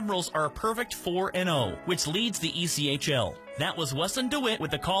 the Admirals are a perfect 4-0, which leads the ECHL. That was Weston DeWitt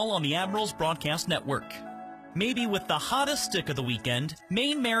with the call on the Admirals broadcast network. Maybe with the hottest stick of the weekend,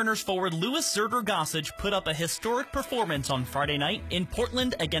 Maine Mariners forward Louis Zerder-Gossage put up a historic performance on Friday night in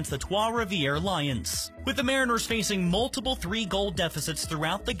Portland against the Trois-Rivières Lions. With the Mariners facing multiple 3-goal deficits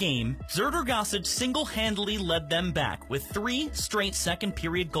throughout the game, Zerder-Gossage single-handedly led them back with 3 straight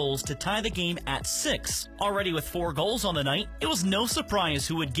second-period goals to tie the game at 6. Already with 4 goals on the night, it was no surprise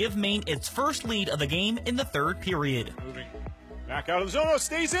who would give Maine its first lead of the game in the third period. Back out of the zone, oh,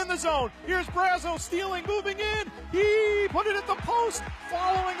 stays in the zone. Here's Brazo stealing, moving in. He put it at the post.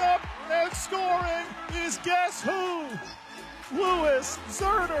 Following up and scoring is guess who? Louis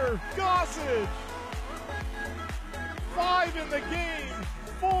Zerder-Gossage. 5 in the game,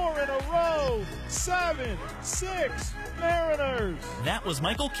 4 in a row, 7-6 Mariners. That was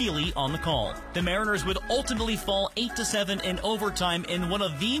Michael Keeley on the call. The Mariners would ultimately fall 8-7 in overtime in one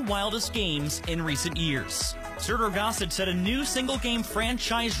of the wildest games in recent years. Zerder-Gossage set a new single-game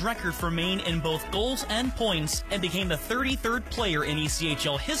franchise record for Maine in both goals and points and became the 33rd player in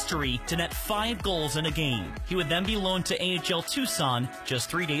ECHL history to net 5 goals in a game. He would then be loaned to AHL Tucson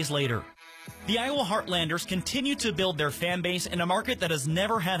just 3 days later. The Iowa Heartlanders continue to build their fan base in a market that has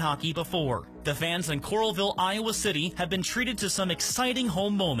never had hockey before. The fans in Coralville, Iowa City have been treated to some exciting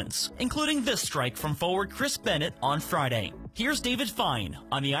home moments, including this strike from forward Chris Bennett on Friday. Here's David Fine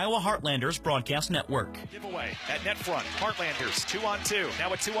on the Iowa Heartlanders broadcast network. Giveaway at net front. Heartlanders 2-on-2.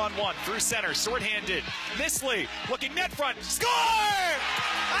 Now a 2-on-1 through center. Short-handed. Nisley looking net front. Score!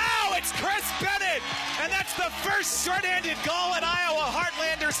 Oh, it's Chris Bennett! And that's the first short-handed goal in Iowa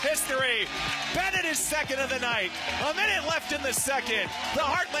Heartlanders history. Bennett is second of the night. A minute left in the second. The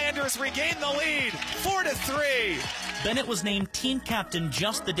Heartlanders regain the lead, 4-3. Bennett was named team captain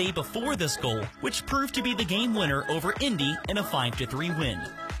just the day before this goal, which proved to be the game winner over Indy in a 5-3 win.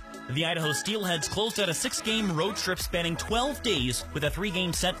 The Idaho Steelheads closed out a 6-game road trip spanning 12 days with a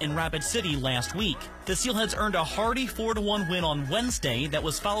 3-game set in Rapid City last week. The Steelheads earned a hearty 4-1 win on Wednesday that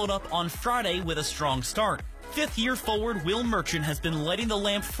was followed up on Friday with a strong start. 5th-year forward Will Merchant has been lighting the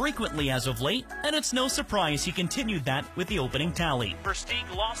lamp frequently as of late, and it's no surprise he continued that with the opening tally. Versteeg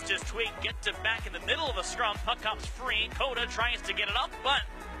lost his twig, gets it back in the middle of the scrum, puck comes free, Coda tries to get it up, but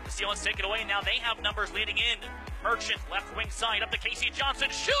the Steelheads take it away, now they have numbers leading in. Merchant, left wing side, up to Casey Johnson,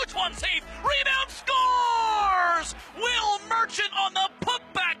 shoots, one save, rebound, scores! Will Merchant on the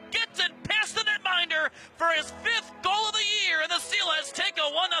putback gets it past the netminder for his 5th goal of the year, and the Steelheads take a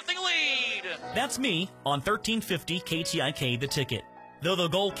 1-0 lead. That's me on 1350 KTIK The Ticket. Though the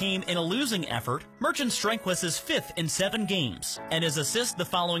goal came in a losing effort, Merchant's strike was his 5th in 7 games, and his assist the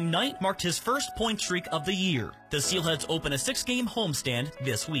following night marked his first point streak of the year. The Steelheads open a 6-game homestand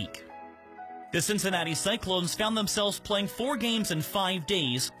this week. The Cincinnati Cyclones found themselves playing 4 games in 5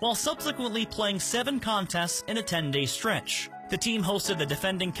 days, while subsequently playing 7 contests in a 10-day stretch. The team hosted the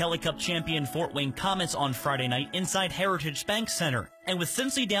defending Kelly Cup champion Fort Wayne Comets on Friday night inside Heritage Bank Center, and with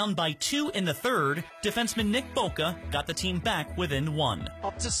Cincy down by 2 in the third, defenseman Nick Boca got the team back within 1.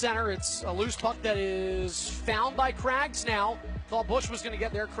 Up to center, it's a loose puck that is found by Craggs now. Thought Bush was going to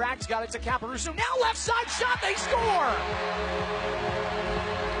get there. Craggs got it to Caparuso. Now left side shot, they score!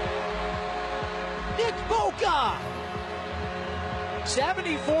 Nick Boca!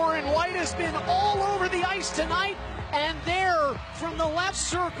 74 in white has been all over the ice tonight. And there, from the left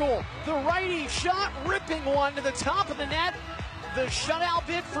circle, the righty shot, ripping one to the top of the net. the shutout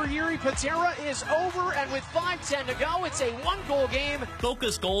bid for Yuri Patera is over, and with 5:10 to go, it's a one-goal game.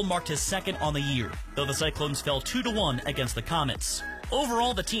 Boca's goal marked his second on the year, though the Cyclones fell 2-1 against the Comets.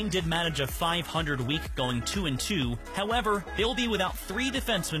 Overall, the team did manage a .500 week, going 2-2. However, they will be without 3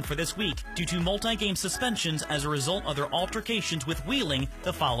 defensemen for this week due to multi-game suspensions as a result of their altercations with Wheeling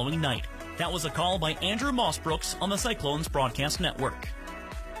the following night. That was a call by Andrew Mossbrooks on the Cyclones Broadcast Network.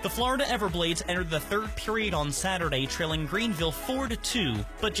 The Florida Everblades entered the third period on Saturday, trailing Greenville 4-2,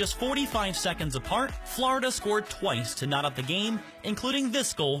 but just 45 seconds apart, Florida scored twice to knot up the game, including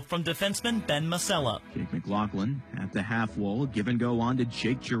this goal from defenseman Ben Masella. Jake McLaughlin at the half wall, give and go on to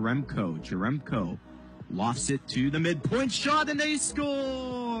Jake Jaremko. Jaremko lofts it to the midpoint shot, and they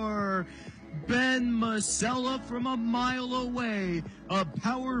score! Ben Masella from a mile away. A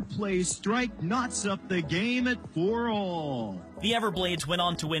power play strike knots up the game at 4-all. The Everblades went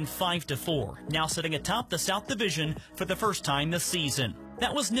on to win 5-4, now sitting atop the South Division for the first time this season.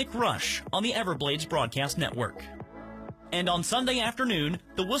 That was Nick Rush on the Everblades Broadcast Network. And on Sunday afternoon,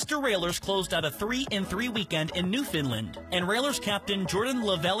 the Worcester Railers closed out a 3-3 weekend in Newfoundland, and Railers captain Jordan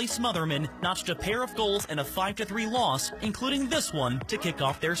Lavelle-Smotherman notched a pair of goals in a 5-3 loss, including this one to kick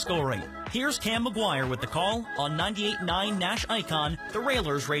off their scoring. Here's Cam McGuire with the call on 98.9 Nash Icon, the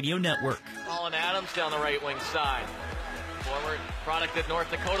Railers Radio Network. Colin Adams down the right wing side. Former product of North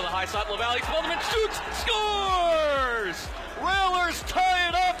Dakota, the high side, Lavelle-Smotherman shoots, scores! Railers tie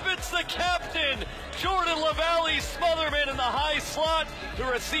it up. It's the captain, Jordan Lavelle-Smotherman, in the high slot to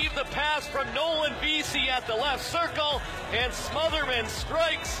receive the pass from Nolan Vesey at the left circle, and Smotherman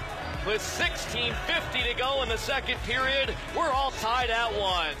strikes with 16:50 to go in the second period. We're all tied at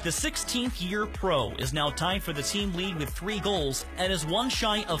 1. The 16th year pro is now tied for the team lead with 3 goals and is 1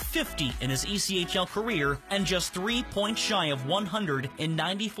 shy of 50 in his ECHL career and just 3 points shy of 100 in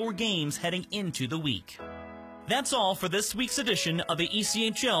 94 games heading into the week. That's all for this week's edition of the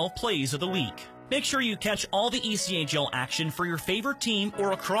ECHL Plays of the Week. Make sure you catch all the ECHL action for your favorite team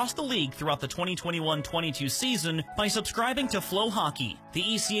or across the league throughout the 2021-22 season by subscribing to Flow Hockey, the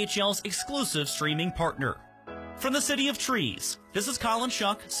ECHL's exclusive streaming partner. From the City of Trees, this is Colin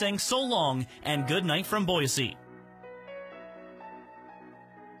Shuck saying so long and good night from Boise.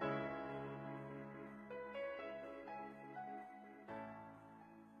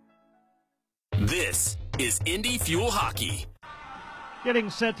 This is Indy Fuel Hockey.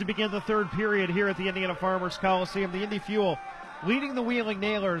 Getting set to begin the third period here at the Indiana Farmers Coliseum. The Indy Fuel leading the Wheeling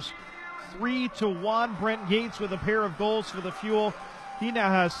Nailers 3-1. Brent Gates with a pair of goals for the Fuel. He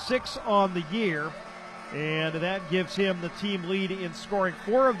now has 6 on the year, and that gives him the team lead in scoring.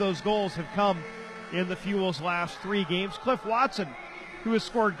 4 of those goals have come in the Fuel's last 3 games. Cliff Watson, who has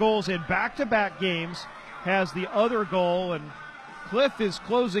scored goals in back-to-back games, has the other goal, and Cliff is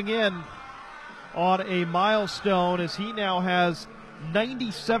closing in on a milestone as he now has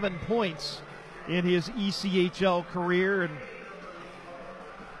 97 points in his ECHL career, and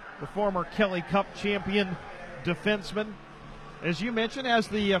the former Kelly Cup champion defenseman, as you mentioned, has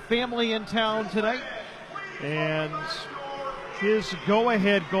the family in town tonight, and his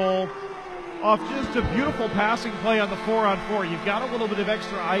go-ahead goal off just a beautiful passing play on the 4-on-4. You've got a little bit of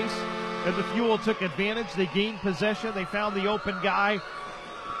extra ice, and the Fuel took advantage. They gained possession. They found the open guy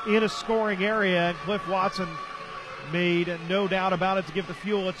in a scoring area, and Cliff Watson made no doubt about it to give the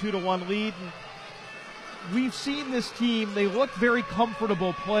Fuel a 2-1 lead. And we've seen this team, they look very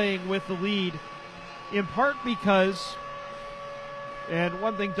comfortable playing with the lead, in part because, and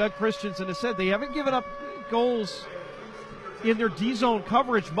one thing Doug Christensen has said, they haven't given up goals in their D-zone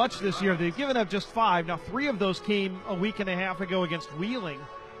coverage much this year. They've given up just 5. Now, 3 of those came a week and a half ago against Wheeling,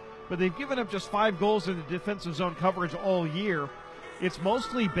 but they've given up just 5 goals in the defensive zone coverage all year. It's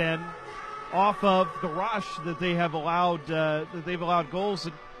mostly been off of the rush that they have allowed. They've allowed goals.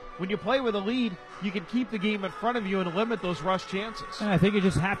 And when you play with a lead, you can keep the game in front of you and limit those rush chances. And I think you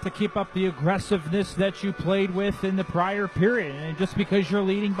just have to keep up the aggressiveness that you played with in the prior period. And just because you're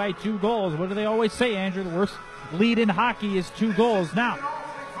leading by 2 goals, what do they always say, Andrew? The worst lead in hockey is 2 goals. Now,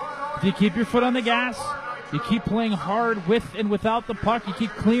 if you keep your foot on the gas, you keep playing hard with and without the puck, you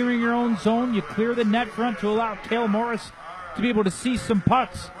keep clearing your own zone, you clear the net front to allow Cale Morris to be able to see some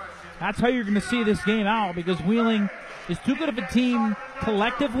pucks. That's how you're going to see this game out, because Wheeling is too good of a team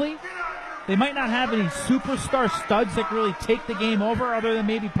collectively. They might not have any superstar studs that can really take the game over other than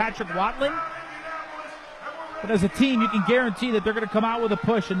maybe Patrick Watling. But as a team, you can guarantee that they're going to come out with a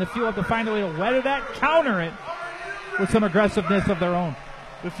push, and the Fuel have to find a way to weather that, counter it with some aggressiveness of their own.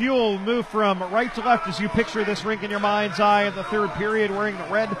 The Fuel move from right to left as you picture this rink in your mind's eye in the third period, wearing the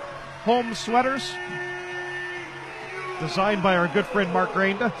red home sweaters, designed by our good friend Mark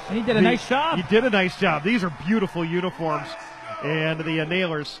Rainda. And he did a nice job. He did a nice job. These are beautiful uniforms. And the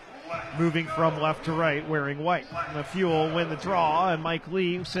Nailers moving from left to right, wearing white. And the Fuel win the draw, and Mike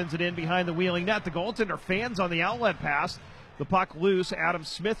Lee sends it in behind the Wheeling net. The goaltender fans on the outlet pass. The puck loose. Adam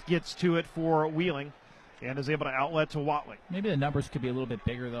Smith gets to it for Wheeling and is able to outlet to Watling. Maybe the numbers could be a little bit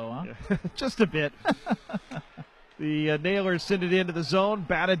bigger, though, huh? Just a bit. The Nailers send it into the zone,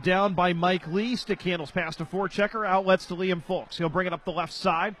 batted down by Mike Lee. Stick handles past a forechecker, outlets to Liam Folks. He'll bring it up the left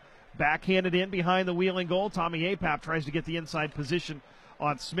side, backhanded in behind the Wheeling goal. Tommy Apap tries to get the inside position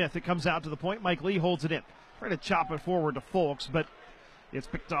on Smith. It comes out to the point. Mike Lee holds it in. Trying to chop it forward to Folks, but it's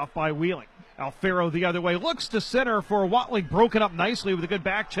picked off by Wheeling. Alfaro the other way, looks to center for Watling, broken up nicely with a good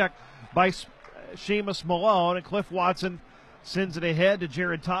back check by Seamus Malone, and Cliff Watson sends it ahead to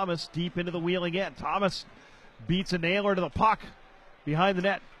Jared Thomas deep into the Wheeling end. Thomas beats a nailer to the puck behind the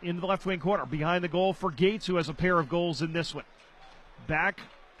net into the left wing corner, behind the goal for Gates, who has a pair of goals in this one. Back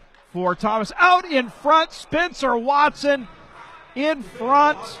for Thomas, out in front, Spencer Watson in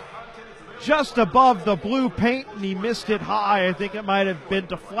front, just above the blue paint, and he missed it high. I think it might have been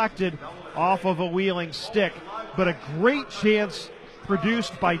deflected off of a Wheeling stick, but a great chance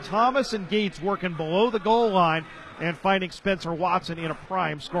produced by Thomas and Gates working below the goal line and finding Spencer Watson in a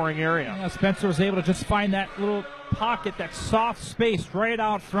prime scoring area. Yeah, Spencer was able to just find that little pocket, that soft space right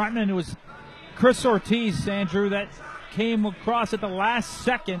out front, and it was Chris Ortiz, Andrew, that came across at the last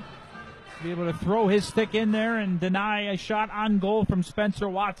second to be able to throw his stick in there and deny a shot on goal from Spencer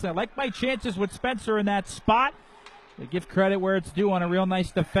Watson. I like my chances with Spencer in that spot. They give credit where it's due on a real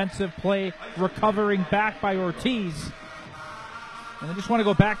nice defensive play, recovering back by Ortiz. And I just want to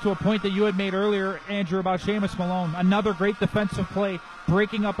go back to a point that you had made earlier, Andrew, about Seamus Malone. Another great defensive play,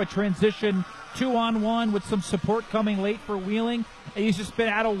 breaking up a transition 2-on-1 with some support coming late for Wheeling. And he's just been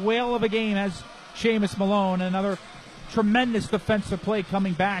at a whale of a game as Seamus Malone. Another tremendous defensive play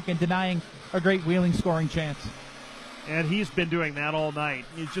coming back and denying a great Wheeling scoring chance. And he's been doing that all night.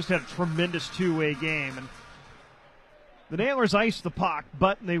 He's just had a tremendous two-way game. And the Nailers ice the puck,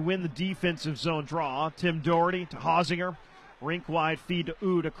 but they win the defensive zone draw. Tim Doherty to Hosinger. Rink-wide feed to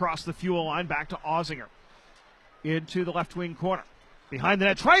Oud across the Fuel line, back to Ozinger. Into the left wing corner. Behind the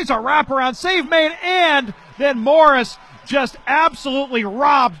net, tries a wraparound save made, and then Morris just absolutely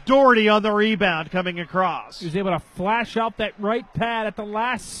robbed Doherty on the rebound coming across. He was able to flash out that right pad at the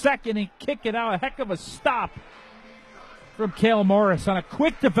last second and kick it out. A heck of a stop from Cale Morris on a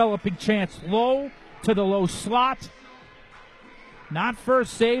quick developing chance. Low to the low slot. Not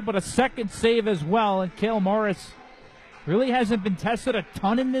first save, but a second save as well, and Cale Morris really hasn't been tested a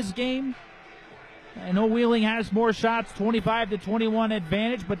ton in this game. I know Wheeling has more shots, 25-21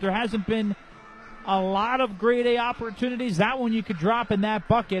 advantage, but there hasn't been a lot of grade A opportunities. That one you could drop in that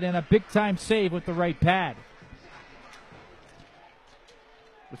bucket, and a big-time save with the right pad.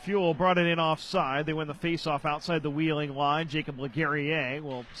 The Fuel brought it in offside. They win the faceoff outside the Wheeling line. Jacob Laguerriere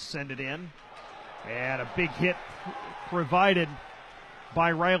will send it in. And a big hit provided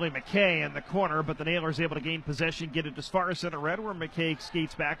by Riley McKay in the corner, but the Nailers able to gain possession, get it as far as center red, where McKay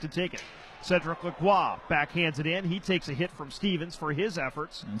skates back to take it. Cedric Lacroix backhands it in. He takes a hit from Stevens for his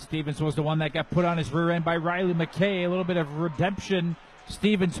efforts. And Stevens was the one that got put on his rear end by Riley McKay. A little bit of redemption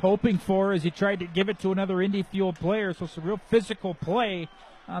Stevens hoping for as he tried to give it to another Indy Fuel player. So some real physical play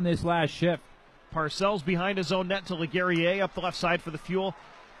on this last shift. Parcells behind his own net to Laguerriere up the left side for the Fuel.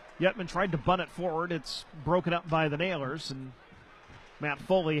 Yetman tried to bunt it forward. It's broken up by the Nailers, and Matt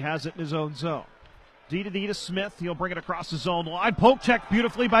Foley has it in his own zone. D to Smith. He'll bring it across the zone line. Poke check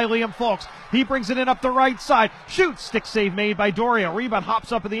beautifully by Liam Folks. He brings it in up the right side. Shoots. Stick save made by Doria. Rebound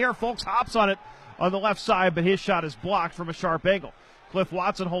hops up in the air. Folks hops on it on the left side, but his shot is blocked from a sharp angle. Cliff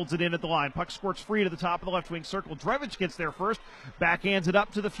Watson holds it in at the line. Puck squirts free to the top of the left wing circle. Drevich gets there first. Backhands it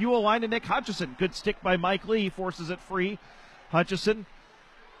up to the Fuel line to Nick Hutchison. Good stick by Mike Lee. Forces it free. Hutchison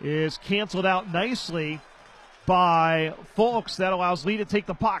is canceled out nicely by Folks. That allows Lee to take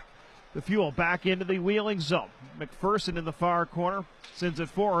the puck. The Fuel back into the Wheeling zone. McPherson in the far corner sends it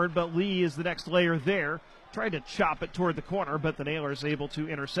forward, but Lee is the next layer there. Tried to chop it toward the corner, but the Nailers able to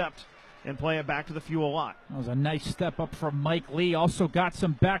intercept and play it back to the Fuel line. That was a nice step up from Mike Lee. Also got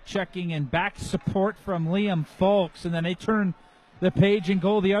some back checking and back support from Liam Folks, and then they turn the page and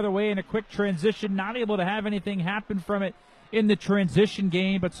go the other way in a quick transition. Not able to have anything happen from it in the transition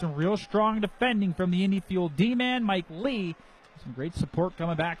game, but some real strong defending from the Indy Fuel D-man, Mike Lee. Some great support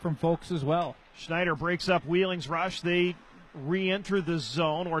coming back from Folks as well. Schneider breaks up Wheeling's rush. They re-enter the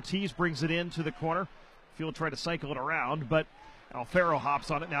zone. Ortiz brings it into the corner. Fuel try to cycle it around, but Alfaro hops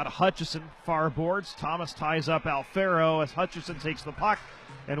on it now to Hutchison. Far boards. Thomas ties up Alfaro as Hutchison takes the puck,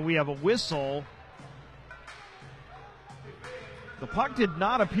 and we have a whistle. The puck did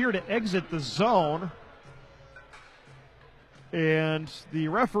not appear to exit the zone. And the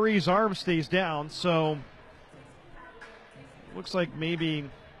referee's arm stays down, so looks like maybe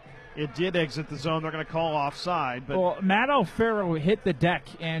it did exit the zone. They're going to call offside. But well, Matt Alfaro hit the deck,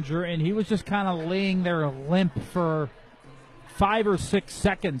 Andrew, and he was just kind of laying there limp for 5 or 6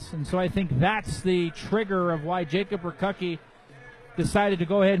 seconds. And so I think that's the trigger of why Jacob Rikucki decided to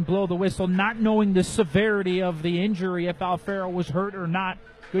go ahead and blow the whistle, not knowing the severity of the injury, if Alfaro was hurt or not.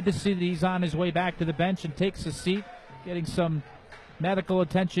 Good to see that he's on his way back to the bench and takes a seat, getting some medical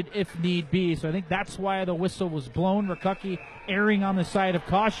attention if need be. So I think that's why the whistle was blown. Rikucki erring on the side of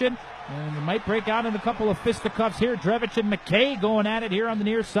caution. And it might break out in a couple of fisticuffs here. Drevich and McKay going at it here on the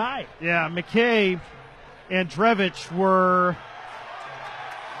near side. Yeah, McKay and Drevich were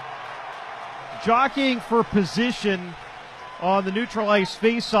jockeying for position on the neutral ice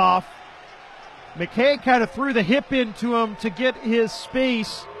faceoff. McKay kind of threw the hip into him to get his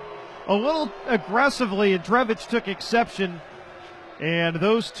space a little aggressively, and Drevich took exception. And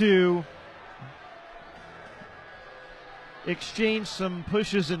those two exchanged some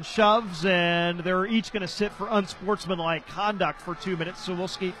pushes and shoves, and they're each going to sit for unsportsmanlike conduct for 2 minutes, so we'll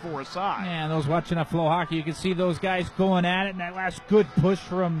skate 4 aside. And those watching a Flow Hockey, you can see those guys going at it, and that last good push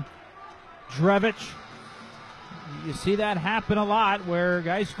from Drevich. You see that happen a lot, where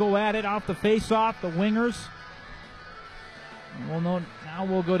guys go at it off the face-off, the wingers. We'll know, now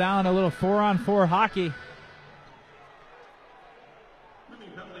we'll go down a little 4-on-4 hockey.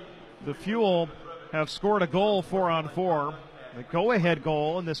 The Fuel have scored a goal 4-on-4. The go-ahead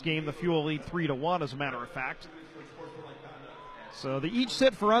goal in this game, the Fuel lead 3-1, as a matter of fact. So they each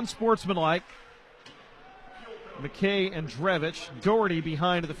sit for unsportsmanlike. McKay and Drevich. Doherty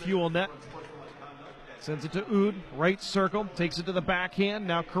behind the Fuel net. Sends it to Oud, right circle, takes it to the backhand,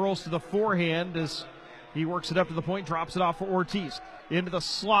 now curls to the forehand as he works it up to the point, drops it off for Ortiz. Into the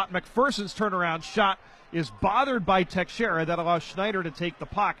slot, McPherson's turnaround shot is bothered by Teixeira. That allows Schneider to take the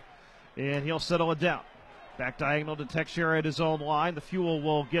puck, and he'll settle it down. Back diagonal to Teixeira at his own line. The Fuel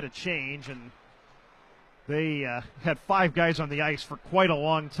will get a change, and they had 5 guys on the ice for quite a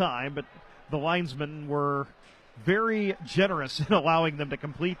long time, but the linesmen were very generous in allowing them to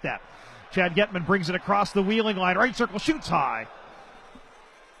complete that. Chad Getman brings it across the wheeling line. Right circle, shoots high.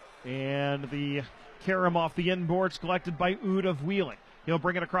 And the carom off the inboards collected by Oud of Wheeling. He'll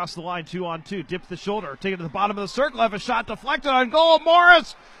bring it across the line, 2-on-2. Dips the shoulder, take it to the bottom of the circle. Have a shot deflected on goal.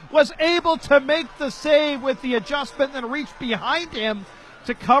 Morris was able to make the save with the adjustment and then reach behind him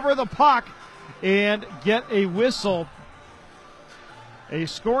to cover the puck and get a whistle. A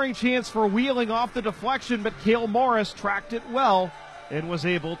scoring chance for Wheeling off the deflection, but Cale Morris tracked it well and was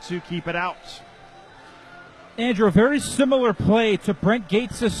able to keep it out. Andrew, a very similar play to Brent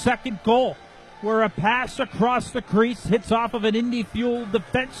Gates' second goal, where a pass across the crease hits off of an Indy Fuel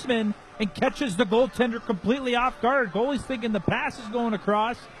defenseman and catches the goaltender completely off guard. Goalie's thinking the pass is going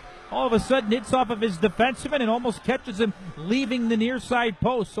across. All of a sudden hits off of his defenseman and almost catches him leaving the near side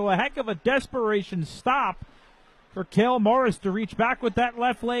post. So a heck of a desperation stop for Cale Morris to reach back with that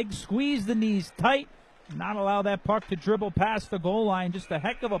left leg, squeeze the knees tight, not allow that puck to dribble past the goal line. Just a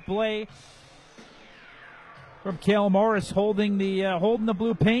heck of a play from Cale Morris, holding the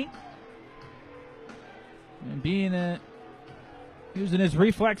blue paint and using his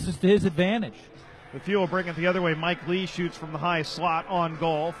reflexes to his advantage. The Fuel bring it the other way. Mike Lee shoots from the high slot on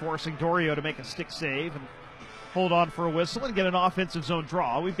goal, forcing Dorio to make a stick save and hold on for a whistle and get an offensive zone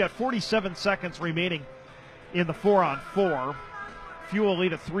draw. We've got 47 seconds remaining in the 4-on-4. Fuel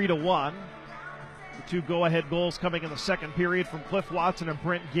lead at 3-1. The 2 go-ahead goals coming in the second period from Cliff Watson and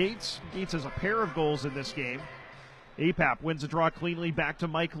Brent Gates. Gates has a pair of goals in this game. Apap wins the draw cleanly back to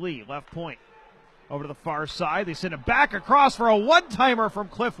Mike Lee, left point. Over to the far side, they send it back across for a one-timer from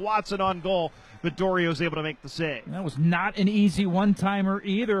Cliff Watson on goal, but Dorio's able to make the save. That was not an easy one-timer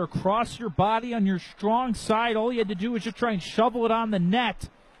either. Across your body on your strong side, all you had to do was just try and shovel it on the net.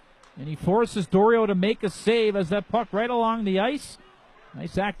 And he forces Dorio to make a save as that puck right along the ice.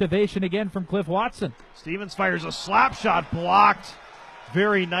 Nice activation again from Cliff Watson. Stevens fires a slap shot, blocked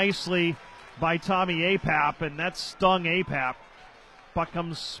very nicely by Tommy Apap, and that stung Apap. Puck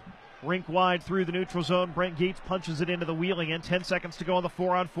comes rink wide through the neutral zone. Brent Gates punches it into the wheeling end. 10 seconds to go on the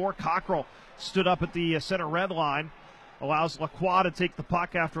 4-on-4. Cockrell stood up at the center red line. Allows Lacroix to take the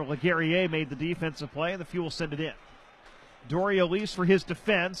puck after Laguerriere made the defensive play, and the Fuel send it in. Dorio leaves for his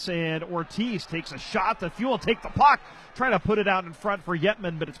defense, and Ortiz takes a shot. The Fuel take the puck, trying to put it out in front for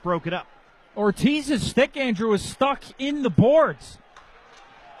Yetman, but it's broken up. Ortiz's stick, Andrew, is stuck in the boards.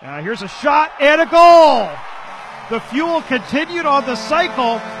 Here's a shot and a goal. The Fuel continued on the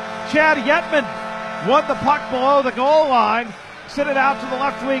cycle. Chad Yetman won the puck below the goal line, sent it out to the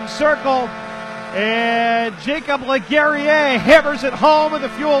left wing circle, And Jacob Laguerriere hammers it home, and the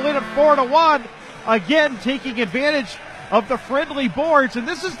Fuel lead at 4-1. Again, taking advantage of the friendly boards. And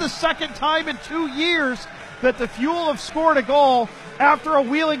this is the second time in 2 years that the Fuel have scored a goal after a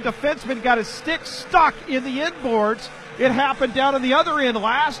Wheeling defenseman got his stick stuck in the inboards. It happened down on the other end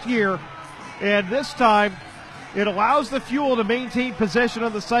last year. And this time, it allows the Fuel to maintain possession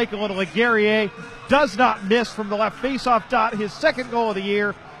on the cycle, and Laguerriere does not miss from the left faceoff dot, his second goal of the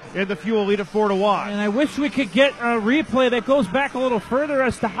year, and the Fuel lead at 4-1. And I wish we could get a replay that goes back a little further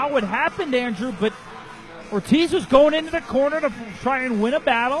as to how it happened, Andrew, but Ortiz was going into the corner to try and win a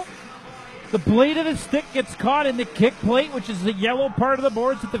battle. The blade of his stick gets caught in the kick plate, which is the yellow part of the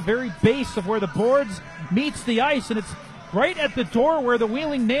boards at the very base of where the boards meets the ice, and it's right at the door where the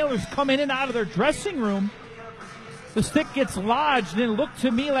Wheeling Nailers come in and out of their dressing room. The stick gets lodged, and it looked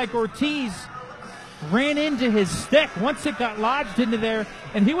to me like Ortiz ran into his stick once it got lodged into there,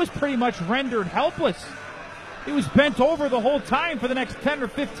 and he was pretty much rendered helpless. He was bent over the whole time for the next 10 or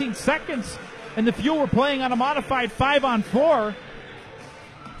 15 seconds, and the Fuel were playing on a modified 5-on-4.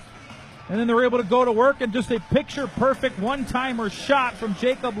 And then they were able to go to work, and just a picture-perfect one-timer shot from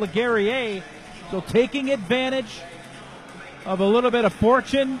Jacob Laguerriere. So taking advantage of a little bit of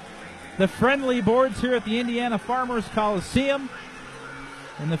fortune, the friendly boards here at the Indiana Farmers Coliseum,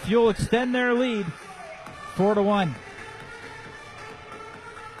 and the Fuel extend their lead 4-1.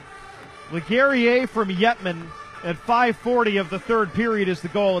 Laguerriere from Yetman at 5:40 of the third period is the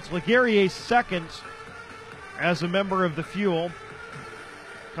goal. It's Laguerriere's second as a member of the Fuel,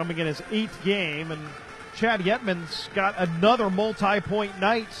 coming in his 8th game, and Chad Yetman's got another multi-point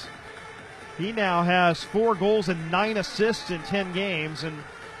night. He now has 4 goals and 9 assists in 10 games, and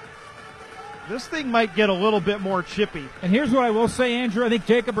this thing might get a little bit more chippy. And here's what I will say, Andrew. I think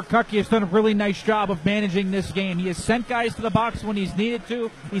Jacob Rakutke has done a really nice job of managing this game. He has sent guys to the box when he's needed to.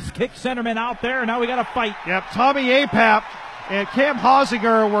 He's kicked centermen out there, and now we got to fight. Yep, Tommy Apap and Cam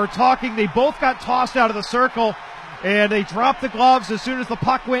Hosinger were talking. They both got tossed out of the circle, and they dropped the gloves as soon as the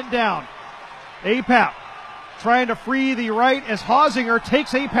puck went down. Apap trying to free the right as Hosinger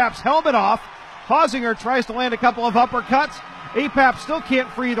takes Apap's helmet off. Hosinger tries to land a couple of uppercuts. Apap still can't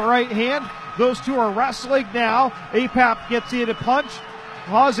free the right hand. Those two are wrestling now. Apap gets in a punch.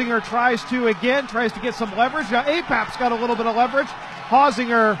 Hosinger tries to get some leverage. Now Apap's got a little bit of leverage.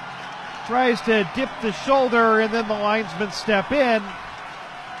 Hosinger tries to dip the shoulder, and then the linesmen step in.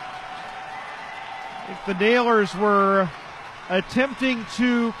 I think the Nailers were attempting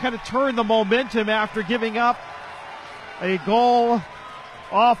to kind of turn the momentum after giving up a goal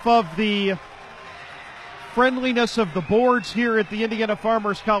off of the friendliness of the boards here at the Indiana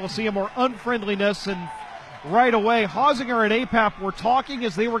Farmers Coliseum, or unfriendliness, and right away Hosinger and Apap were talking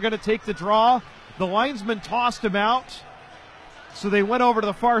as they were going to take the draw. The linesman tossed him out, so they went over to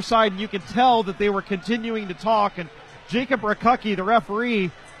the far side, and you could tell that they were continuing to talk, and Jacob Rakutke, the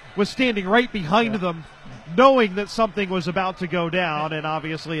referee, was standing right behind them, knowing that something was about to go down, and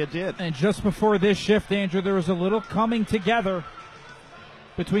obviously it did. And just before this shift, Andrew, there was a little coming together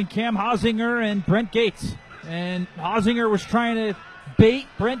between Cam Hosinger and Brent Gates. And Hosinger was trying to bait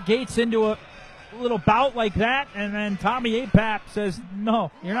Brent Gates into a little bout like that, and then Tommy Apap says,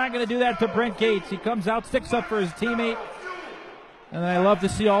 no, you're not going to do that to Brent Gates. He comes out, sticks up for his teammate. And I love to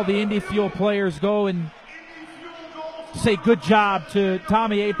see all the Indy Fuel players go and say good job to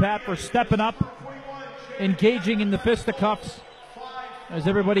Tommy Apap for stepping up, engaging in the fisticuffs. As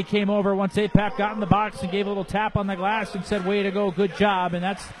everybody came over once Apap got in the box and gave a little tap on the glass and said, way to go, good job. And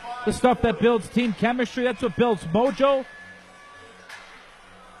that's the stuff that builds team chemistry. That's what builds mojo.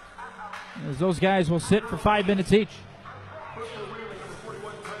 As those guys will sit for 5 minutes each.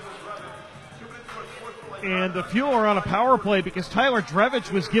 And the Fuel are on a power play because Tyler Drevich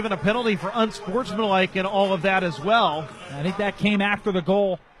was given a penalty for unsportsmanlike and all of that as well. I think that came after the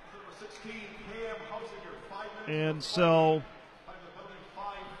goal. And so,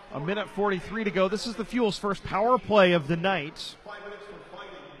 a minute 43 to go. This is the Fuel's first power play of the night,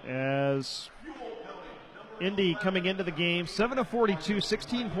 as Indy coming into the game 7 of 42,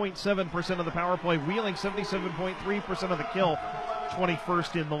 16.7% of the power play. Wheeling 77.3% of the kill,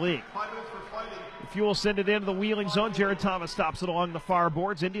 21st in the league. The Fuel send it into the Wheeling zone. Jared Thomas stops it along the far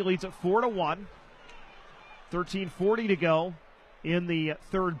boards. Indy leads at 4-1. 13:40 to go in the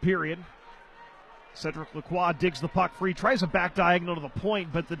third period. Cedric Lacroix digs the puck free, tries a back diagonal to the point,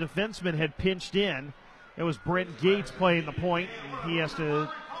 but the defenseman had pinched in. It was Brent Gates playing the point, and he has to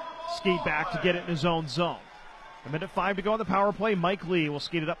skate back to get it in his own zone. A minute 5 to go on the power play. Mike Lee will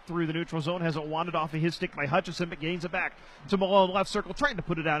skate it up through the neutral zone, has it wanted off of his stick by Hutchison, but gains it back to Malone, left circle, trying to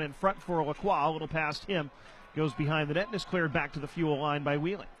put it out in front for Lacroix. A little past him, goes behind the net and is cleared back to the Fuel line by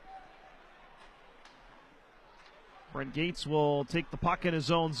Wheeling. Brent Gates will take the puck in his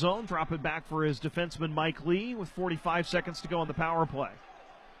own zone, drop it back for his defenseman Mike Lee with 45 seconds to go on the power play.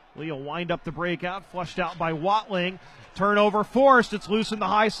 Lee will wind up the breakout, flushed out by Watling. Turnover forced. It's loose in the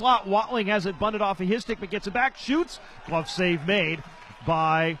high slot. Watling has it bunted off of his stick, but gets it back, shoots. Glove save made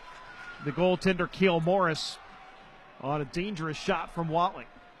by the goaltender Cale Morris on a dangerous shot from Watling.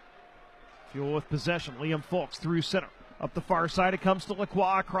 Fuel with possession. Liam Folks through center. Up the far side, it comes to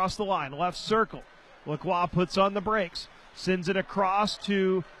Lacroix across the line. Left circle. Lacroix puts on the brakes. Sends it across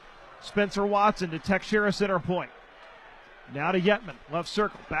to Spencer Watson to Teixeira center point. Now to Yetman. Left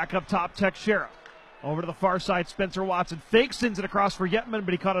circle. Back up top, Teixeira. Over to the far side, Spencer Watson fakes, sends it across for Yetman,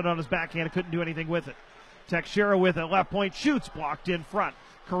 but he caught it on his backhand and couldn't do anything with it. Teixeira with it. Left point shoots. Blocked in front.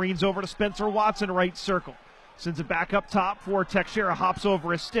 Careens over to Spencer Watson, right circle. Sends it back up top for Teixeira. Hops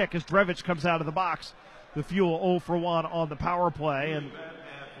over his stick as Drevich comes out of the box. The Fuel 0 for 1 on the power play, and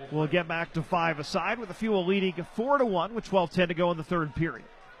we'll get back to 5 aside with the Fuel leading 4-1 with 12:10 to go in the third period.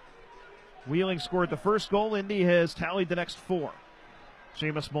 Wheeling scored the first goal. Indy has tallied the next 4.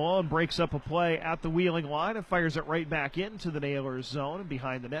 Seamus Malone breaks up a play at the Wheeling line and fires it right back into the Nailers zone and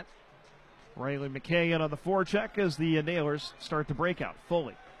behind the net. Riley McKay in on the forecheck as the Nailers start the breakout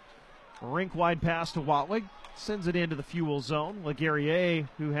fully. A rink-wide pass to Watling. Sends it into the Fuel zone. Laguerriere,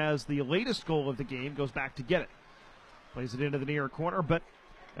 who has the latest goal of the game, goes back to get it. Plays it into the near corner, but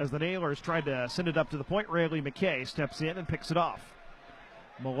as the Nailers tried to send it up to the point, Riley McKay steps in and picks it off.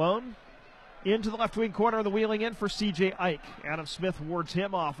 Malone into the left wing corner of the Wheeling end for C.J. Ike. Adam Smith wards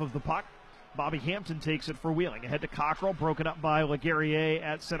him off of the puck. Bobby Hampton takes it for Wheeling. Ahead to Cockrell, broken up by Laguerriere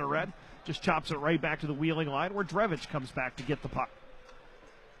at center red. Just chops it right back to the Wheeling line where Drevich comes back to get the puck.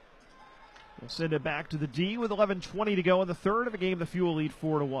 We'll send it back to the D with 11:20 to go in the third of a game. The Fuel lead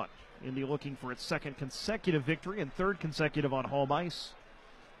 4-1. Indy looking for its second consecutive victory and third consecutive on home ice.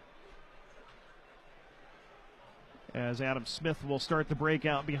 As Adam Smith will start the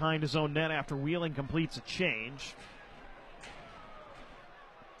breakout behind his own net after Wheeling completes a change.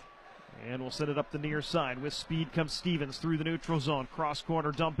 And we'll set it up the near side. With speed comes Stevens through the neutral zone. Cross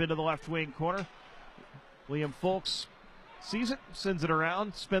corner dump into the left wing corner. Liam Folks sees it, sends it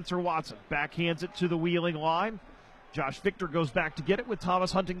around. Spencer Watson backhands it to the Wheeling line. Josh Victor goes back to get it with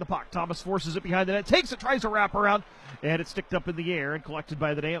Thomas hunting the puck. Thomas forces it behind the net, takes it, tries to wrap around, and it's sticked up in the air and collected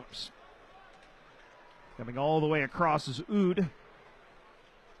by the Nailers. Coming all the way across is Oud, who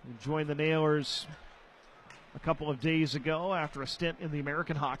joined the Nailers a couple of days ago after a stint in the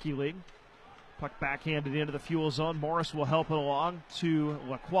American Hockey League. Puck backhanded into the Fuel zone. Morris will help it along to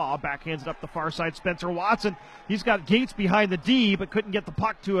Lacroix. Backhands it up the far side. Spencer Watson. He's got Gates behind the D, but couldn't get the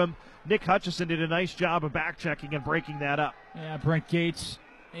puck to him. Nick Hutchison did a nice job of back-checking and breaking that up. Yeah, Brent Gates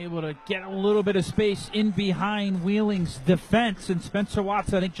able to get a little bit of space in behind Wheeling's defense, and Spencer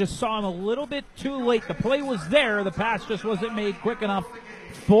Watson, I think, just saw him a little bit too late. The play was there. The pass just wasn't made quick enough.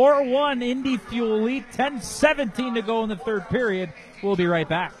 4-1 Indy Fuel lead. 10:17 to go in the third period. We'll be right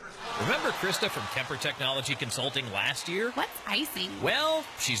back. Remember Krista from Kemper Technology Consulting last year? What's icing? Well,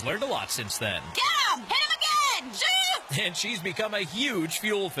 she's learned a lot since then. Get him! Hit him again! Shoot! And she's become a huge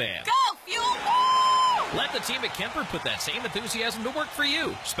Fuel fan. Go, Fuel! Woo! Let the team at Kemper put that same enthusiasm to work for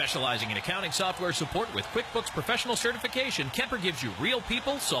you. Specializing in accounting software support with QuickBooks Professional Certification, Kemper gives you real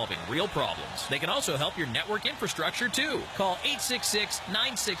people solving real problems. They can also help your network infrastructure, too. Call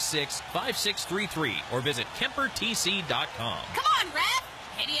 866-966-5633 or visit KemperTC.com. Come on, Ref!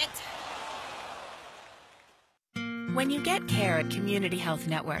 Idiot! When you get care at Community Health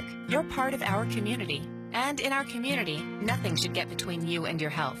Network, you're part of our community. And in our community, nothing should get between you and your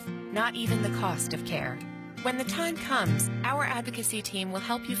health, not even the cost of care. When the time comes, our advocacy team will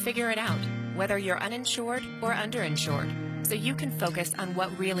help you figure it out, whether you're uninsured or underinsured, so you can focus on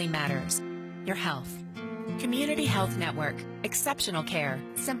what really matters, your health. Community Health Network. Exceptional care,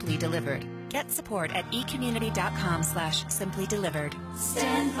 simply delivered. Get support at ecommunity.com/simply delivered.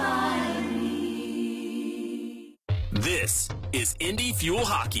 Stand by me. This is Indy Fuel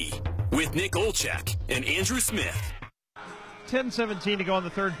Hockey with Nick Olchek and Andrew Smith. 10:17 to go in the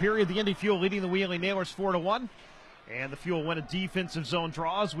third period. The Indy Fuel leading the Wheeling Nailers 4-1. And the Fuel win a defensive zone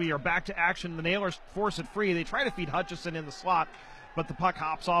draw as we are back to action. The Nailers force it free. They try to feed Hutchison in the slot, but the puck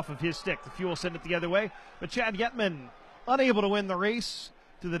hops off of his stick. The Fuel send it the other way, but Chad Yetman unable to win the race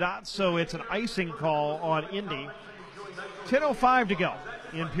to the dot, so it's an icing call on Indy. 10:05 to go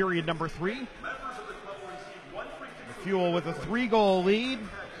in period number 3. The Fuel with a 3-goal lead.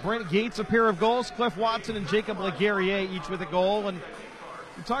 Brent Gates a pair of goals. Cliff Watson and Jacob Laguerriere each with a goal. And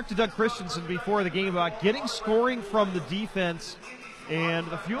we talked to Doug Christensen before the game about getting scoring from the defense, and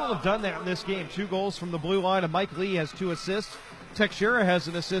the Fuel have done that in this game. 2 goals from the blue line, and Mike Lee has 2 assists. Teixeira has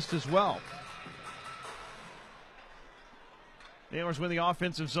an assist as well. Nailers win the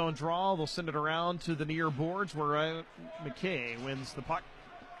offensive zone draw. They'll send it around to the near boards where McKay wins the puck.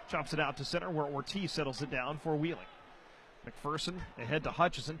 Chops it out to center where Ortiz settles it down for Wheeling. McPherson ahead to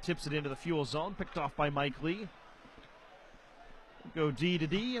Hutchison. Tips it into the fuel zone. Picked off by Mike Lee. Go D to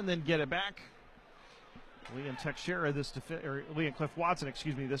D and then get it back. Lee and Cliff Watson,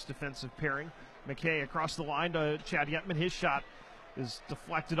 this defensive pairing. McKay across the line to Chad Yetman. His shot is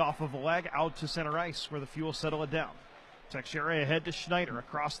deflected off of a leg out to center ice where the Fuel settle it down. Teixeira ahead to Schneider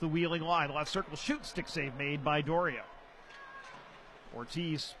across the Wheeling line. Left circle shoot, stick save made by Doria.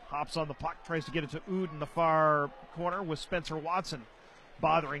 Ortiz hops on the puck, tries to get it to Oud in the far corner with Spencer Watson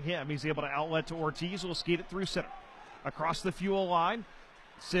bothering him. He's able to outlet to Ortiz, who will skate it through center. Across the Fuel line,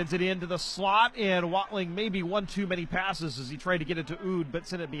 sends it into the slot, and Watling maybe one too many passes as he tried to get it to Oud, but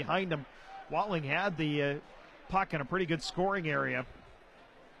sent it behind him. Watling had the puck in a pretty good scoring area,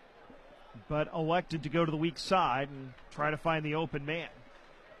 but elected to go to the weak side and try to find the open man.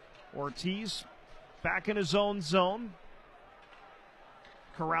 Ortiz back in his own zone.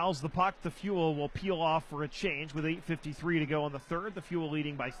 Corrals the puck. The Fuel will peel off for a change with 8:53 to go in the third. The Fuel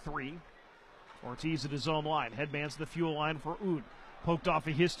leading by 3. Ortiz at his own line. Headmans to the Fuel line for Oud. Poked off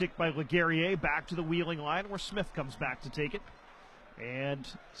a his stick by Leguerrier. Back to the Wheeling line where Smith comes back to take it. And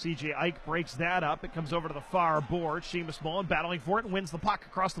C.J. Ike breaks that up. It comes over to the far board. Seamus Mullen battling for it and wins the puck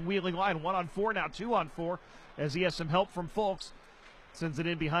across the Wheeling line. 1-on-4, now 2-on-4 as he has some help from Fulks. Sends it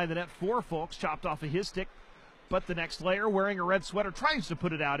in behind the net for Fulks. Chopped off a his stick. But the next layer, wearing a red sweater, tries to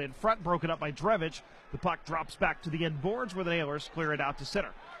put it out in front. Broken up by Drevich. The puck drops back to the end boards where the Nailers clear it out to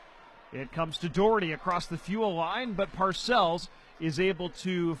center. It comes to Doherty across the Fuel line, but Parcells is able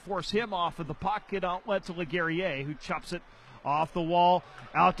to force him off of the puck and outlet to Leguerrier, who chops it off the wall,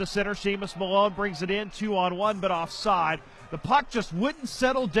 out to center. Seamus Malone brings it in, 2-on-1, but offside. The puck just wouldn't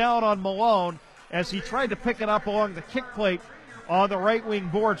settle down on Malone as he tried to pick it up along the kick plate on the right wing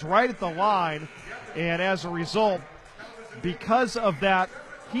boards right at the line. And as a result, because of that,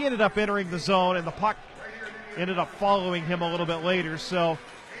 he ended up entering the zone, and the puck ended up following him a little bit later. So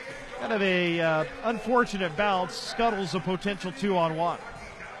kind of a unfortunate bounce, scuttles a potential 2-on-1.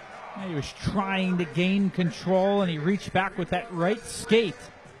 He was trying to gain control, and he reached back with that right skate.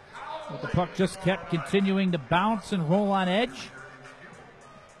 But the puck just kept continuing to bounce and roll on edge.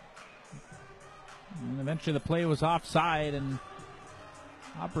 And eventually the play was offside, and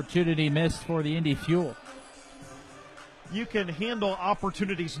opportunity missed for the Indy Fuel. You can handle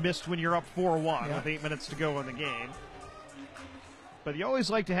opportunities missed when you're up 4-1 with 8 minutes to go in the game. But you always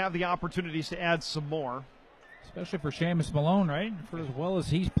like to have the opportunities to add some more. Especially for Seamus Malone, right? For as well as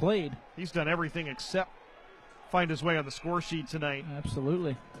he's played. He's done everything except find his way on the score sheet tonight.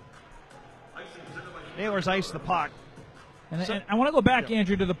 Absolutely. Nailers ice the puck. And I want to go back,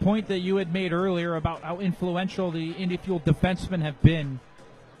 Andrew, to the point that you had made earlier about how influential the Indy Fuel defensemen have been.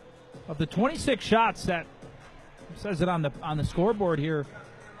 Of the 26 shots that says it on the scoreboard here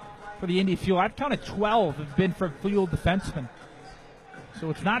for the Indy Fuel, I've counted 12 have been from Fuel defensemen. So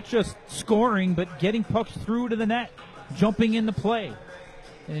it's not just scoring, but getting pucks through to the net, jumping into play.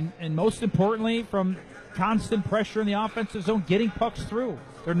 And most importantly, from constant pressure in the offensive zone, getting pucks through.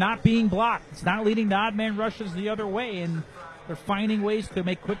 They're not being blocked. It's not leading to odd man rushes the other way, and they're finding ways to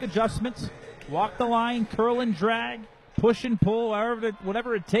make quick adjustments, walk the line, curl and drag, push and pull,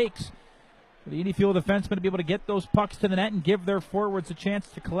 whatever it takes for the Indy Fuel defensemen to be able to get those pucks to the net and give their forwards a chance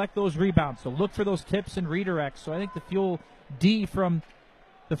to collect those rebounds. So look for those tips and redirects. So I think the Fuel D from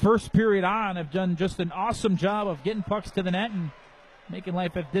the first period on have done just an awesome job of getting pucks to the net and making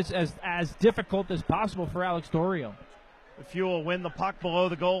life as difficult as possible for Alex Dorio. The Fuel win the puck below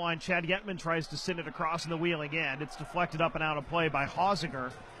the goal line. Chad Yetman tries to send it across in the Wheeling end. It's deflected up and out of play by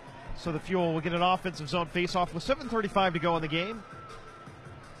Hausinger. So the Fuel will get an offensive zone faceoff with 7:35 to go in the game.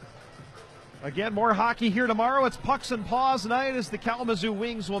 Again, more hockey here tomorrow. It's Pucks and Paws night as the Kalamazoo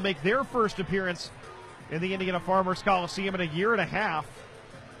Wings will make their first appearance in the Indiana Farmers Coliseum in a year and a half.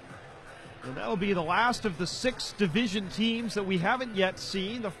 And that will be the last of the 6 division teams that we haven't yet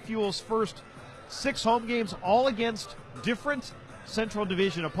seen. The Fuel's first 6 home games, all against different Central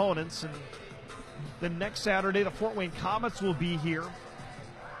Division opponents. And then next Saturday, the Fort Wayne Comets will be here.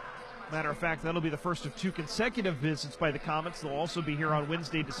 Matter of fact, that'll be the first of 2 consecutive visits by the Comets. They'll also be here on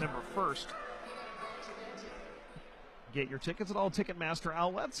Wednesday, December 1st. Get your tickets at all Ticketmaster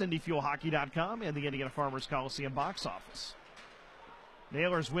outlets, IndyFuelHockey.com, and the Indiana Farmers Coliseum box office.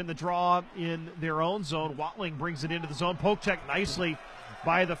 Nailers win the draw in their own zone. Watling brings it into the zone. Poke check nicely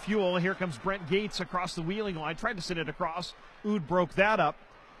by the Fuel. Here comes Brent Gates across the Wheeling line. Tried to send it across. Oud broke that up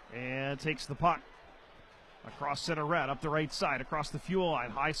and takes the puck across center red, up the right side, across the Fuel line.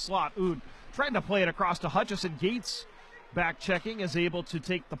 High slot. Oud trying to play it across to Hutchison. Gates back checking, is able to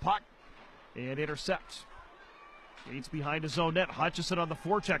take the puck and intercept. Gates behind his own net. Hutchison on the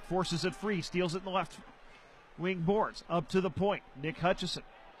forecheck, forces it free, steals it in the left wing boards. Up to the point. Nick Hutchison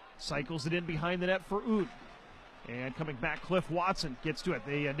cycles it in behind the net for Oud. And coming back, Cliff Watson gets to it.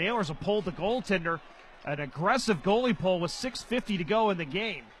 The Nailers have pulled the goaltender. An aggressive goalie pull with 6:50 to go in the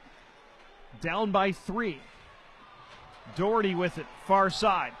game. Down by 3. Doherty with it, far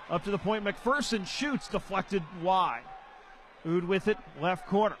side. Up to the point, McPherson shoots, deflected wide. Oud with it, left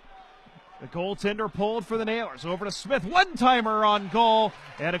corner. The goaltender pulled for the Nailers. Over to Smith, one-timer on goal,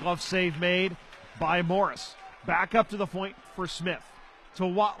 and a glove save made by Morris. Back up to the point for Smith. To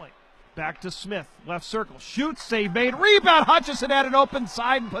Watling. Back to Smith, left circle, shoots, save made, rebound. Hutchison had an open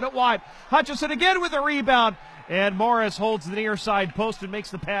side and put it wide. Hutchison again with a rebound, and Morris holds the near side post and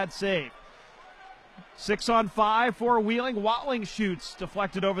makes the pad save. 6-on-5 for Wheeling. Watling shoots,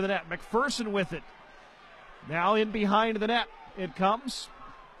 deflected over the net. McPherson with it. Now in behind the net it comes.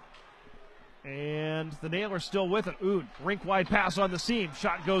 And the Nailers still with it. Oud, rink-wide pass on the seam.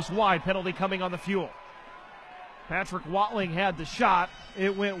 Shot goes wide. Penalty coming on the Fuel. Patrick Watling had the shot.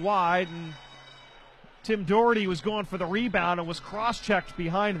 It went wide, and Tim Doherty was going for the rebound and was cross-checked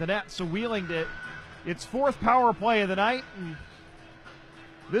behind the net. So Wheeling did its 4th power play of the night. And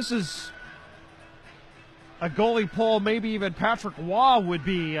this is a goalie pull maybe even Patrick Waugh would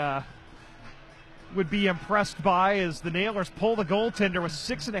be impressed by, as the Nailers pull the goaltender with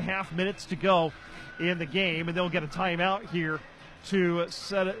 6.5 minutes to go in the game, and they'll get a timeout here to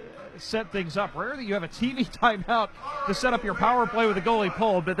set things up. Rarely you have a TV timeout to set up your power play with a goalie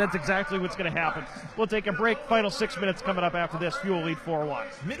pull, but that's exactly what's going to happen. We'll take a break. Final 6 minutes coming up after this. Fuel lead 4-1.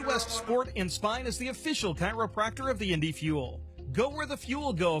 Midwest Sport and Spine is the official chiropractor of the Indy Fuel. Go where the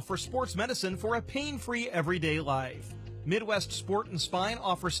Fuel go for sports medicine for a pain-free everyday life. Midwest Sport and Spine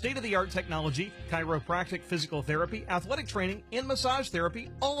offers state-of-the-art technology, chiropractic physical therapy, athletic training, and massage therapy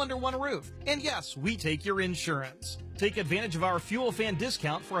all under one roof. And yes, we take your insurance. Take advantage of our Fuel Fan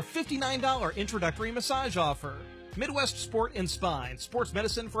discount for a $59 introductory massage offer. Midwest Sport and Spine, sports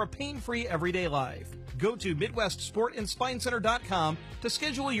medicine for a pain-free everyday life. Go to MidwestSportandSpineCenter.com to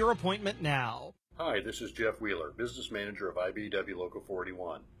schedule your appointment now. Hi, this is Jeff Wheeler, Business Manager of IBEW Local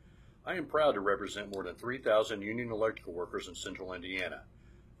 41. I am proud to represent more than 3,000 union electrical workers in central Indiana.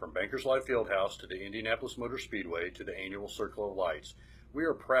 From Bankers Life Fieldhouse to the Indianapolis Motor Speedway to the annual Circle of Lights, we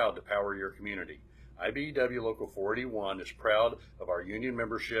are proud to power your community. IBEW Local 41 is proud of our union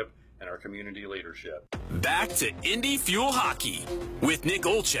membership and our community leadership. Back to Indy Fuel Hockey with Nick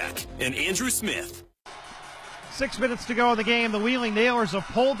Olchek and Andrew Smith. 6 minutes to go in the game. The Wheeling Nailers have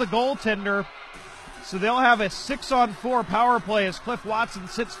pulled the goaltender, so they'll have a 6-on-4 power play as Cliff Watson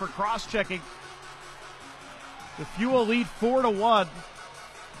sits for cross-checking. The Fuel lead 4-1.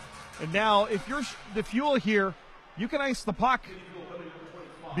 And now, if you're the Fuel here, you can ice the puck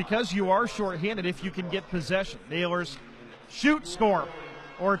because you are shorthanded if you can get possession. Nailers shoot, score.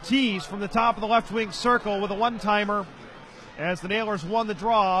 Ortiz from the top of the left wing circle with a one-timer. As the Nailers won the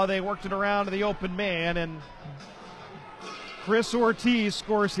draw, they worked it around to the open man, and Chris Ortiz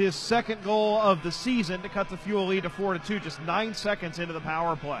scores his 2nd goal of the season to cut the Fuel lead to 4-2, just 9 seconds into the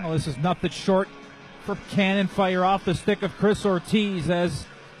power play. Well, this is nothing short for cannon fire off the stick of Chris Ortiz, as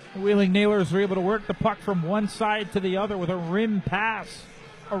the Wheeling Nailers were able to work the puck from one side to the other with a rim pass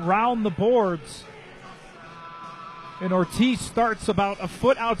around the boards. And Ortiz starts about a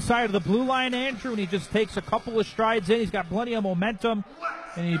foot outside of the blue line, Andrew, and he just takes a couple of strides in. He's got plenty of momentum,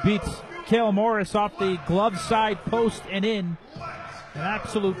 and he beats Cale Morris off the glove side post and in. An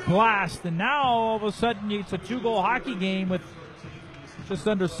absolute blast. And now, all of a sudden, it's a 2-goal hockey game with just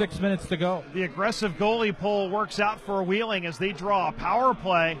under 6 minutes to go. The aggressive goalie pull works out for Wheeling as they draw a power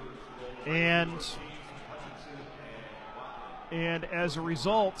play. And as a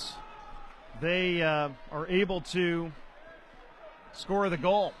result, they are able to score the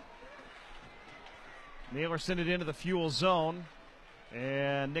goal. Nailers send it into the Fuel zone.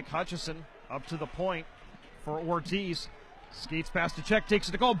 And Nick Hutchison up to the point for Ortiz. Skates past the check, takes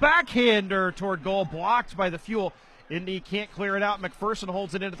it to goal. Backhander toward goal, blocked by the Fuel. Indy can't clear it out. McPherson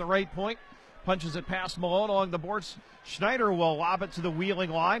holds it into the right point. Punches it past Malone along the boards. Schneider will lob it to the Wheeling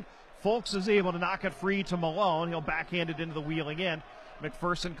line. Folks is able to knock it free to Malone. He'll backhand it into the Wheeling end.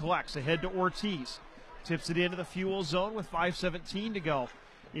 McPherson collects ahead to Ortiz. Tips it into the Fuel zone with 5:17 to go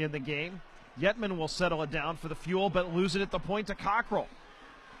in the game. Yetman will settle it down for the Fuel, but lose it at the point to Cockrell.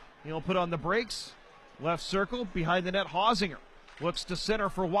 He'll put on the brakes. Left circle, behind the net, Hausinger. Looks to center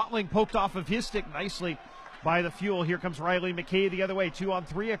for Watling, poked off of his stick nicely by the Fuel. Here comes Riley McKay the other way,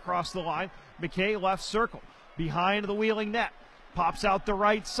 2-on-3 across the line. McKay left circle, behind the Wheeling net. Pops out the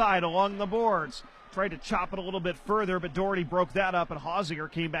right side along the boards. tried to chop it a little bit further, but Doherty broke that up, and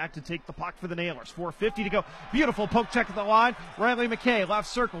Hausinger came back to take the puck for the Nailers. 4:50 to go. Beautiful poke check at the line. Riley McKay, left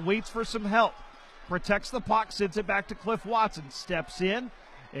circle, waits for some help. Protects the puck, sends it back to Cliff Watson. Steps in,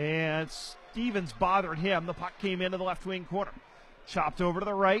 and Stevens bothered him. The puck came into the left wing corner. Chopped over to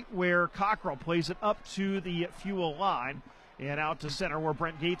the right, where Cockrell plays it up to the Fuel line, and out to center, where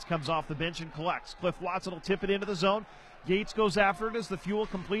Brent Gates comes off the bench and collects. Cliff Watson will tip it into the zone. Gates goes after it as the Fuel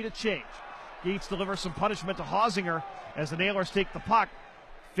complete a change. Gates delivers some punishment to Hausinger as the Nailers take the puck.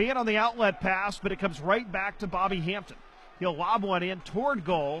 Fan on the outlet pass, but it comes right back to Bobby Hampton. He'll lob one in toward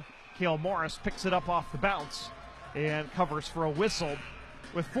goal. Cale Morris picks it up off the bounce and covers for a whistle.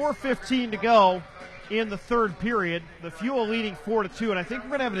 With 4:15 to go in the third period, the Fuel leading 4-2, and I think we're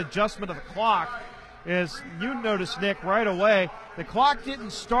going to have an adjustment of the clock. As you noticed, Nick, right away, the clock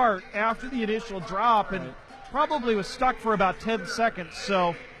didn't start after the initial drop and probably was stuck for about 10 seconds,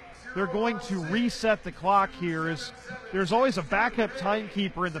 so they're going to reset the clock here. As there's always a backup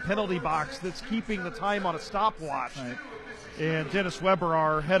timekeeper in the penalty box that's keeping the time on a stopwatch. Right. And Dennis Weber,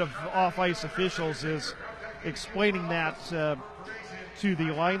 our head of off-ice officials, is explaining that to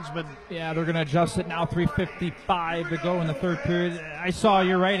the linesman. Yeah, they're going to adjust it now. 3:55 to go in the third period. I saw,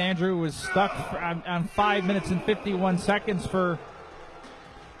 you're right, Andrew, was stuck on 5 minutes and 51 seconds for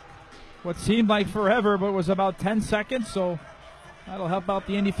what seemed like forever, but was about 10 seconds, so that'll help out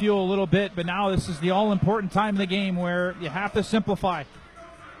the Indy Fuel a little bit. But now this is the all-important time in the game where you have to simplify.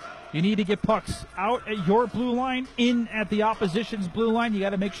 You need to get pucks out at your blue line, in at the opposition's blue line. You got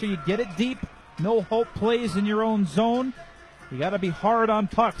to make sure you get it deep. No hope plays in your own zone. You got to be hard on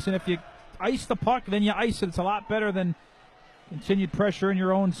pucks, and if you ice the puck, then you ice it. It's a lot better than continued pressure in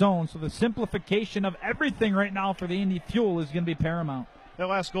your own zone. So the simplification of everything right now for the Indy Fuel is going to be paramount. The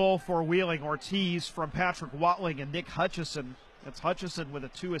last goal for Wheeling, Ortiz from Patrick Watling and Nick Hutchison. That's Hutchison with a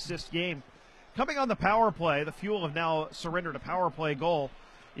 2-assist game. Coming on the power play, the Fuel have now surrendered a power play goal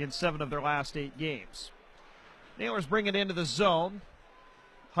in 7 of their last 8 games. Nailers bring it into the zone.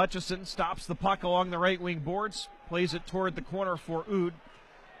 Hutchison stops the puck along the right wing boards, plays it toward the corner for Oud.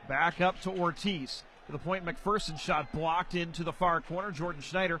 Back up to Ortiz. To the point, McPherson shot blocked into the far corner. Jordan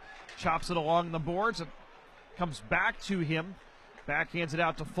Schneider chops it along the boards and comes back to him. Backhands it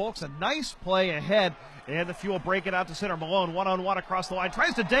out to Fulks. A nice play ahead, and the Fuel break it out to center. Malone one-on-one across the line.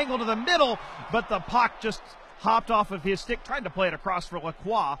 Tries to dangle to the middle, but the puck just hopped off of his stick. Tried to play it across for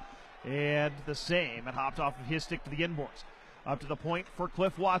Lacroix, and the same. It hopped off of his stick to the inboards. Up to the point for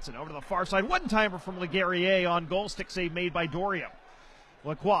Cliff Watson. Over to the far side. One-timer from Leguerrier on goal. Stick save made by Dorio.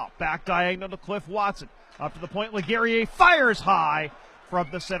 Lacroix back diagonal to Cliff Watson. Up to the point. Leguerrier fires high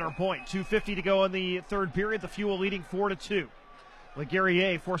from the center point. 2:50 to go in the third period. The Fuel leading 4-2.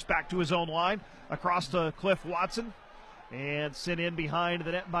 Leguerrier forced back to his own line. Across to Cliff Watson. And sent in behind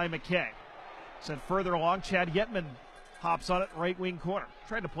the net by McKay. Sent further along. Chad Yetman hops on it. Right wing corner.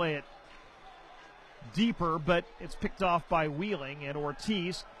 Tried to play it deeper, but it's picked off by Wheeling, and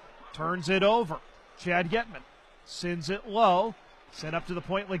Ortiz turns it over. Chad Yetman sends it low. Sent up to the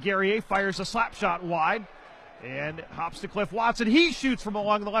point. Leguerrier fires a slap shot wide and hops to Cliff Watson. He shoots from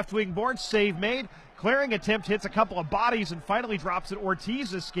along the left wing board. Save made. Clearing attempt hits a couple of bodies and finally drops at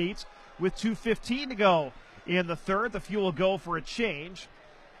Ortiz's skates with 2:15 to go in the third. The Fuel go for a change.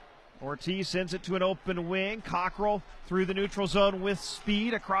 Ortiz sends it to an open wing. Cockrell through the neutral zone with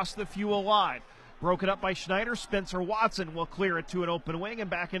speed across the Fuel line. Broken up by Schneider. Spencer Watson will clear it to an open wing and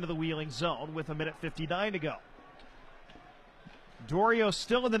back into the Wheeling zone with 1:59 to go. Dorio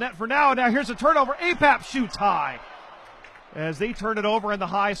still in the net for now. Now here's a turnover. Apap shoots high as they turn it over in the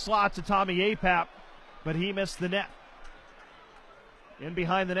high slot to Tommy Apap, but he missed the net. In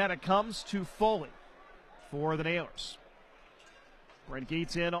behind the net it comes to Foley for the Nailers. Brent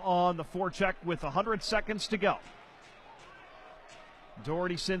Gates in on the forecheck with 100 seconds to go.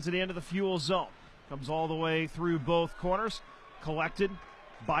 Doherty sends it into the Fuel zone. Comes all the way through both corners. Collected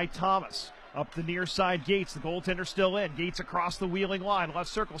by Thomas. Up the near side, Gates. The goaltender still in. Gates across the Wheeling line. Left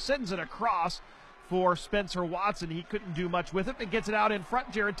circle. Sends it across for Spencer Watson. He couldn't do much with it. But gets it out in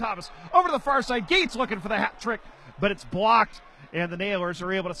front. Jared Thomas. Over to the far side. Gates looking for the hat trick. But it's blocked. And the Nailers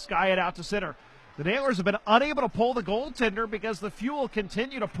are able to sky it out to center. The Nailers have been unable to pull the goaltender because the Fuel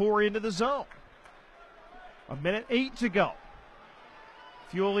continue to pour into the zone. 1:08 to go.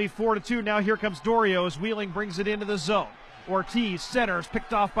 Fuel lead 4-2. Now here comes Dorio as Wheeling brings it into the zone. Ortiz centers,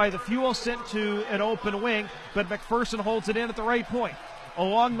 picked off by the Fuel, sent to an open wing, but McPherson holds it in at the right point.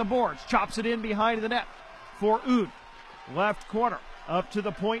 Along the boards, chops it in behind the net for Oud. Left corner, up to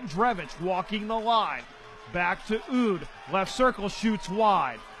the point, Drevich walking the line. Back to Oud. Left circle, shoots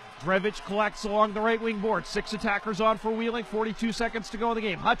wide. Drevich collects along the right wing board. 6 attackers on for Wheeling. 42 seconds to go in the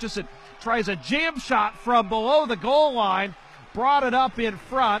game. Hutchison tries a jam shot from below the goal line. Brought it up in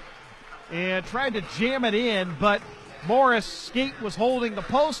front and tried to jam it in, but Morris' skate was holding the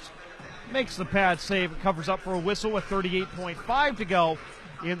post. Makes the pad save and covers up for a whistle with 38.5 to go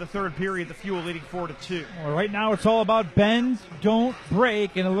in the third period. The Fuel leading 4-2. Well, right now it's all about bend, don't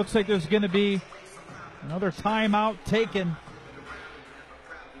break, and it looks like there's going to be another timeout taken.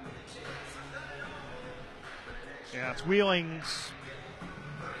 Yeah, it's Wheeling's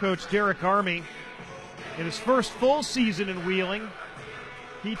coach Derek Army. In his first full season in Wheeling,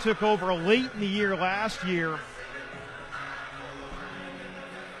 he took over late in the year last year.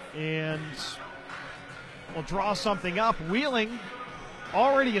 And we'll draw something up. Wheeling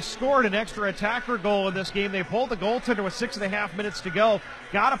already has scored an extra attacker goal in this game. They pulled the goaltender with 6.5 minutes to go.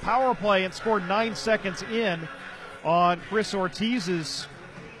 Got a power play and scored 9 seconds in on Chris Ortiz's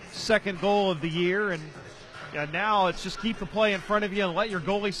second goal of the year. And now it's just keep the play in front of you and let your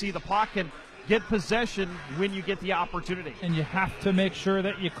goalie see the puck and get possession when you get the opportunity. And you have to make sure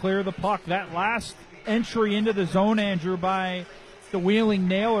that you clear the puck. That last entry into the zone, Andrew, by the Wheeling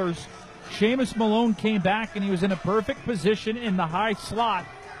Nailers, Seamus Malone came back and he was in a perfect position in the high slot.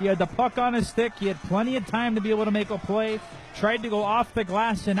 He had the puck on his stick. He had plenty of time to be able to make a play. Tried to go off the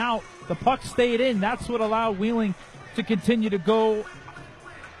glass and out. The puck stayed in. That's what allowed Wheeling to continue to go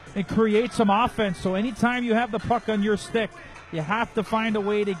and create some offense. So anytime you have the puck on your stick, you have to find a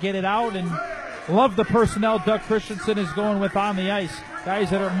way to get it out. And love the personnel Doug Christensen is going with on the ice. Guys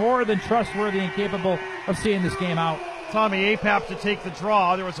that are more than trustworthy and capable of seeing this game out. Tommy Apap to take the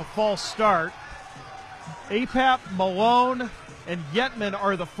draw. There was a false start. Apap, Malone, and Yetman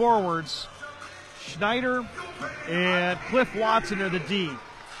are the forwards. Schneider and Cliff Watson are the D.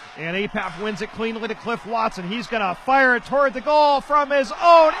 And Apap wins it cleanly to Cliff Watson. He's going to fire it toward the goal from his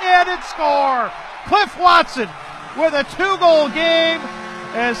own end and score. Cliff Watson with a 2-goal game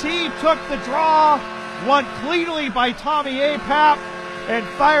as he took the draw, won cleanly by Tommy Apap, and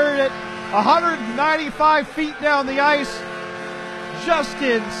fired it 195 feet down the ice, just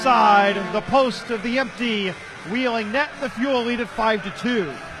inside the post of the empty Wheeling net. The Fuel lead at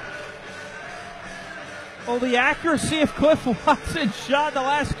 5-2. Well, the accuracy of Cliff Watson's shot the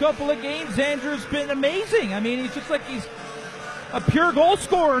last couple of games, Andrew, has been amazing. I mean, he's just like he's a pure goal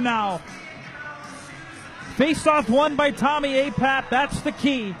scorer now. Face-off won by Tommy Apap. That's the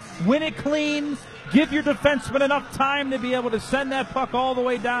key. Win it clean. Give your defenseman enough time to be able to send that puck all the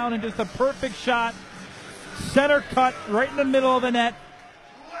way down, and just a perfect shot. Center cut right in the middle of the net.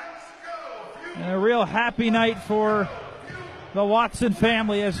 And a real happy night for the Watson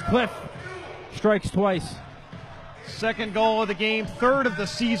family as Cliff strikes twice. Second goal of the game, third of the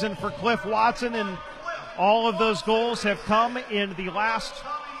season for Cliff Watson, and all of those goals have come in the last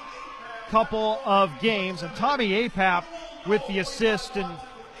couple of games. And Tommy Apap with the assist, and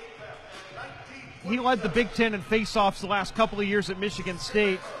he led the Big Ten in faceoffs the last couple of years at Michigan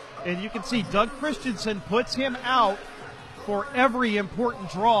State. And you can see Doug Christensen puts him out for every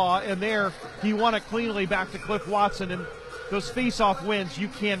important draw, and there he won it cleanly back to Cliff Watson. And those faceoff wins, you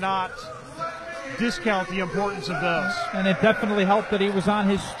cannot discount the importance of those. And it definitely helped that he was on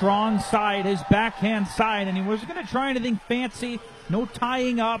his strong side, his backhand side, and he wasn't going to try anything fancy, no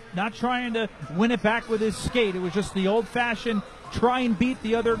tying up, not trying to win it back with his skate. It was just the old-fashioned try and beat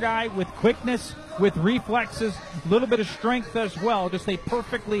the other guy with quickness, with reflexes, a little bit of strength as well. Just a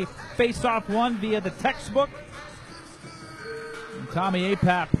perfectly face-off one via the textbook. And Tommy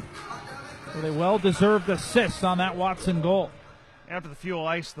Apap with a well-deserved assist on that Watson goal. After the Fuel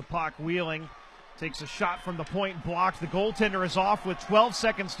ice the puck, Wheeling takes a shot from the point, blocked. The goaltender is off with 12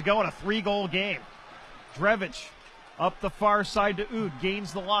 seconds to go in a 3-goal game. Drevich up the far side to Oud,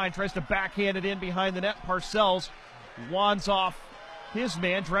 gains the line, tries to backhand it in behind the net. Parcells wands off his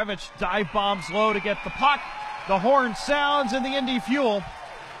man. Drevich dive bombs low to get the puck. The horn sounds, and the Indy Fuel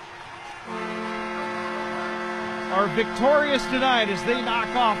are victorious tonight as they knock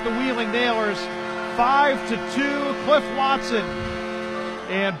off the Wheeling Nailers 5-2. Cliff Watson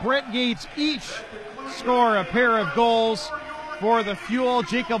and Brent Gates each score a pair of goals for the Fuel.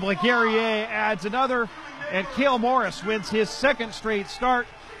 Jacob Laguerriere adds another, and Cale Morris wins his second straight start,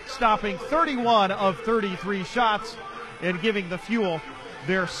 stopping 31 of 33 shots and giving the Fuel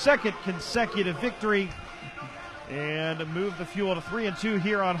their second consecutive victory, and move the Fuel to 3-2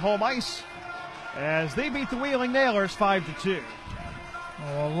 here on home ice as they beat the Wheeling Nailers 5-2.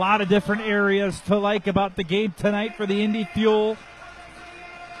 A lot of different areas to like about the game tonight for the Indy Fuel.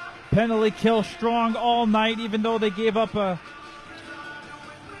 Penalty kill strong all night, even though they gave up a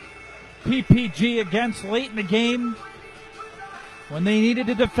PPG against late in the game. When they needed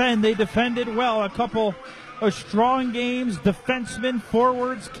to defend, they defended well. A couple of strong games, defensemen,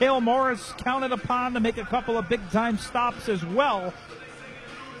 forwards. Cale Morris counted upon to make a couple of big-time stops as well.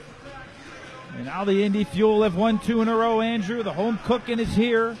 And now the Indy Fuel have won 2 in a row, Andrew. The home cooking is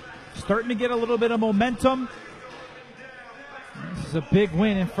here. Starting to get a little bit of momentum. This is a big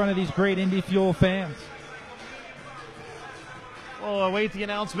win in front of these great Indy Fuel fans. We'll await the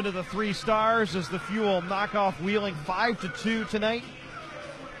announcement of the 3 stars as the Fuel knock off Wheeling 5-2 tonight.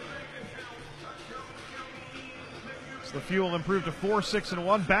 So the Fuel improved to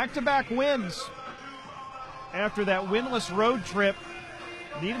 4-6-1. Back-to-back wins after that winless road trip.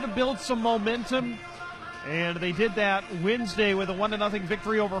 Needed to build some momentum, and they did that Wednesday with a 1-0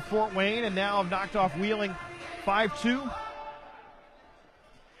 victory over Fort Wayne, and now have knocked off Wheeling 5-2.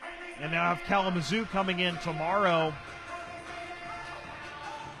 And now have Kalamazoo coming in tomorrow.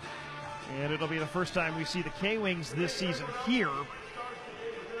 And it'll be the first time we see the K-Wings this season here.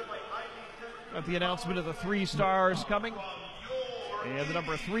 Got the announcement of the 3 stars coming. And the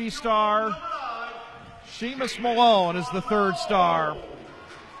number 3 star, Seamus Malone, is the 3rd star.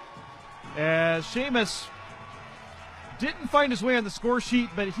 As Seamus didn't find his way on the score sheet,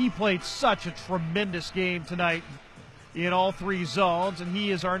 but he played such a tremendous game tonight in all 3 zones, and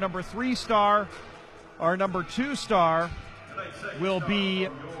he is our number 3 star. Our number 2 star will be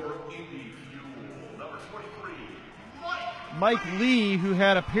Mike Lee, who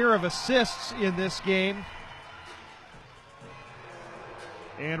had a pair of assists in this game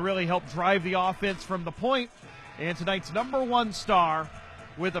and really helped drive the offense from the point. And tonight's number 1 star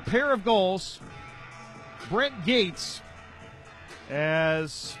with a pair of goals, Brent Gates,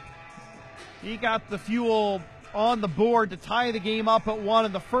 as he got the Fuel on the board to tie the game up at 1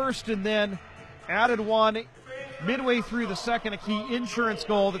 in the first, and then added 1 midway through the second, a key insurance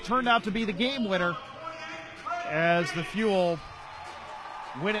goal that turned out to be the game winner as the Fuel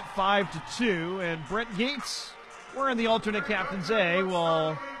win it 5-2. And Brent Gates, wearing the alternate captain's A,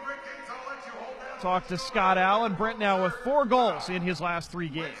 will talk to Scott Allen. Brent now with 4 goals in his last 3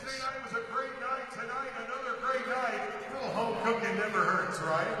 games. It was a great night tonight, another great night. A little home cooking never hurts,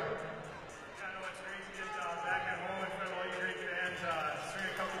 right? Yeah, I know it's great to get back at home in front of all you great fans, string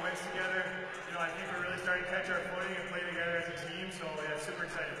a couple wins together. You know, I think we're really starting to catch our footing and play together as a team, so yeah, super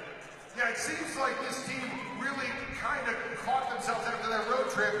excited. Yeah, it seems like this team really kind of caught themselves after that road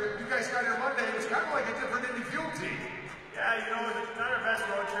trip. You guys got here Monday. It was kind of like a different Indy Fuel team. Yeah, you know, it's not our best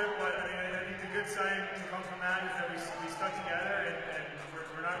road trip, but I mean, I think the good sign to come from that is that we stuck together, and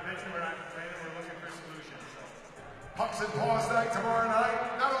we're not bitching, we're not complaining, we're looking for solutions. So. Pucks and Paws night tomorrow night.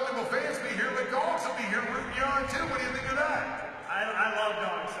 Not only will fans be here, but dogs will be here rooting you on too. What do you think of that? I love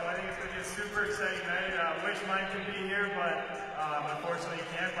dogs, so I think it's going to be a super exciting night. Wish mine could be here, but unfortunately you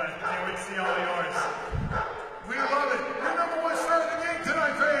can't, but I can't wait to see all yours. We love it. Your number 1 star of the game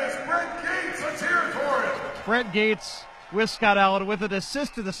tonight, fans, Brent Gates. Let's hear it for him. Brent Gates with Scott Allen with an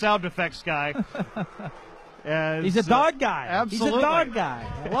assist to the sound effects guy. He's a dog guy. Absolutely. He's a dog guy.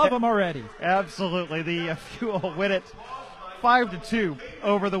 I love him already. Absolutely. The Fuel win it 5-2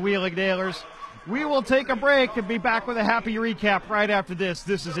 over the Wheeling Nailers. We will take a break and be back with a happy recap right after this.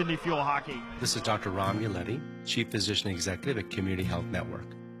 This is Indy Fuel Hockey. This is Dr. Ram Yaletti, Chief Physician Executive at Community Health Network.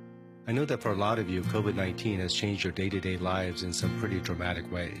 I know that for a lot of you, COVID-19 has changed your day-to-day lives in some pretty dramatic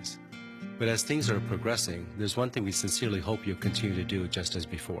ways. But as things are progressing, there's one thing we sincerely hope you'll continue to do just as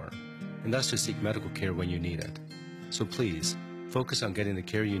before, and that's to seek medical care when you need it. So please, focus on getting the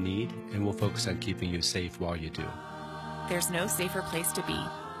care you need, and we'll focus on keeping you safe while you do. There's no safer place to be.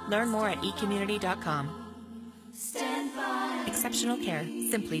 Learn more at ecommunity.com. Stand by. Exceptional care,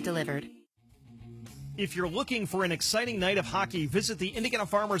 simply delivered. If you're looking for an exciting night of hockey, visit the Indiana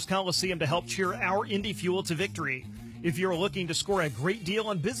Farmers Coliseum to help cheer our Indy Fuel to victory. If you're looking to score a great deal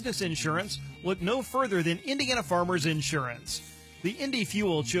on business insurance, look no further than Indiana Farmers Insurance. The Indy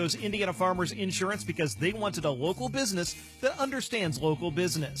Fuel chose Indiana Farmers Insurance because they wanted a local business that understands local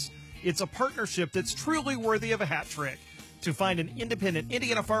business. It's a partnership that's truly worthy of a hat trick. To find an independent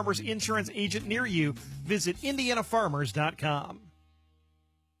Indiana Farmers Insurance agent near you, visit indianafarmers.com.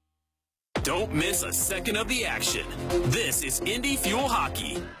 Don't miss a second of the action. This is Indy Fuel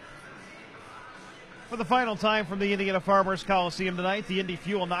Hockey. For the final time from the Indiana Farmers Coliseum tonight, the Indy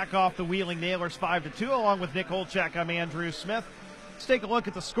Fuel knock off the Wheeling Nailers 5-2. Along with Nick Holchak, I'm Andrew Smith. Let's take a look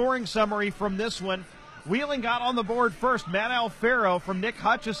at the scoring summary from this one. Wheeling got on the board first. Matt Alfaro from Nick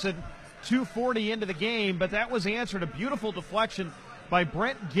Hutchison, 2:40 into the game, but that was answered. A beautiful deflection by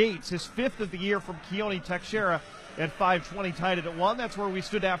Brent Gates, his 5th of the year from Keone Teixeira at 5:20, tied it at 1. That's where we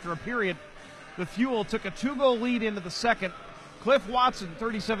stood after a period. The Fuel took a 2-goal lead into the second. Cliff Watson,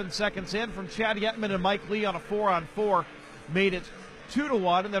 37 seconds in, from Chad Yetman and Mike Lee on a 4-on-4, made it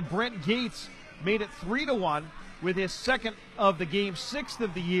 2-1, and then Brent Gates made it 3-1 with his second of the game, sixth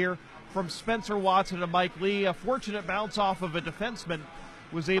of the year, from Spencer Watson and Mike Lee. A fortunate bounce off of a defenseman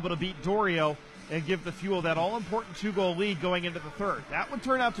was able to beat Dorio and give the Fuel that all-important 2-goal lead going into the third. That would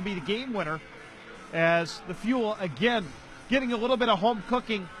turn out to be the game winner, as the Fuel, again, getting a little bit of home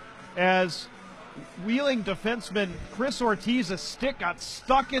cooking, as Wheeling defenseman Chris Ortiz's stick got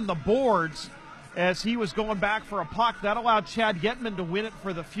stuck in the boards as he was going back for a puck. That allowed Chad Yetman to win it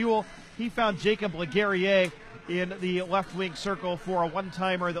for the Fuel. He found Jacob Laguerrier in the left wing circle for a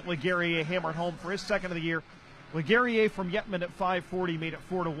one-timer that Laguerrier hammered home for his second of the year. Laguerrier from Yetman at 5:40 made it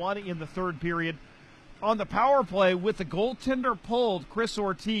 4-1 in the third period. On the power play, with the goaltender pulled, Chris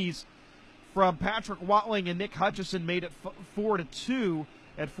Ortiz from Patrick Watling and Nick Hutchison made it 4-2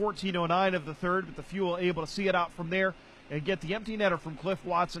 at 14:09 of the third, but the Fuel able to see it out from there and get the empty netter from Cliff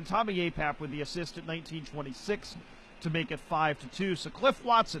Watson. Tommy Apap with the assist at 19:26 to make it 5-2. So Cliff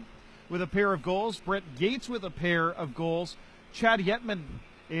Watson with a pair of goals, Brent Gates with a pair of goals, Chad Yetman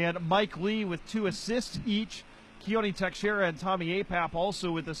and Mike Lee with 2 assists each, Keone Teixeira and Tommy Apap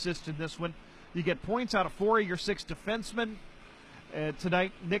also with assists in this one. You get points out of 4 of your 6 defensemen.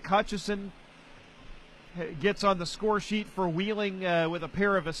 Tonight, Nick Hutchison gets on the score sheet for Wheeling with a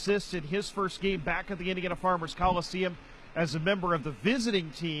pair of assists in his first game back at the Indiana Farmers Coliseum as a member of the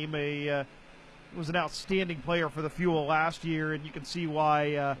visiting team. Was an outstanding player for the Fuel last year, and you can see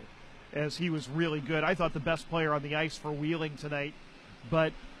why, as he was really good. I thought the best player on the ice for Wheeling tonight,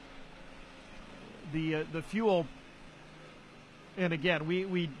 but the Fuel, and again,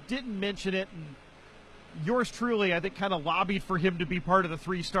 we didn't mention it, and yours truly, I think, kind of lobbied for him to be part of the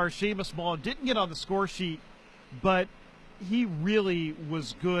 3-star. Seamus Malone didn't get on the score sheet, but he really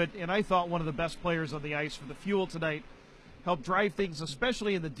was good, and I thought one of the best players on the ice for the Fuel tonight. Helped drive things,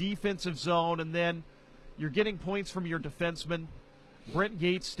 especially in the defensive zone, and then you're getting points from your defensemen. Brent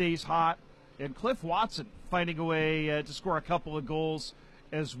Gates stays hot, and Cliff Watson finding a way to score a couple of goals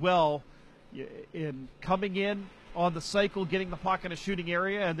as well, in coming in on the cycle, getting the puck in a shooting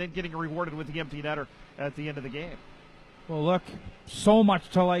area, and then getting rewarded with the empty netter at the end of the game. Well, look, so much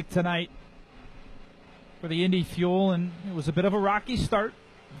to like tonight for the Indy Fuel, and it was a bit of a rocky start.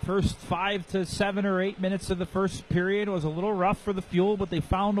 The first 5 to 7 or 8 minutes of the first period was a little rough for the Fuel, but they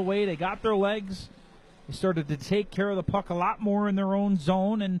found a way. They got their legs. They started to take care of the puck a lot more in their own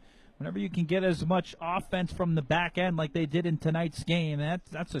zone, and whenever you can get as much offense from the back end like they did in tonight's game,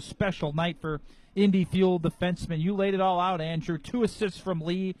 that's a special night for Indy Fuel defensemen. You laid it all out, Andrew. 2 assists from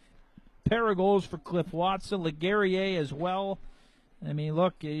Lee, pair of goals for Cliff Watson, Laguerrier as well. I mean,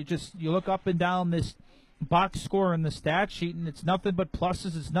 look, you look up and down this box score in the stat sheet, and it's nothing but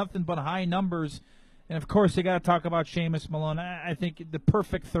pluses. It's nothing but high numbers. And, of course, you got to talk about Seamus Malone. I think the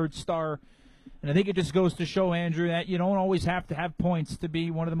perfect 3rd star. And I think it just goes to show, Andrew, that you don't always have to have points to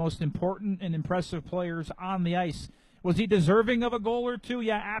be one of the most important and impressive players on the ice. Was he deserving of a goal or two?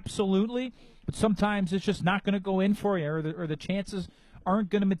 Yeah, absolutely. But sometimes it's just not going to go in for you, or the chances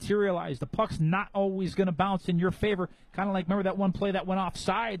aren't going to materialize. The puck's not always going to bounce in your favor. Kind of like, remember that one play that went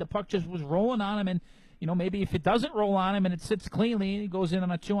offside? The puck just was rolling on him, and maybe if it doesn't roll on him and it sits cleanly, he goes in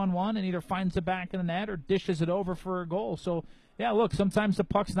on a 2-on-1 and either finds the back of the net or dishes it over for a goal. So, yeah, look, sometimes the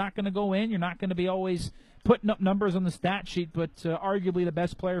puck's not going to go in. You're not going to be always putting up numbers on the stat sheet, but arguably the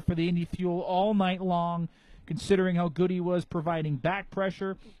best player for the Indy Fuel all night long, considering how good he was providing back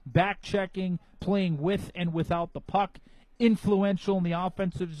pressure, back checking, playing with and without the puck, influential in the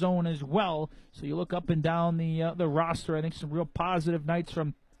offensive zone as well. So you look up and down the roster, I think some real positive nights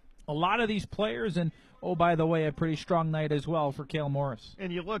from a lot of these players, and oh, by the way, a pretty strong night as well for Cale Morris.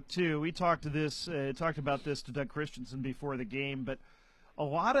 And you look, too, we talked about this to Doug Christensen before the game, but a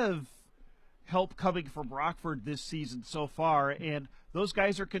lot of help coming from Rockford this season so far, and those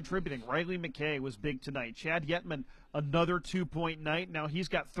guys are contributing. Riley McKay was big tonight. Chad Yetman, another 2-point night. Now he's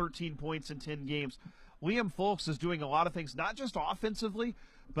got 13 points in 10 games. Liam Folks is doing a lot of things, not just offensively,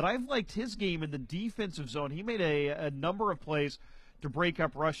 but I've liked his game in the defensive zone. He made a number of plays to break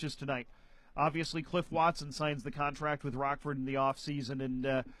up rushes tonight. Obviously, Cliff Watson signs the contract with Rockford in the offseason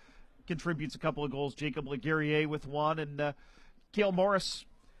and contributes a couple of goals. Jacob Laguerrier with one, and Cale Morris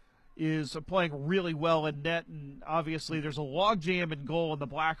is playing really well in net, and obviously there's a logjam in goal in the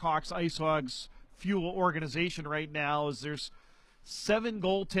Blackhawks Ice Hogs Fuel organization right now, as there's 7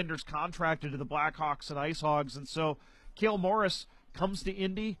 goaltenders contracted to the Blackhawks and Ice Hogs, and so Cale Morris comes to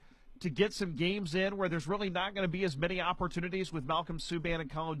Indy to get some games in where there's really not going to be as many opportunities with Malcolm Subban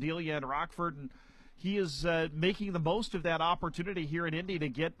and Colin Delia and Rockford, and he is making the most of that opportunity here in Indy to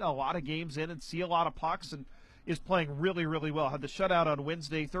get a lot of games in and see a lot of pucks, and is playing really, really well. Had the shutout on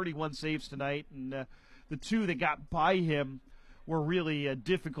Wednesday, 31 saves tonight, and the 2 that got by him were really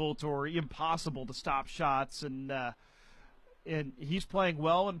difficult or impossible to stop shots, and he's playing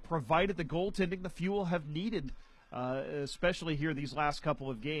well and provided the goaltending the Fuel have needed, especially here these last couple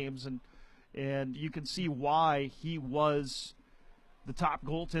of games, and you can see why he was the top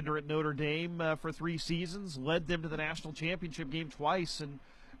goaltender at Notre Dame for 3 seasons, led them to the national championship game twice, and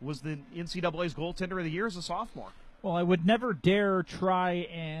was the NCAA's goaltender of the year as a sophomore. Well, I would never dare try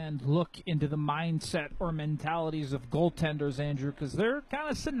and look into the mindset or mentalities of goaltenders, Andrew, because they're kind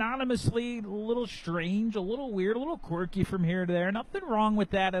of synonymously a little strange, a little weird, a little quirky from here to there. Nothing wrong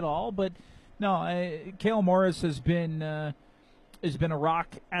with that at all, but no, Cale Morris has been a rock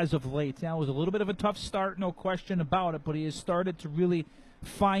as of late. Now, it was a little bit of a tough start, no question about it, but he has started to really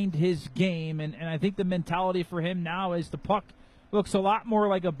find his game, and I think the mentality for him now is the puck looks a lot more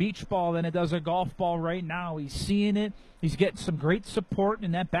like a beach ball than it does a golf ball right now. He's seeing it. He's getting some great support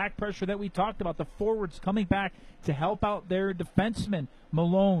and that back pressure that we talked about. The forwards coming back to help out their defensemen,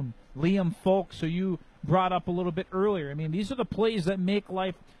 Malone, Liam Folks, who you brought up a little bit earlier. I mean, these are the plays that make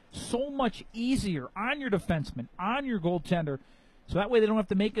life so much easier on your defenseman, on your goaltender. So that way they don't have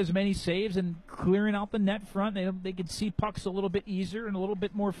to make as many saves, and clearing out the net front, they can see pucks a little bit easier and a little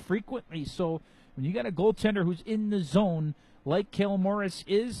bit more frequently. So when you got a goaltender who's in the zone like Cale Morris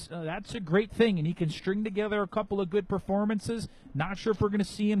is, that's a great thing, and he can string together a couple of good performances. Not sure if we're going to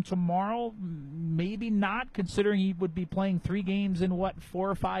see him tomorrow. Maybe not, considering he would be playing 3 games in, 4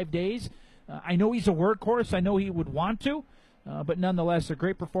 or 5 days. I know he's a workhorse. I know he would want to, but nonetheless, a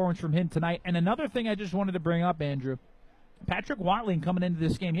great performance from him tonight. And another thing I just wanted to bring up, Andrew, Patrick Watling coming into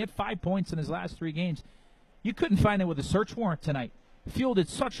this game, he had 5 points in his last 3 games. You couldn't find it with a search warrant tonight. Fuel did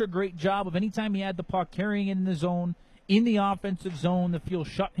such a great job of anytime he had the puck, carrying it in the zone, in the offensive zone. The Fuel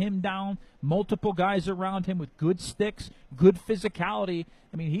shut him down. Multiple guys around him with good sticks, good physicality.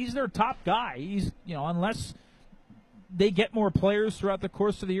 I mean, he's their top guy. He's, unless they get more players throughout the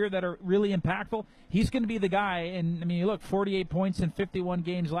course of the year that are really impactful, he's going to be the guy. And, I mean, look, 48 points in 51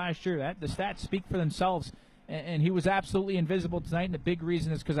 games last year. The stats speak for themselves. And he was absolutely invisible tonight, and the big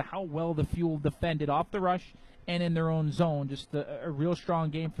reason is because of how well the Fuel defended off the rush and in their own zone. Just a real strong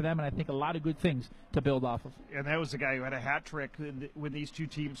game for them, and I think a lot of good things to build off of. And that was the guy who had a hat trick when these two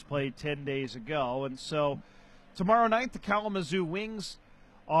teams played 10 days ago. And so tomorrow night, the Kalamazoo Wings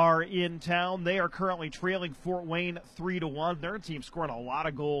are in town. They are currently trailing Fort Wayne 3-1. Their team scoring a lot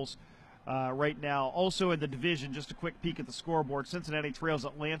of goals right now. Also in the division, just a quick peek at the scoreboard, Cincinnati trails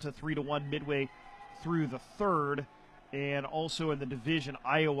Atlanta 3-1 midway through the third. And also in the division,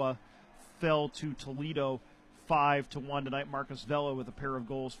 Iowa fell to Toledo 5-1 tonight. Marcus Vela with a pair of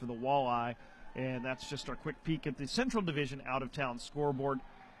goals for the Walleye. And that's just our quick peek at the Central Division out-of-town scoreboard.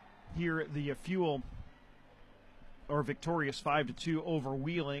 Here, the Fuel are victorious 5-2 over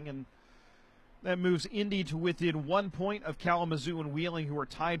Wheeling, and that moves Indy to within 1 point of Kalamazoo and Wheeling, who are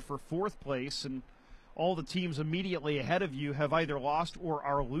tied for 4th place. And all the teams immediately ahead of you have either lost or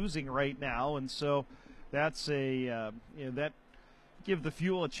are losing right now, and so that's that give the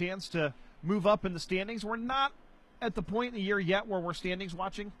Fuel a chance to move up in the standings. We're not at the point in the year yet where we're standings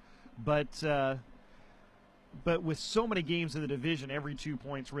watching, but with so many games in the division, every 2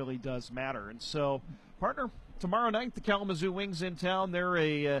 points really does matter. And so, partner, tomorrow night the Kalamazoo Wings in town. They're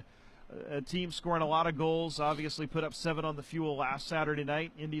a team scoring a lot of goals. Obviously, put up 7 on the Fuel last Saturday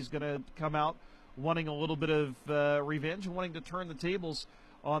night. Indy's going to come out wanting a little bit of revenge and wanting to turn the tables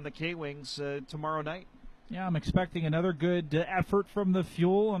on the K-Wings tomorrow night. Yeah, I'm expecting another good effort from the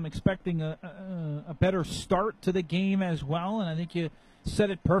Fuel. I'm expecting a better start to the game as well, and I think you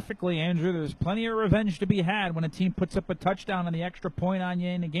said it perfectly, Andrew. There's plenty of revenge to be had when a team puts up a touchdown and the extra point on you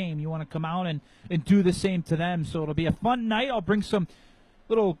in a game. You want to come out and do the same to them, so it'll be a fun night. I'll bring some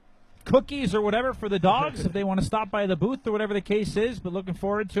little cookies or whatever for the dogs if they want to stop by the booth or whatever the case is, but looking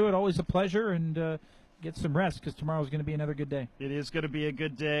forward to it. Always a pleasure, and get some rest because tomorrow's going to be another good day. It is going to be a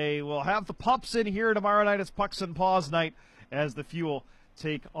good day. We'll have the pups in here tomorrow night. It's Pucks and Paws night as the Fuel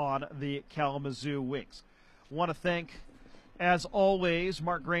take on the Kalamazoo Wings. Want to thank, as always,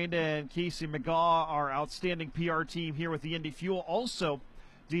 Mark Granda and Casey McGaw, our outstanding PR team here with the Indy Fuel. Also,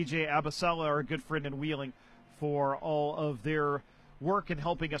 DJ Abasala, our good friend in Wheeling, for all of their work in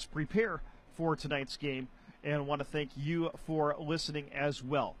helping us prepare for tonight's game. And want to thank you for listening as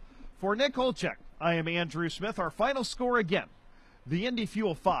well. For Nick Holchek, I am Andrew Smith. Our final score again, the Indy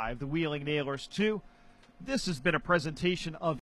Fuel 5, the Wheeling Nailers 2. This has been a presentation of